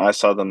last time I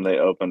saw them, they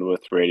opened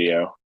with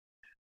Radio.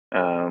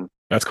 Um,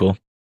 That's cool.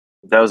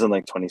 that was in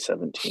like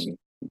 2017.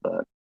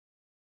 But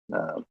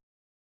um,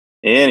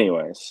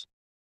 anyways,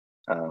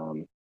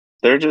 um,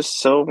 they're just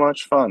so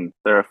much fun.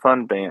 They're a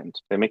fun band.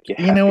 They make you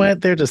You know happy.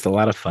 what? They're just a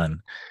lot of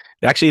fun.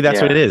 Actually,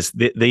 that's what Yeah. it is.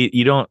 They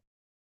you don't.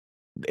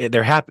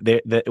 They're happy.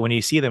 When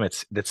you see them,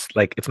 it's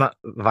like it's not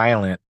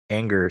violent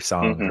anger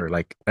songs Hmm. or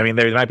like. I mean,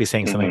 they might be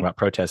saying something Hmm. about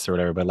protests or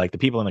whatever, but like the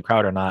people in the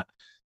crowd are not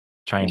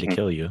trying to Hmm.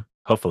 kill you.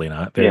 Hopefully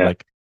not. They're Yeah.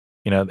 like,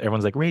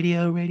 everyone's like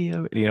radio,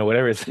 radio,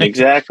 whatever. It's like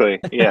Exactly.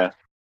 Yeah.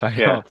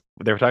 Yeah.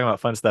 they're talking about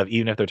fun stuff,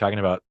 even if they're talking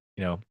about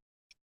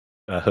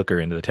a hooker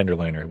into the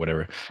tenderloin or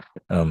whatever.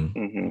 Um,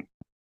 Hmm.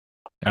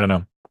 I don't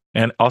know.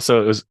 And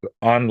also, it was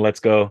on Let's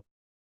Go,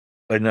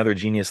 another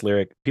genius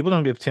lyric. People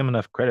don't give Tim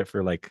enough credit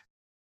for like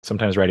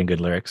sometimes writing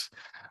good lyrics.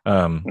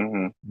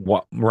 Hmm.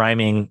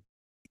 Rhyming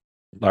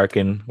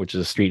Larkin, which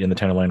is a street in the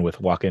Tenderloin,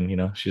 with walking.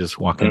 She's just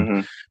walking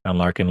Hmm. on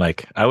Larkin.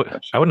 Like I wouldn't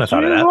have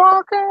thought of She's that.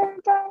 walking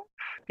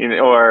down.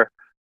 Or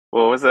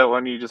what was that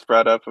one you just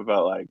brought up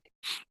about like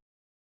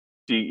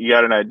you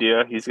got an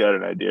idea? He's got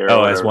an idea or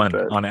Oh, as whatever.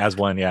 one But on as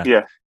one, yeah.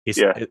 yeah, He's.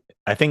 yeah.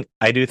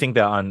 I do think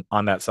that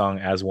on that song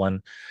as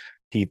one,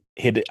 he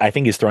hit. I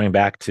think he's throwing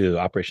back to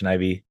Operation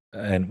Ivy,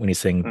 and when he's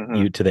saying Hmm.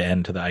 "you" to the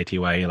end to the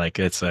ITY, like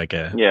it's like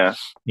a Yeah.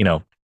 you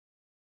know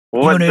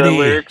What the unity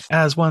lyrics?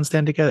 as one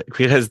stand together,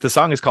 because the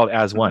song is called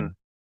as Hmm. one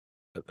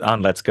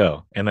on Let's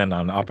Go, and then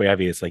on Opera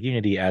Ivy it's like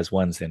unity as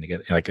one stand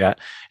together like that,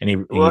 and he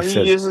Well,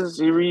 says,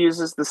 he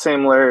reuses the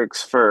same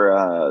lyrics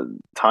for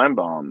Time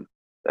Bomb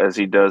as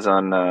he does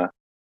on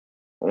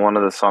one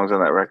of the songs on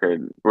that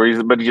record.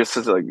 But he just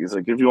says like he's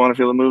like, if you want to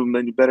feel the movement,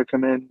 then you better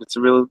come in. It's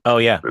a real "Oh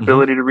yeah,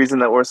 ability to reason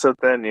that we're so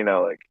thin.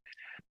 Like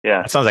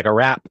yeah, that sounds like a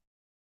rap."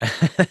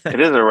 it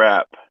is a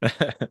rap.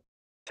 It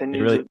 10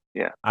 years really, of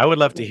yeah. I would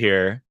love to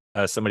hear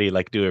somebody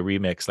like do a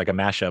remix, like a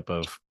mashup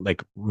of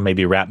like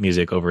maybe rap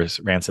music over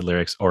Rancid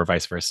lyrics or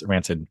vice versa,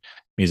 Rancid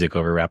music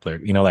over rap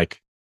lyric. Like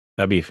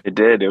that'd be It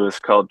did. It was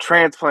called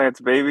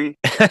Transplants, baby.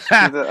 See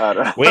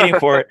that? waiting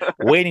for it,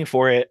 waiting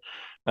for it.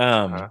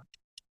 Uh-huh.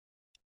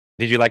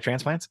 Did you like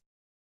Transplants?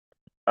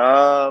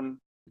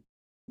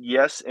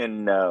 Yes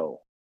and no.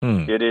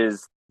 Hmm. It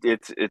is.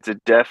 It's a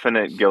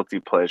definite guilty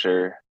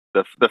pleasure.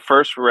 The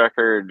first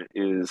record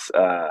is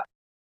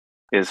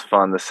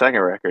fun. The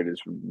second record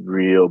is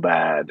real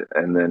bad,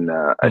 and then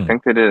I Hmm.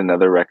 think they did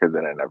another record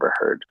that I never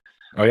heard.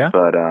 Oh yeah.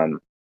 But So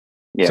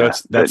yeah,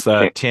 that that's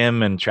can't.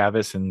 Tim and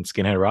Travis and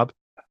Skinhead Rob.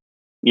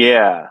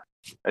 Yeah,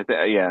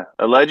 yeah.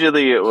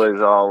 Allegedly, it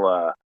was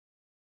all.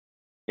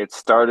 It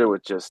started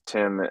with just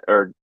Tim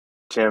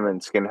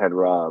and Skinhead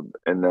Rob,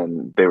 and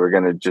then they were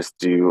gonna just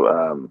do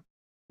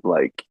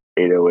like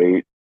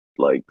 808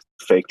 like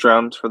fake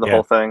drums for the Yeah.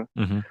 whole thing,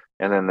 Mm-hmm.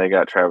 and then they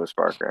got Travis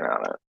Barker in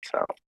on it.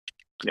 So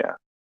yeah.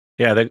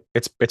 Yeah,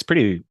 it's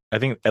pretty. I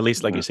think at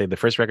least like you Hmm. say, the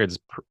first record is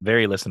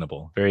very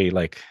listenable. Very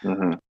like,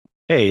 Hmm.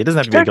 hey, it doesn't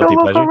have to be a Take a guilty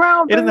look pleasure.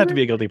 around, It doesn't have to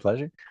be baby. a guilty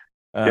pleasure.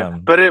 Yeah,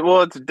 but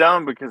it's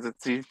dumb because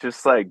he's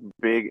just like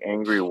big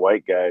angry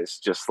white guys,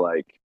 just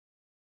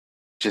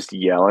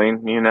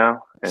yelling,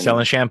 Selling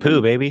and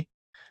shampoo, baby.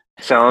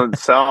 selling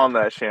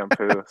that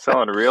shampoo,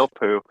 selling real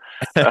poo.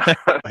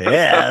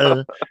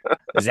 Yeah,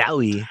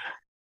 Zowie.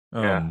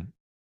 Yeah,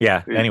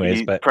 Yeah. Anyways,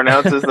 he but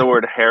pronounces the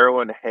word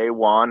heroin, hey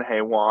Juan,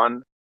 hey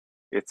Juan.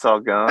 It's all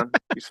gone.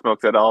 You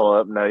smoked it all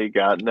up. Now you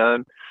got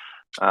none.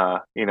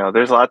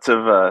 There's lots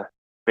of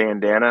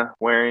bandana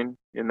wearing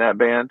in that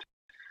band.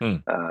 Hmm.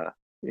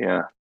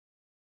 Yeah.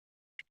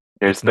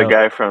 There's It's the no.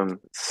 guy from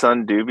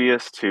Sun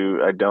Dubious,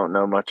 who I don't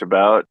know much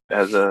about,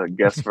 as a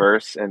guest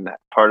verse, and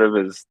part of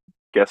his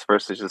guest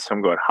verse is just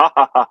him going ha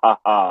ha ha ha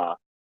ha.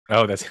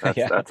 Oh, that's That's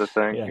yeah, that's a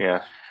thing. yeah.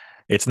 Yeah,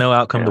 It's no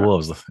outcome the yeah.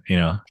 wolves,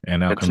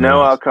 and It's outcome the no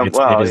wolves. outcome. It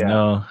Well, is yeah,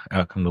 no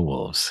outcome the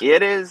wolves.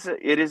 it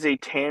is a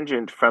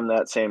tangent from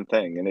that same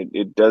thing, and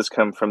it does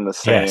come from the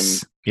same.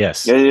 Yes,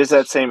 yes. It is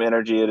that same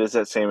energy. It is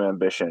that same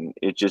ambition.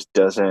 It just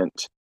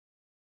doesn't.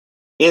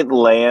 It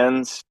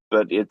lands,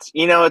 but it's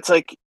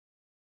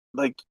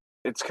like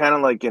it's kind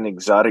of like an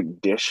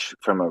exotic dish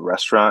from a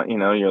restaurant.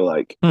 You're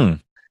like, Hmm.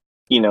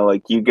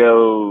 like you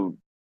go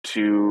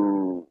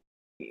to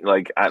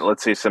like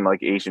let's say some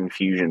like Asian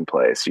fusion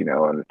place,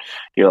 and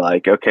you're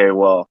like, okay,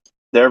 well,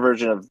 their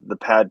version of the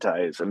pad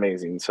thai is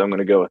amazing, so I'm going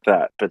to go with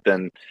that. But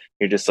then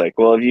you're just like,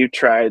 well, have you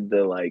tried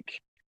the like,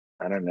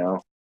 I don't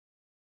know,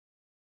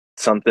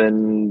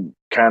 something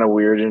kind of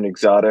weird and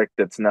exotic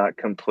that's not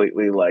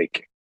completely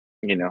like,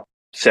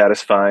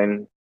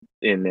 satisfying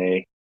in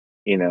a,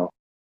 you know,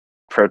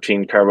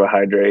 protein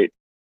carbohydrate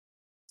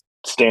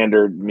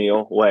standard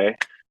meal way.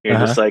 You're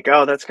Uh-huh. just like,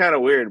 oh, that's kind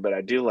of weird, but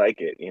I do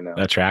like it.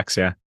 That tracks,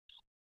 yeah.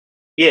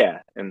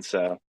 Yeah, and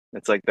so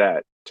it's like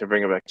that. To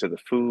bring it back to the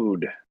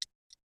food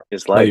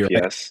is No, life, you're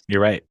right. yes.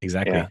 You're right. Yeah.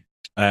 Exactly.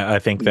 I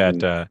think that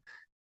Hmm.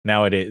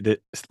 nowadays,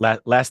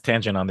 last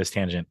tangent on this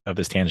tangent,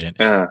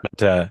 Uh,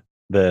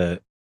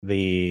 but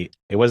the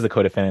it was the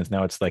co-defendants.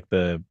 Now it's like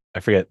I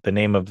forget the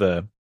name of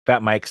the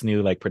Fat Mike's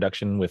new like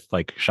production with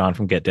like Sean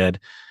from Get Dead.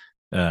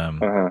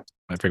 Um, uh-huh.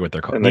 I forget what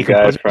they're called. And the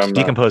guy Decomposers. from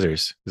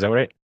Decomposers. Is that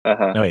right?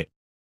 uh-huh. No, wait.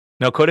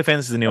 No, Codefense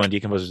is the new one.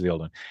 Decomposers is the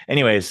old one.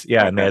 Anyways,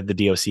 yeah, and they Okay. had the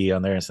DOC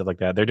on there and stuff like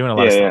that. They're doing a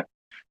lot of Yeah, stuff.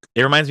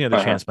 yeah. It reminds me of the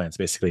Uh-huh. transplants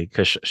basically,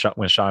 because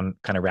when Sean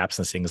kind of raps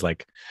and sings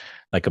like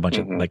a bunch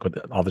of Hmm. like with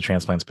all the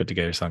transplants put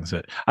together songs.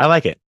 But I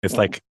like it. It's Hmm.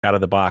 like out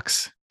of the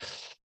box,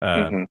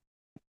 uh, Hmm.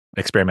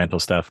 experimental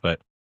stuff. But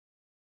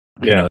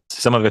Yeah.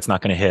 some of it's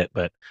not going to hit.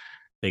 But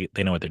they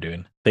know what they're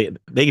doing. They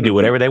can do Hmm.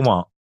 whatever they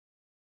want.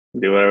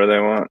 Do whatever they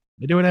want.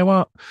 They do what they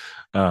want.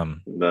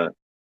 Um, But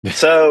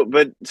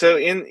so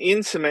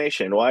in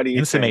summation, why do you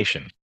in think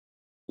summation,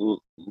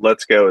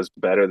 Let's Go is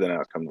better than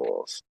Outcome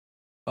Goals?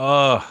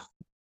 oh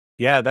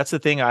yeah, that's the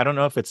thing. I don't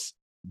know if it's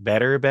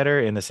better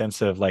in the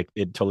sense of like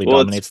it totally Well,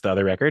 it's dominates the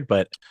other record,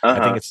 but uh-huh.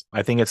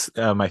 I think it's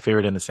my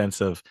favorite in the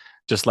sense of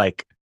just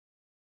like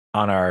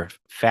on our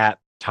fat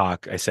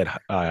talk, I said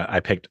I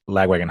picked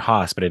Lagwagon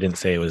Haas, but I didn't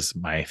say it was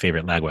my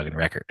favorite Lagwagon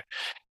record.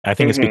 I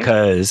think it's Hmm.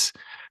 because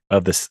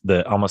of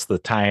the almost the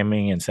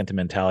timing and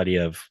sentimentality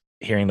of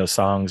hearing those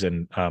songs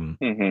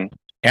Hmm.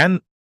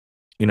 and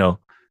you know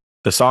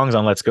the songs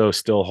on Let's Go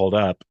still hold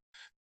up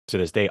to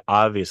this day.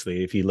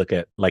 Obviously, if you look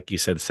at like you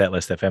said,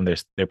 Setlist FM,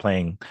 they're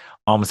playing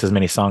almost as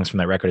many songs from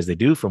that record as they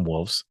do from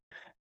Wolves,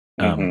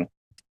 Hmm. um,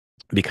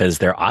 because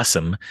they're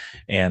awesome.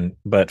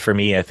 But for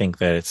me, I think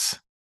that it's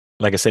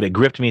like I said, it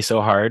gripped me so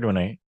hard when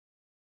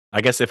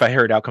I guess if I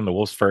heard Outcome the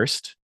Wolves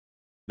first,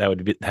 that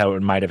would be how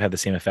it might have had the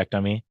same effect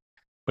on me.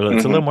 But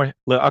it's a Hmm. little more.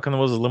 Outcome the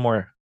Wolves is a little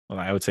more. Well,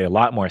 I would say a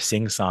lot more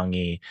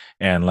sing-songy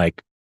and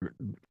like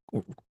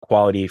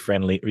quality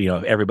friendly,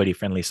 everybody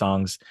friendly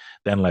songs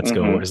than Let's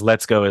Go. Hmm. Whereas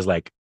Let's Go is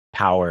like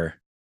power,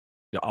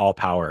 all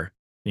power,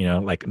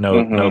 like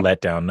no Hmm.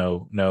 letdown,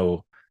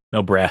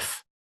 no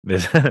breath.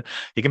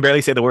 You can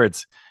barely say the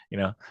words,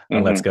 on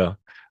Let's Hmm. Go.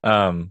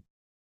 Um,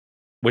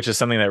 which is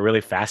something that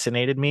really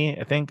fascinated me,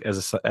 I think,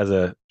 as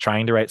a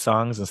trying to write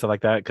songs and stuff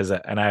like that. Because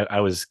and I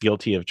was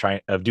guilty of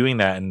trying of doing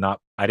that and not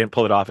I didn't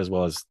pull it off as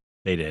well as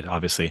they did,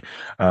 obviously.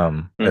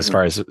 As Hmm.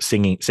 far as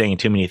saying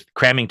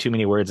cramming too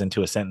many words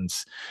into a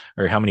sentence,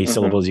 or how many Hmm.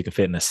 syllables you can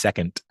fit in a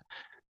second.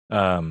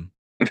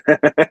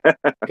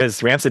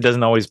 Because Rancid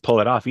doesn't always pull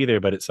it off either,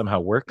 but it somehow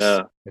works.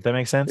 uh, If that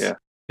makes sense, yeah.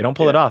 they don't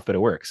pull it Yeah. off, but it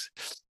works.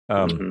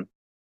 Um, Hmm.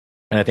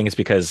 and I think it's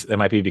because it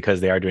might be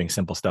because they are doing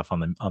simple stuff on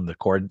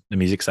the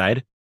music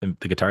side,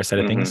 the guitar side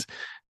of Hmm. things.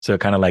 So it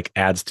kind of like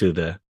adds to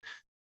the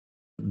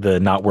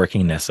not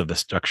workingness of the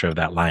structure of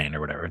that line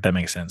or whatever. If that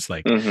makes sense.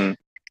 Like, Hmm.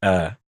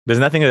 there's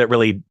nothing that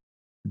really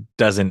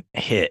doesn't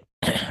hit.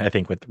 I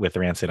think with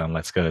Rancid on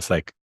Let's Go, it's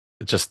like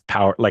it's just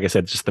power. Like I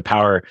said, just the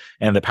power,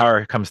 and the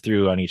power comes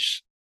through on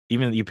each.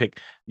 Even you pick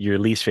your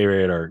least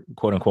favorite or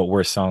quote unquote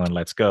worst song on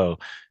Let's Go,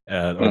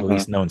 or the Hmm.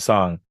 least known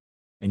song,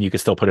 and you could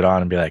still put it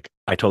on and be like,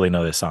 I totally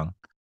know this song.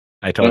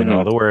 I totally know Hmm.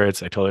 all the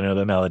words. I totally know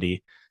the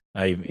melody.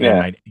 I Yeah.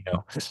 might,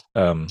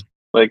 um,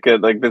 Like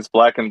this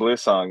Black and Blue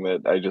song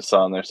that I just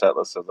saw on their set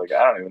list. I was like,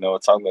 I don't even know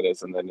what song that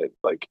is, and then it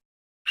like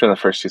for the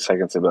first 2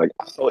 seconds, they'd be like,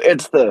 oh,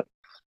 it's the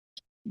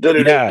da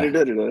da da yeah,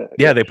 da da da. yeah.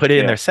 Yeah, They put it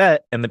in yeah, their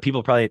set, and the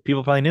people probably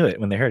knew it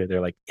when they heard it. They're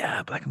like,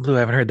 yeah, Black and Blue. I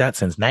haven't heard that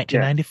since yeah,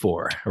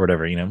 1994 or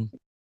whatever.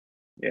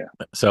 yeah.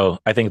 So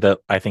I think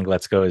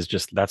Let's Go is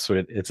just that's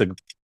what it's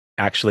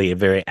actually a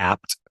very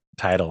apt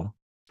title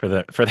for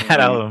that Hmm.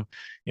 album.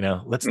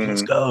 Let's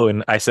Hmm. go.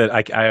 And I said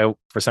I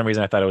for some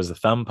reason I thought it was the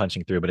thumb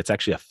punching through, but it's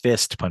actually a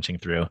fist punching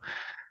through.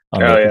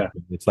 on Oh the yeah.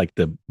 it's like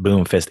the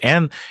boom fist,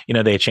 and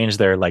they changed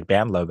their like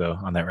band logo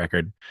on that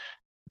record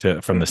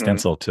to from the Hmm.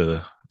 stencil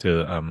to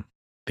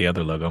the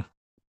other logo.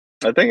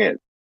 I think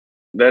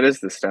that is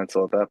the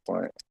stencil at that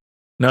point.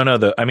 No,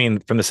 the I mean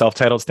from the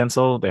self-titled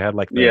stencil, they had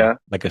like the Yeah.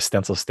 like a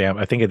stencil stamp.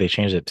 I think they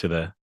changed it to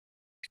the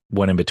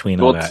one in between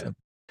all Well, that.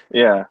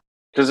 yeah,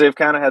 because they've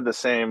kind of had the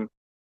same.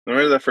 I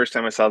remember the first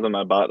time I saw them,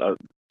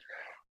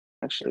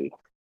 actually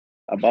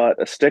I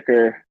bought a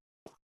sticker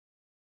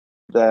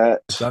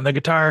that, It's on the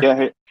guitar.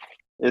 yeah,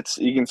 it's,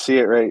 you can see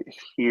it right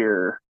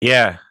here.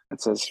 Yeah,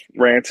 It says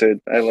Rancid.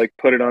 I like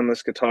put it on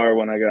this guitar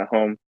when I got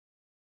home,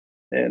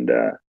 and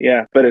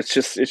yeah, but it's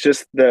just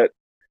that,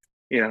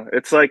 it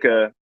is like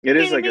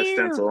a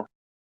stencil,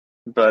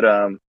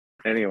 but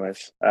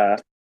anyways,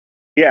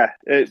 yeah,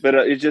 but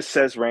it just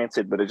says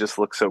Rancid, but it just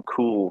looks so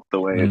cool the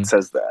way it mhm.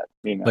 says that.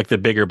 Like the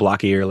bigger,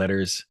 blockier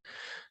letters,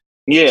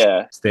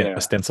 Yeah, a yeah.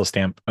 stencil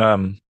stamp.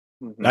 Hmm.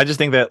 I just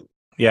think that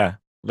yeah,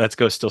 Let's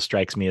Go still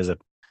strikes me as a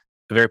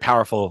very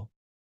powerful,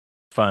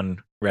 fun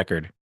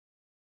record. Hmm.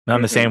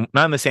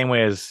 Not in the same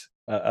way as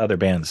other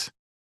bands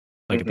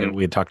like that Hmm.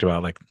 we had talked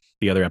about, like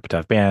the other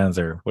Epitaph bands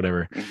or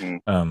whatever. Hmm.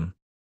 Um,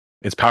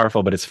 it's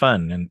powerful, but it's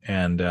fun,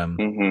 and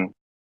Hmm.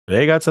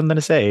 they got something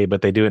to say,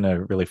 but they do it in a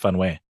really fun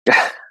way.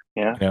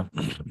 Yeah, You know?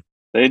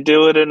 they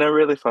do it in a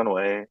really fun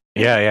way.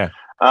 Yeah, yeah.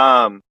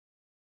 Um,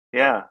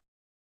 yeah,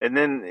 and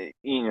then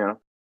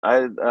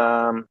I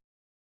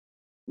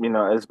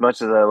as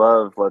much as I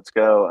love Let's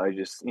Go, I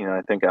just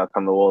I think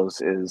Outcome the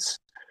Wolves is,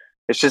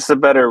 it's just a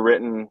better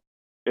written.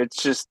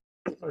 It's just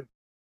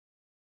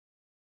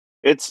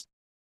it's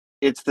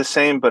it's the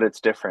same, but it's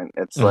different.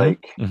 It's Hmm.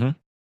 like, Hmm.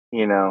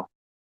 you know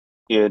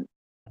it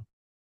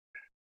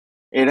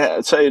it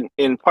has, so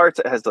in parts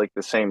it has like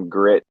the same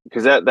grit,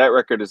 because that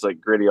record is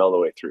like gritty all the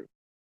way through,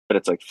 but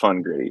it's like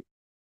fun gritty,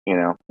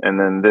 and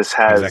then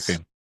Exactly.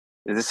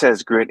 this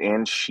has grit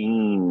and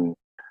sheen.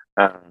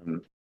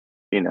 um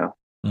you know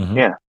Hmm.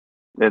 yeah,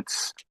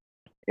 it's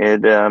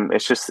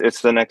it's just,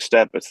 it's the next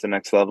step, it's the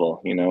next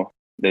level.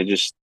 They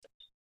just,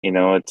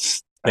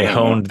 it's, I They don't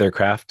know, honed their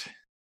craft.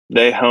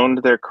 they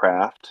honed their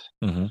craft,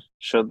 Hmm.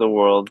 showed the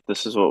world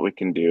this is what we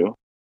can do.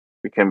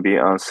 We can be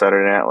on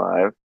Saturday Night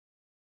Live,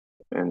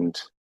 and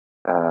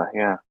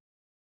yeah.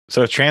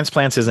 So if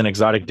transplants is an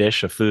exotic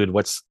dish of food,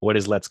 what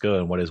is Let's Go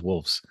and what is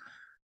Wolves?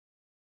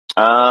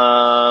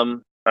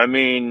 I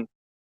mean,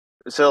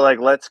 so like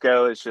Let's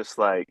Go is just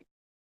like,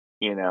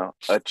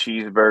 a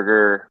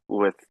cheeseburger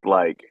with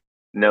like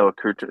no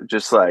accoutrement,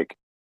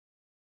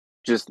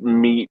 just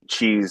meat,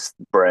 cheese,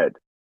 bread.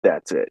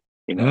 That's it.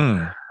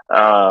 Mm,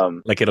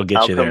 Um, like it'll get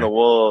Out you Come the there.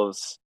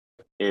 Wolves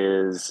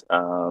is,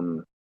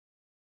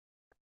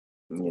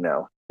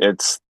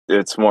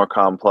 it's more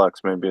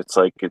complex. Maybe it's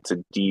like it's a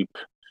deep,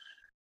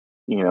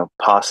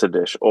 pasta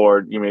dish,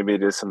 or maybe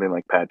it is something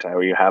like pad thai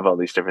where you have all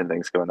these different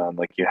things going on.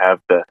 Like you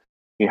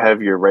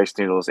have your rice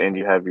noodles, and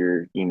you have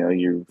your,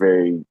 your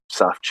very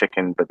soft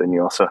chicken, but then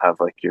you also have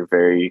like your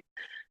very,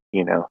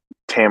 you know,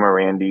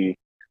 tamarindy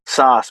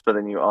sauce, but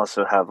then you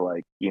also have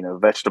like,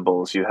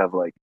 vegetables, you have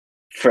like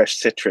fresh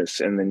citrus,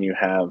 and then you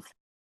have,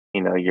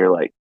 your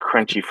like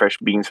crunchy fresh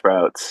bean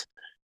sprouts,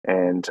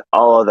 and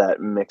all of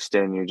that mixed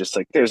in. You're just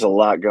like, there's a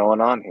lot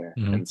going on here.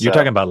 Mhm. And You're so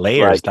talking about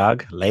layers, like,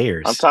 dog.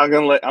 Layers. I'm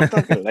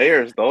talking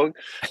layers, dog.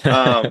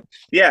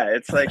 Yeah,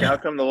 it's like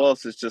Out Come the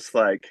Wolves is just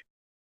like,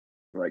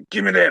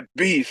 give me that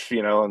beef,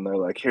 and they're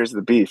like, here's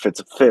the beef. It's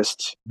a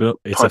fist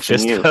It's a punching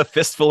fist you. a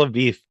fistful of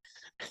beef.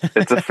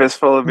 It's a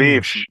fistful of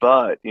beef, Whoosh.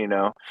 but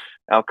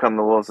Out Come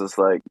the Wolves is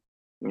like,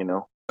 you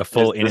know, A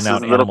full in and this is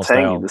out a little animal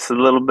tangy. style. This is a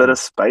little bit Ooh. of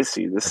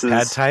spicy. A This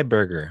pad is, thai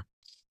burger.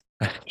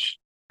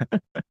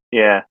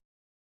 yeah,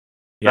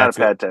 Yeah, not a it's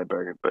a pad thai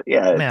burger, but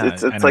yeah, nah, I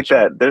it's know like what you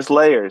mean. that. There's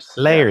layers.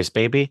 Yeah. Layers,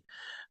 baby.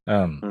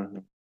 Um, Hmm.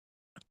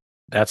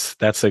 that's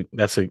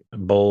a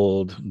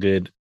bold,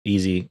 good,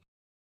 easy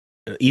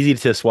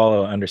to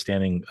swallow,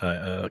 understanding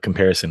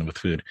comparison with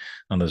food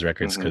on those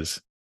records. Hmm.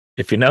 Because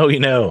if you know, you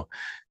know.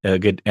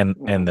 Good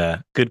Hmm.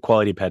 good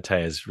quality pad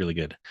thai is really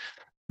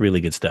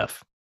good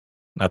stuff.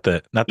 Not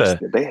the not It's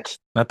the the best.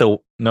 not the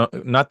no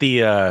not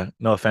the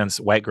no offense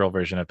white girl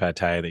version of pad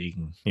thai that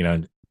you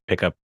can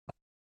pick up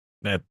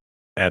at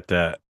at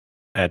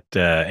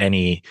uh,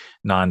 any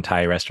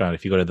non-Thai restaurant.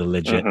 If you go to the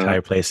legit Hmm. Thai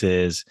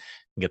places,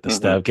 get the Hmm.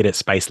 stuff, get it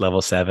spice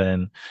level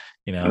 7.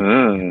 You know,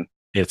 Mm.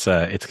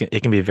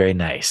 it can be very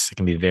nice. It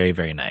can be very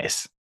very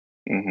nice.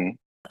 Hmm.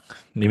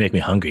 You make me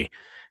hungry.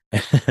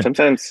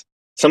 Sometimes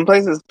some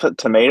places put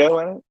tomato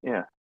in it.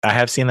 Yeah. I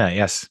have seen that.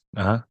 Yes.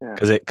 Uh-huh. Yeah.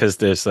 Because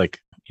there's like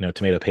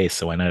tomato paste,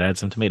 so why not add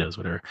some tomatoes?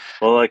 Whatever.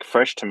 Well, like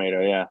fresh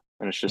tomato. Yeah.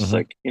 And it's just Hmm.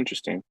 like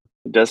interesting. It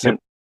Yep. doesn't,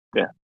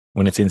 yeah.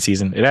 When it's in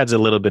season, it adds a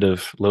little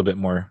bit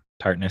more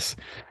tartness,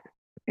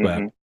 but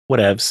Hmm.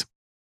 whatevs.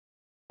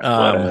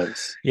 Um,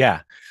 Whatevs.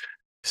 yeah.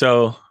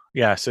 So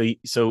yeah, so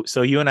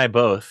you and I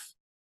both,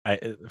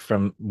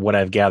 from what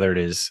I've gathered,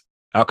 is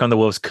Outcome the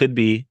Wolves could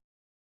be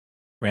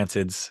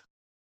Rancid's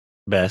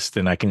best,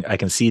 and I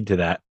concede to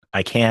that.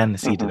 I can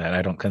cede to Hmm. that.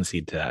 I don't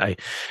concede to that. I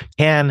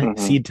can Hmm.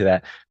 cede to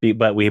that.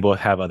 But we both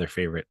have other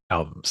favorite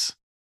albums.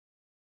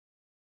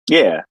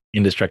 Yeah.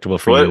 Indestructible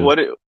for What? you. What?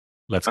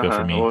 Let's go for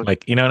Uh-huh. me. What,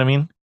 Like, you know what I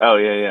mean? oh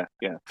yeah, yeah,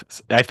 yeah.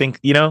 I think,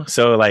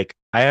 so like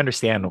I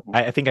understand. Mhm,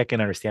 I think I can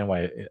understand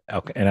why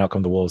an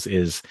Outcome the Wolves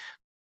is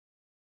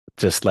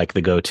just like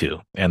the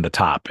go-to and the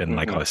top and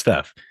like all mhm, this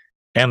stuff.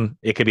 And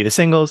it could be the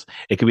singles,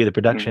 it could be the mhm,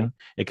 production,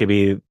 it could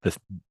be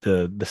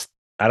the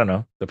I don't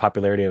know, the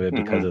popularity of it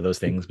because mhm, of those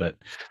things. But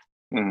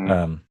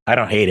mhm, I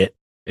don't hate it.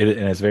 And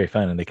it's very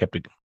fun, and they kept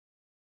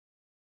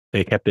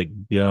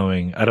it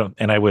going.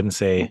 I wouldn't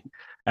say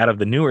out of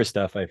the newer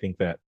stuff, I think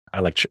that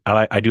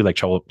I do like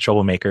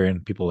Troublemaker,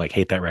 and people like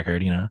hate that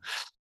record,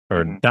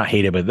 or mhm. not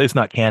hate it, but it's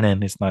not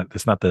canon. It's not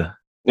the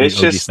It's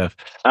OG just, stuff.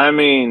 I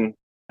mean,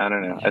 I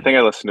don't know. I think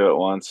I listened to it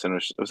once, and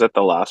was that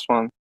the last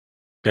one?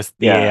 Just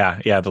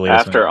Yeah. yeah, the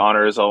latest After one.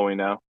 Honor is All We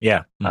Know.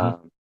 Yeah.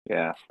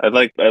 Yeah. I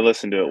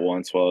listened to it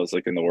once while I was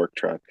like in the work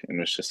truck,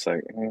 and it's just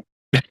like,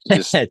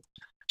 just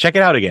Check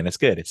it out again. It's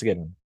good. It's a good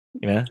one.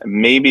 You know,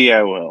 maybe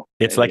I will.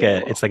 it's like Maybe I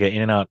a will. it's like an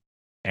In and Out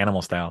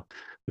animal style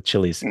with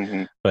chilies.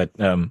 Hmm. But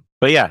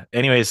yeah.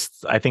 Anyways,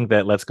 I think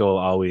that Let's Go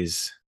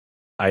always.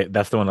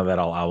 That's the one that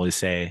I'll always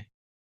say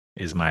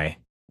is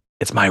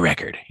it's my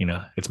record.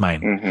 It's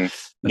mine. Hmm.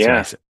 That's what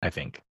Yeah. I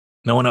think.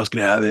 No one else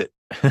can have it.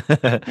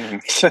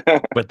 Hmm.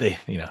 But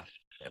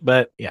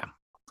but yeah,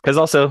 because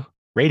also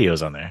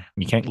radio's on there.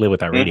 You can't live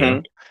without Hmm.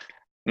 radio.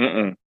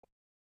 Mm-mm.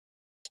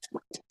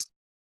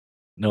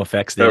 No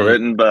Effects So did it.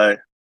 written by,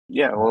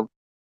 yeah, well,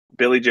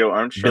 Billy Joe Billy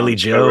Armstrong co-wrote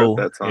Joe.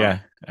 that song. Yeah,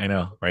 I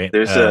know, right?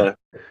 There's a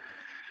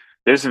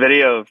there's a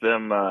video of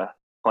them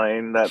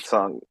playing that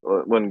song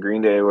when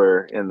Green Day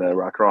were in the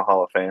Rock and Roll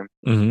Hall of Fame.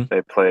 mhm.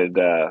 They played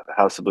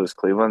House of Blues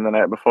Cleveland the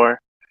night before,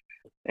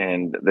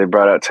 and they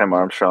brought out Tim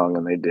Armstrong,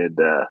 and they did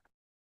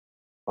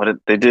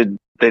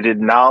they did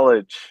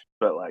Knowledge,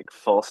 but like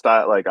full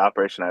style, like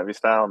Operation Ivy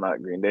style,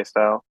 not Green Day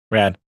style.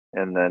 Rad.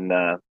 And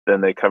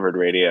then they covered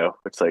Radio,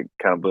 which like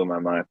kind of blew my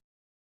mind.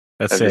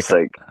 That's I'm just sick.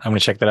 like, I'm gonna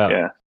check that out.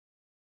 yeah,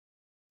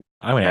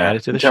 I'm gonna add yeah.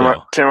 it to the And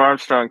show. Tim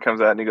Armstrong comes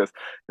out and he goes,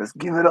 "Let's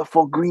give it up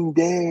for Green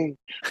Day."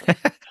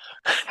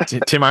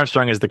 Tim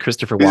Armstrong is the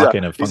Christopher He's like,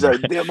 Walken of he's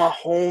funk. like, they're my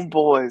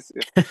homeboys.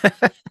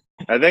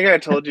 I think I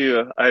told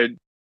you I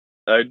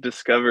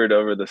discovered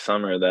over the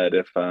summer that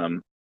if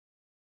on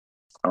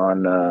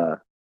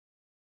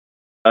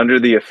under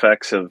the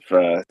effects of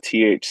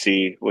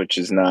THC, which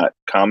is not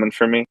common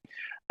for me,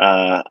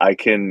 I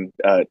can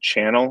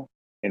channel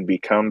and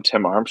become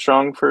Tim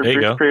Armstrong for There you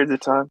brief go. periods of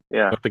time.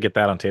 Yeah, Hope to get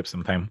that on tape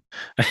sometime.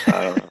 I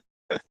don't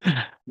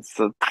know.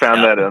 So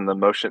found that on the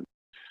motion.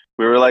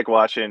 We were like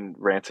watching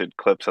Rancid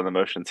clips on the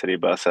Motion City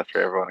bus after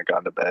everyone had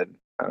gone to bed.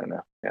 I don't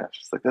know. Yeah,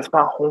 she's like, "That's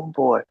my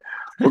homeboy.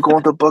 We're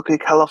going to Berkeley,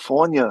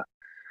 California,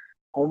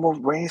 home of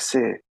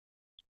Rancid.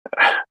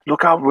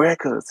 Look out,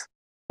 records."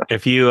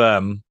 If you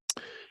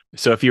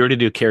so if you were to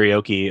do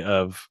karaoke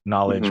of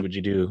Knowledge, Hmm. would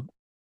you do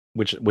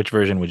which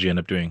version would you end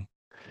up doing?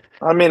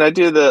 I mean, I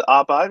do the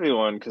Op Ivy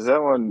one because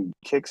that one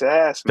kicks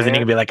ass, Because then you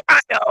can man. be like, I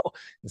know,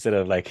 instead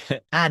of like,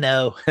 I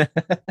know.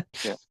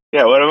 Yeah,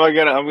 yeah. What am I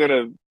gonna? I'm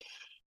gonna,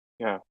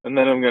 yeah, and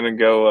then I'm gonna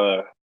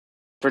go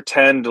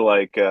pretend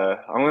like I'm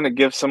gonna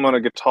give someone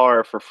a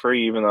guitar for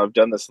free, even though I've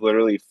done this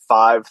literally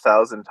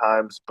 5,000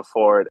 times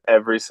before at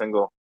every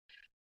single.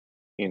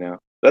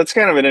 That's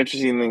kind of an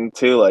interesting thing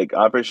too. Like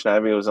Operation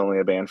Ivy was only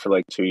a band for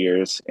like 2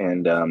 years,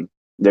 and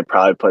they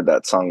probably played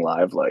that song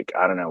live like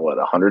I don't know what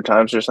 100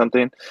 times or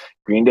something.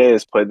 Green Day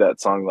has played that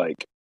song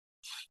like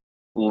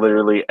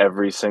literally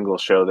every single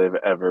show they've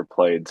ever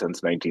played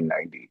since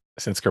 1990.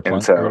 Since And Kerplunk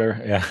or so,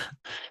 whatever. Yeah.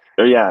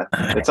 oh yeah,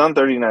 it's on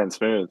 39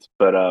 Smooth,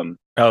 but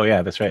Oh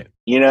yeah, that's right.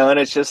 and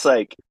it's just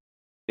like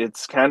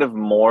it's kind of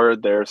more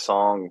their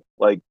song.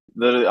 Like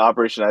the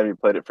Operation Ivy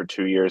played it for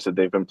 2 years, and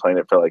they've been playing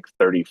it for like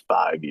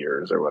 35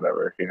 years or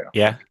whatever.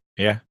 Yeah,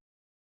 yeah.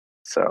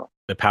 So,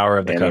 The power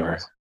of the cover.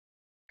 anyways,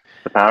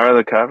 the power of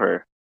the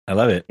cover. I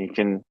love it.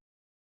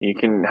 You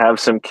can have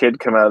some kid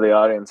come out of the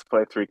audience,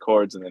 play 3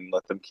 chords, and then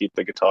let them keep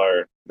the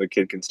guitar. The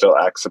kid can still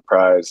act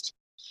surprised.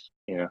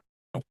 You know.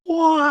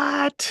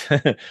 What?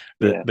 the,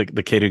 Yeah.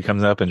 the kid who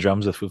comes up and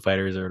drums with Foo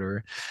Fighters or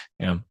whatever.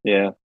 Yeah.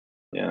 Yeah.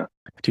 Yeah.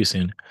 Too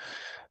soon.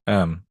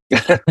 Um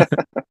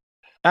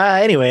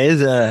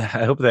anyways, I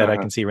hope that I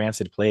Uh-huh. can see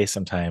Rancid play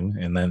sometime,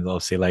 and then they'll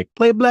say like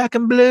play Black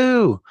and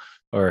Blue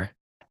or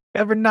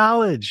Ever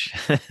Knowledge.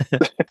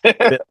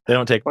 They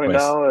don't take Play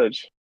requests.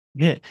 Knowledge.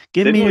 Yeah,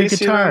 give me Didn't your we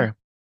see them? guitar.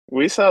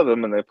 We saw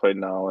them and they played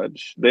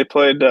Knowledge. They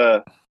played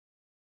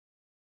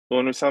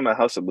when we saw them at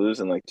House of Blues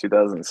in like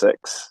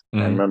 2006. I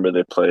Mhm. remember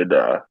they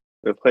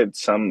played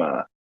some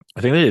I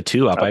think they did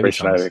 2 Op Ivy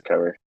Operation Ivy songs,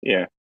 cover.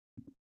 Yeah.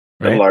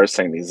 And right? Lars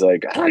sang these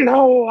like, I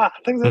know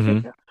things like Mm-hmm.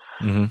 that.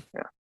 Mm-hmm.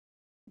 Yeah.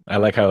 I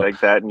like how, Like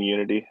that in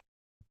Unity.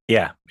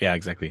 yeah,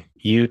 exactly.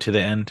 U to the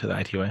N to the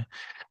ITY.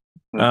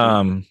 Mm-hmm.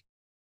 Um,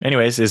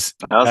 anyways, is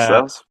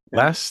That was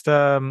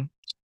yeah.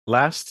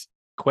 last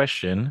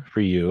question for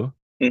you.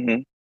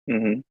 Mm-hmm.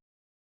 Mm-hmm.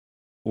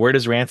 Where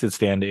does Rancid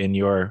stand in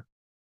your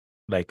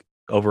like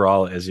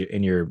overall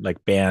in your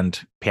like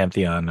band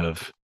pantheon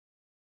of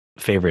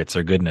favorites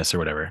or goodness or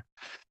whatever?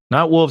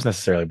 Not Wolves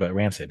necessarily, but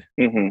Rancid.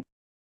 Mm-hmm.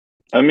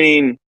 I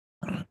mean,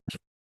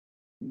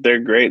 they're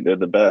great. They're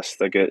the best.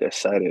 They get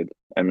excited.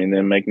 I mean,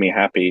 they make me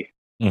happy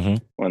Mm-hmm.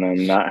 when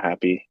I'm not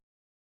happy.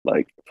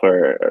 Like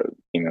for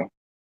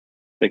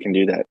they can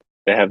do that.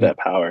 They have that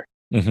power.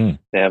 Mm-hmm.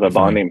 They have a Definitely.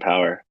 bonding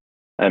power.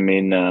 I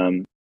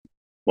mean,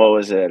 what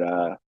was it?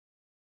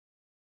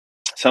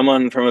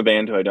 Someone from a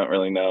band who I don't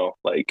really know,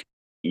 like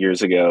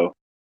years ago,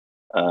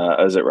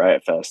 I was at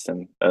Riot Fest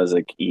and I was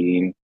like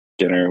eating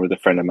dinner with a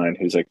friend of mine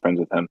who's like friends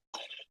with him,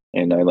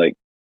 and I like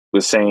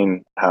was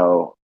saying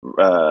how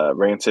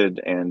Rancid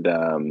and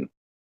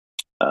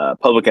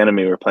Public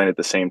Enemy were playing at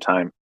the same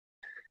time,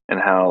 and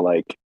how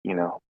like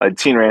I'd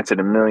seen Rancid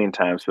a million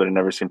times, but I'd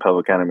never seen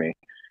Public Enemy,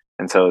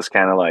 and so it was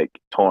kind of like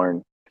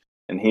torn.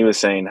 And he was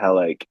saying how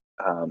like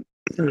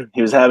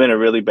he was having a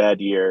really bad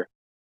year,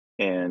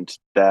 and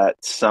that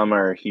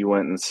summer he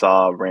went and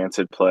saw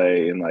Rancid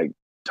play in like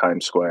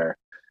Times Square,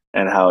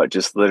 and how it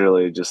just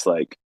literally just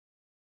like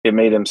it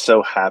made him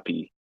so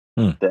happy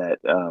Hmm. that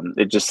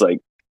it just like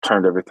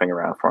turned everything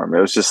around for him.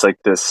 It was just like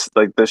this,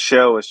 like the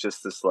show was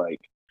just this like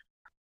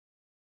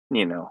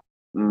you know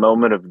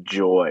moment of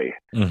joy,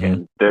 Mm-hmm.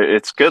 and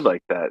it's good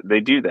like that. They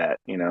do that,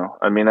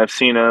 I mean, I've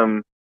seen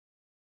them,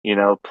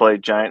 play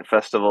giant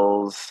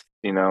festivals.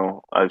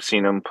 I've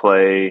seen them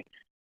play.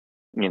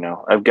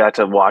 I've got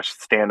to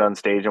stand on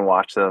stage and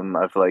watch them.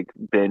 I've like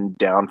been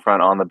down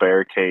front on the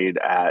barricade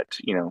at,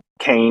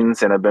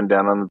 Canes, and I've been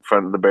down on the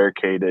front of the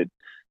barricade at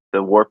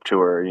the Warp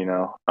Tour,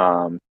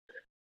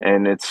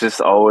 and it's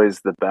just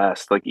always the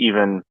best. Like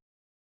even,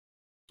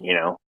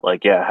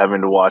 like yeah,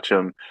 having to watch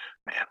them.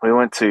 Man, we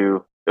went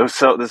to it was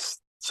so this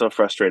so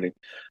frustrating.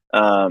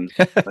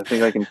 I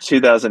think like in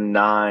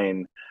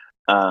 2009,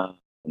 um,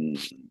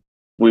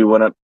 we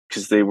went up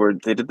because they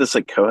did this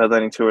like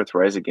co-headlining tour with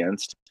Rise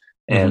Against,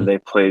 Mm-hmm. and they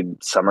played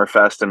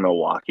Summerfest in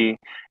Milwaukee,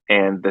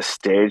 and the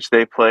stage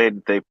they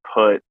played,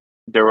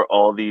 there were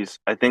all these,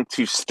 I think,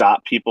 to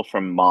stop people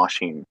from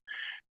moshing,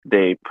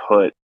 they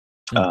put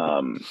Hmm.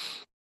 um,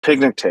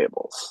 picnic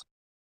tables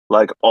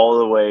like all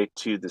the way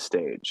to the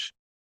stage,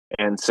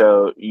 and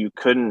so you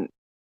couldn't.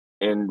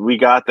 And we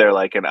got there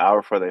like an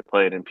hour before they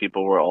played, and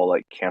people were all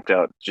like camped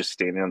out, just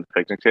standing on the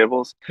picnic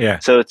tables. Yeah.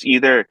 So it's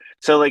either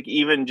so like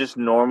even just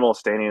normal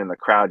standing in the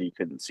crowd you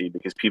couldn't see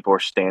because people were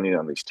standing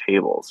on these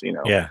tables.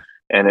 Yeah.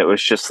 And it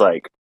was just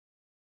like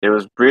it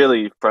was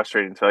really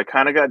frustrating. So I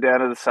kind of got down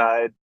to the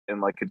side and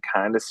like could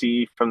kind of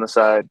see from the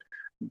side,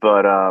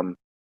 but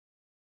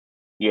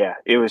yeah,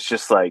 it was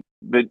just like,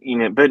 but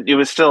it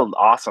was still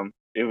awesome.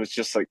 It was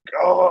just like,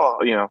 oh,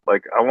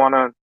 like I want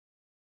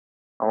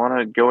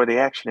to go where the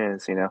action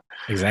is.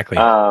 Exactly.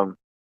 Um,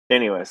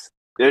 anyways,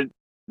 they're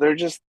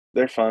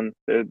fun.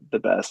 They're the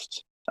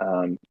best.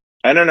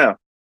 I don't know.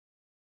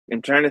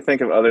 I'm trying to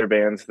think of other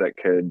bands that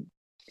could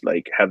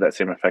like have that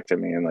same effect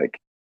on me, and like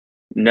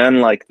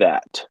none like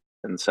that.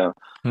 And so,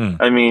 Hmm.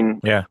 I mean,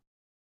 Yeah.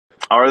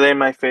 are they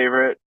my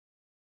favorite?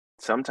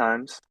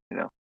 Sometimes.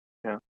 Yeah.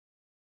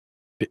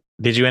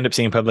 Did you end up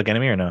seeing Public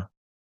Enemy or no?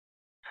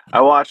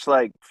 I watched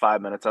like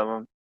 5 minutes of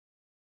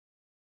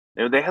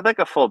them. They had like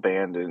a full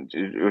band, and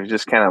it was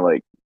just kind of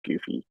like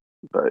goofy.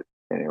 But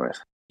anyways,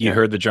 You yeah,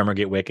 heard the drummer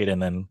get wicked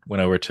and then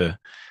went over to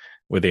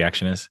where the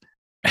action is.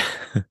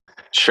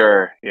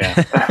 sure,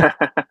 yeah.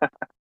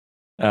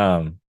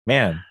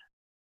 Man,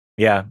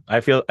 yeah,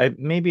 I feel I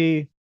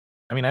maybe.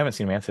 I mean, I haven't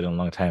seen Rancid in a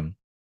long time.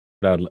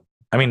 But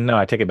I mean, no,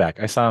 I take it back.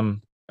 I saw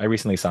him. I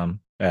recently saw him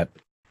at a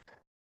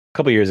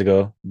couple years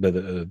ago,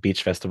 the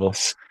beach festival.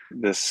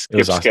 This It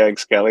was skip awesome. skag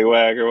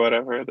scallywag or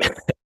whatever.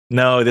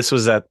 No, this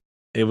was at.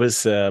 It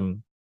was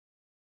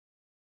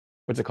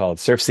what's it called?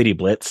 Surf City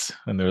Blitz,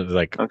 and there was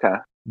like Okay.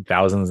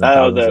 thousands and Oh,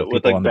 thousands the of with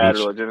people like on the Bad beach.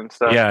 Religion and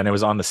stuff. Yeah, and it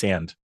was on the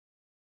sand,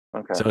 so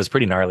Okay. it was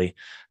pretty gnarly.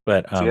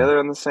 But Together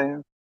in the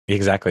same.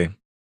 exactly,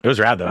 it was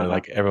rad though. Uh-huh.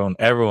 Like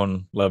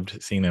everyone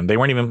loved seeing them. They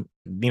weren't even,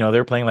 they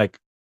were playing like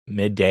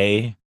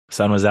midday.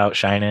 Sun was out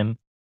shining. It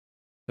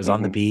was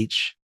on the Hmm.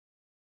 beach.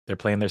 They're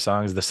playing their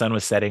songs. The sun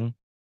was setting.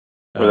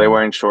 Were they Um,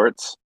 wearing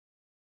shorts?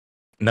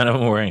 None of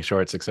them were wearing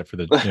shorts except for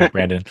the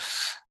Brandon.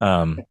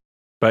 Um,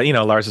 but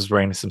Lars was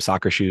wearing some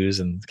soccer shoes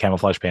and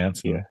camouflage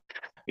pants Yeah. and a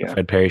Yeah.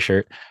 Fred Perry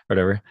shirt, or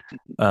whatever.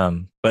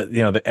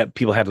 But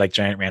people had like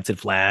giant Rancid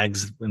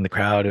flags in the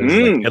crowd. It was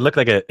like Mm,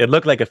 it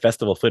looked like a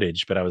festival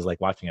footage, but I was like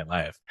watching it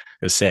live.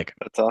 It was sick.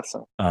 that's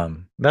awesome.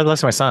 That's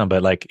less my song,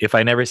 but like if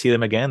I never see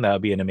them again, that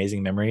would be an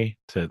amazing memory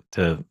to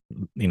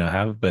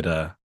have. But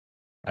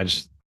I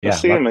just We'll yeah,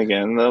 see them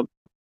again. I'm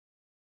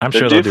They're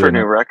sure they'll due do for a it.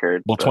 new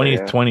record. Well, So yeah.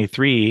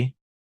 2023,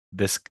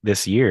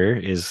 this year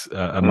is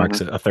Hmm.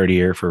 marks a 30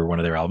 year for one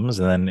of their albums,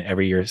 and then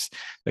every year's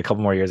a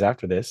couple more years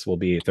after this will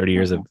be 30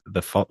 years Hmm.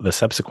 of the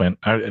subsequent.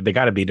 They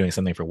got to be doing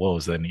something for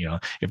Wolves then,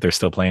 if they're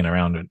still playing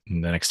around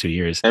in the next 2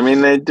 years. I mean,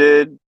 they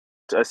did.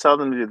 I saw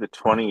them do the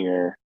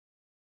 20-year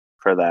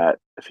for that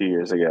a few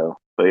years ago.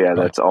 But yeah,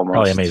 Probably, that's probably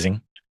almost.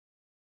 amazing.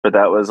 But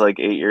that was like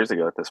 8 years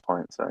ago at this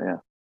point. So yeah,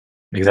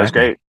 it was Exactly,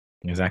 great.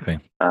 exactly,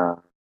 Uh,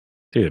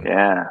 dude.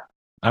 yeah,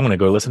 I'm gonna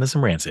go listen to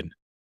some Rancid.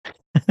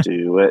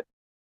 do it.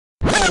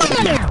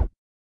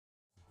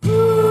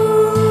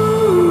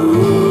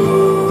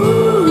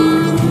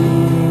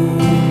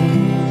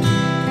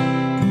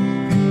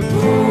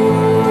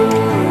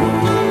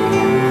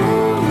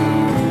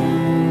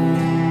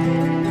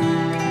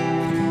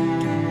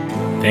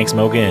 Thanks,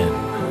 Mogan.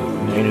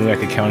 I knew I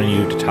could count on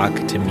you to talk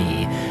to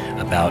me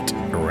about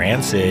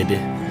Rancid.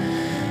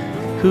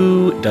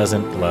 Who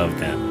doesn't love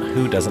them?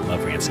 Who doesn't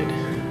love Rancid?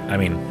 I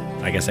mean,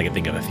 I guess I could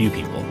think of a few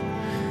people,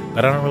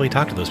 but I don't really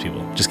talk to those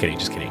people. Just kidding.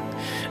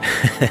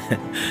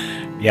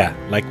 Yeah,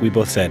 like we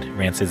both said,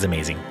 Rancid's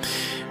amazing.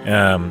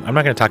 I'm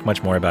not going to talk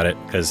much more about it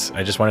because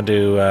I just wanted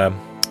to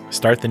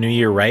start the new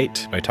year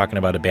right by talking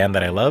about a band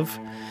that I love,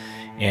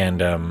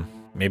 and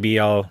maybe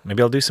I'll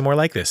do some more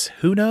like this.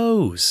 Who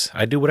knows?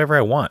 I do whatever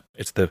I want.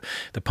 It's the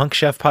Punk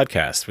Chef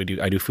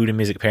podcast. I do food and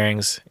music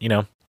pairings.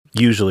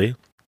 Usually.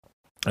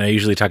 I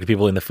usually talk to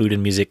people in the food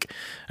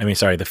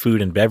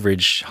and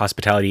beverage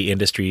hospitality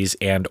industries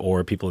and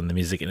or people in the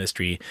music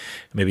industry,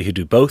 maybe who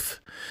do both.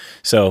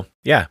 So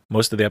yeah,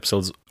 most of the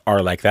episodes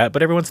are like that.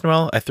 But every once in a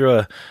while, I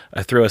throw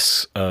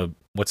a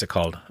what's it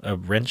called? A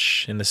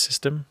wrench in the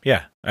system?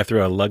 Yeah, I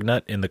throw a lug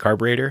nut in the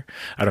carburetor.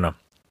 I don't know.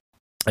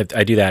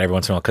 I do that every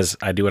once in a while because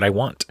I do what I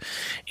want.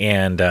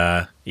 And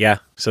yeah,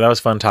 so that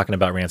was fun talking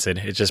about Rancid.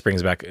 It just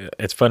brings back,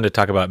 it's fun to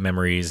talk about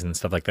memories and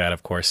stuff like that,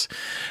 of course.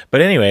 But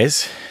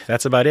anyways,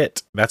 that's about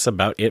it. That's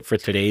about it for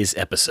today's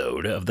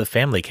episode of the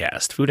Family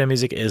Cast. Food and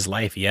music is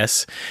life.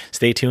 Yes.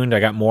 Stay tuned.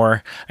 I got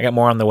more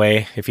on the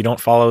way. If you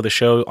don't follow the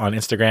show on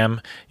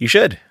Instagram, you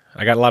should.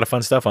 I got a lot of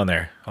fun stuff on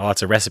there.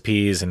 Lots of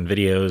recipes and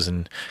videos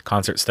and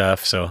concert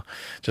stuff. So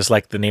just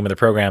like the name of the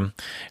program,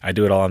 I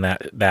do it all on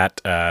that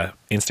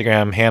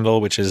Instagram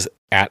handle, which is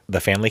at the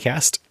Family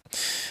Cast.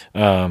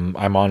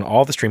 I'm on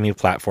all the streaming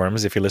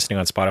platforms. If you're listening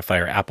on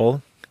Spotify or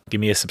Apple,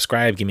 give me a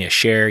subscribe, give me a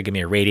share, give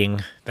me a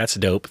rating. That's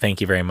dope. Thank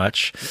you very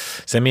much.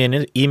 Send me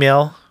an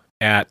email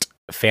at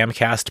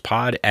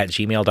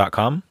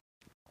famcastpod@gmail.com.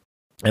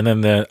 And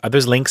then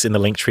there's links in the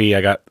link tree.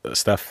 I got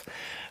stuff.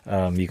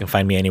 You can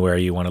find me anywhere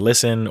you want to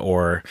listen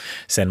or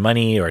send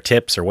money or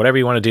tips or whatever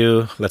you want to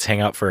do. Let's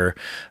hang out for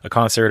a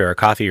concert or a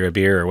coffee or a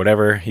beer or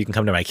whatever. You can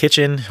come to my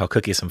kitchen. I'll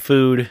cook you some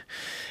food.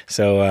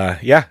 So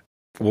yeah,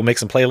 we'll make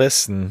some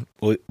playlists and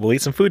we'll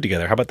eat some food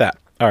together. How about that?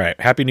 All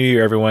right. Happy New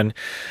Year, everyone.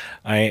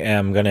 I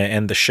am going to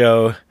end the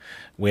show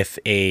with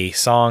a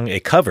song, a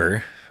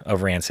cover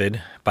of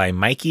Rancid by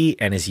Mikey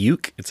and his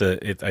Uke.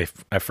 I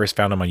first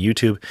found him on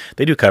YouTube.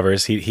 They do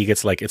covers. He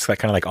gets it's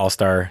kind of like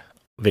all-star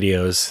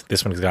videos.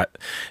 This one's got,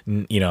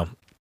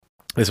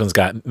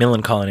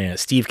 Millen calling in,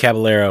 Steve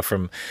Caballero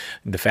from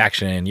The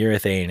Faction and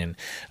Urethane, and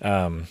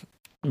a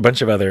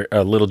bunch of other,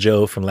 Little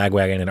Joe from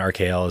Lagwagon and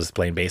RKL is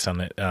playing bass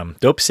on it.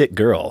 Dope Sick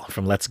Girl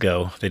from Let's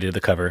Go. They did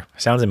the cover.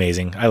 Sounds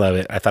amazing. I love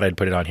it. I thought I'd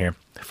put it on here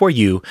for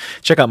you.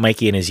 Check out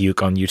Mikey and his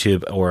Uke on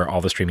YouTube or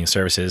all the streaming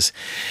services.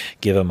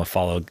 Give him a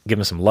follow. Give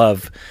him some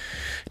love.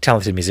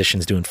 Talented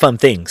musicians doing fun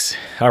things.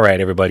 All right,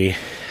 everybody.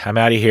 I'm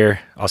out of here.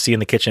 I'll see you in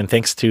the kitchen.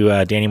 Thanks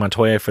to Danny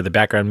Montoya for the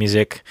background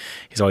music.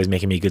 He's always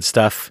making me good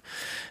stuff.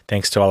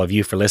 Thanks to all of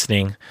you for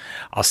listening.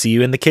 I'll see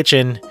you in the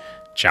kitchen.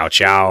 Ciao,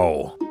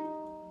 ciao.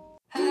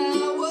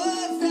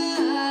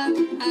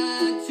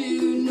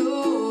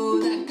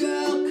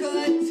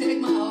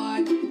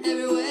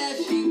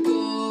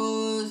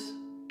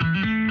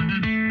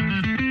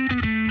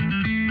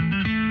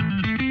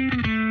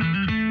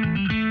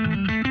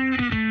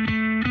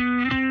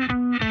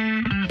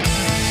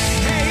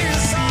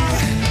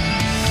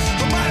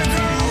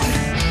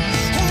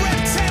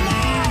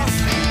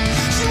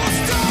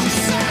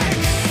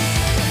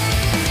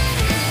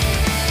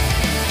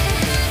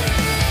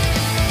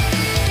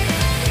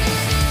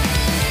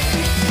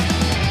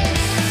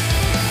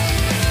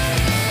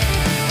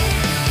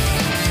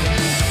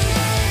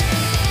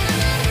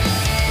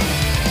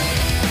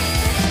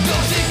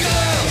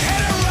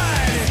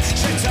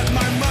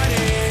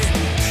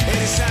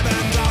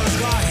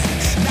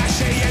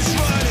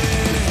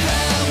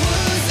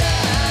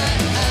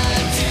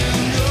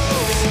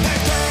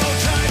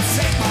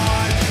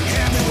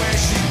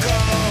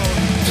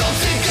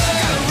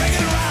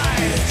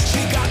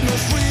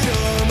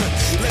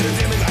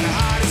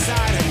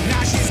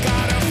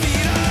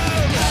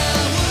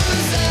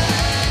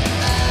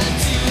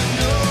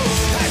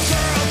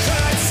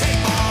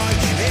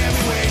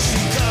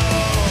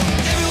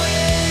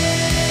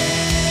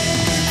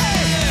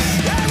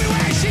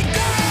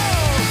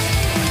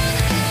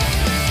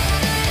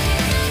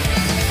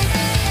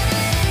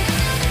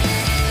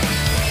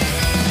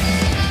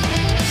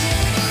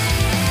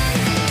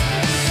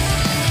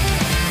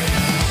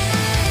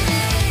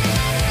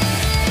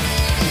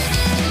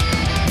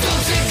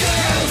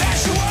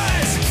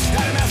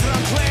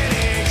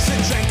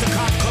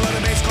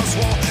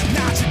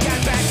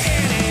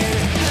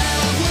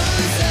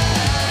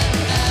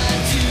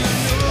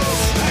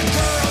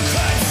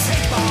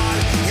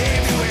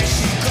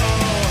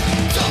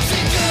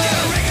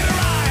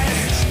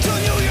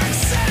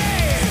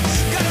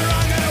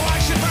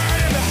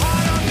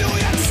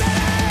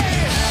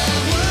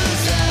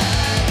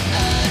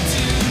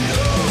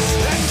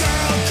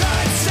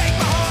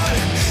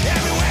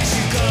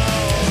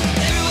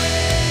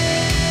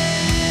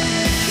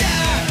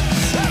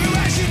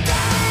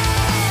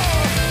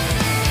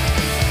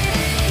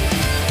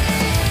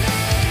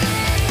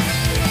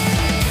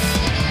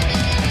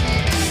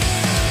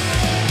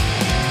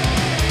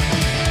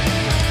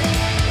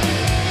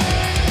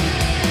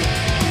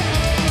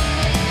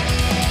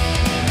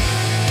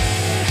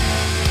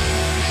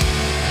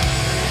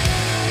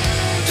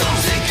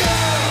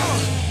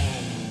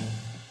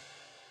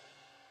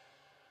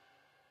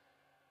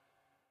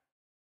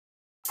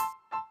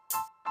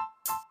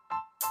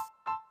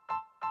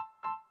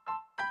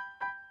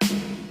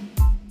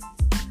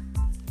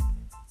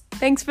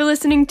 Thanks for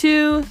listening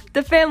to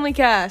the Family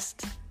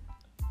Cast.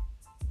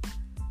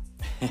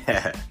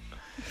 Yeah.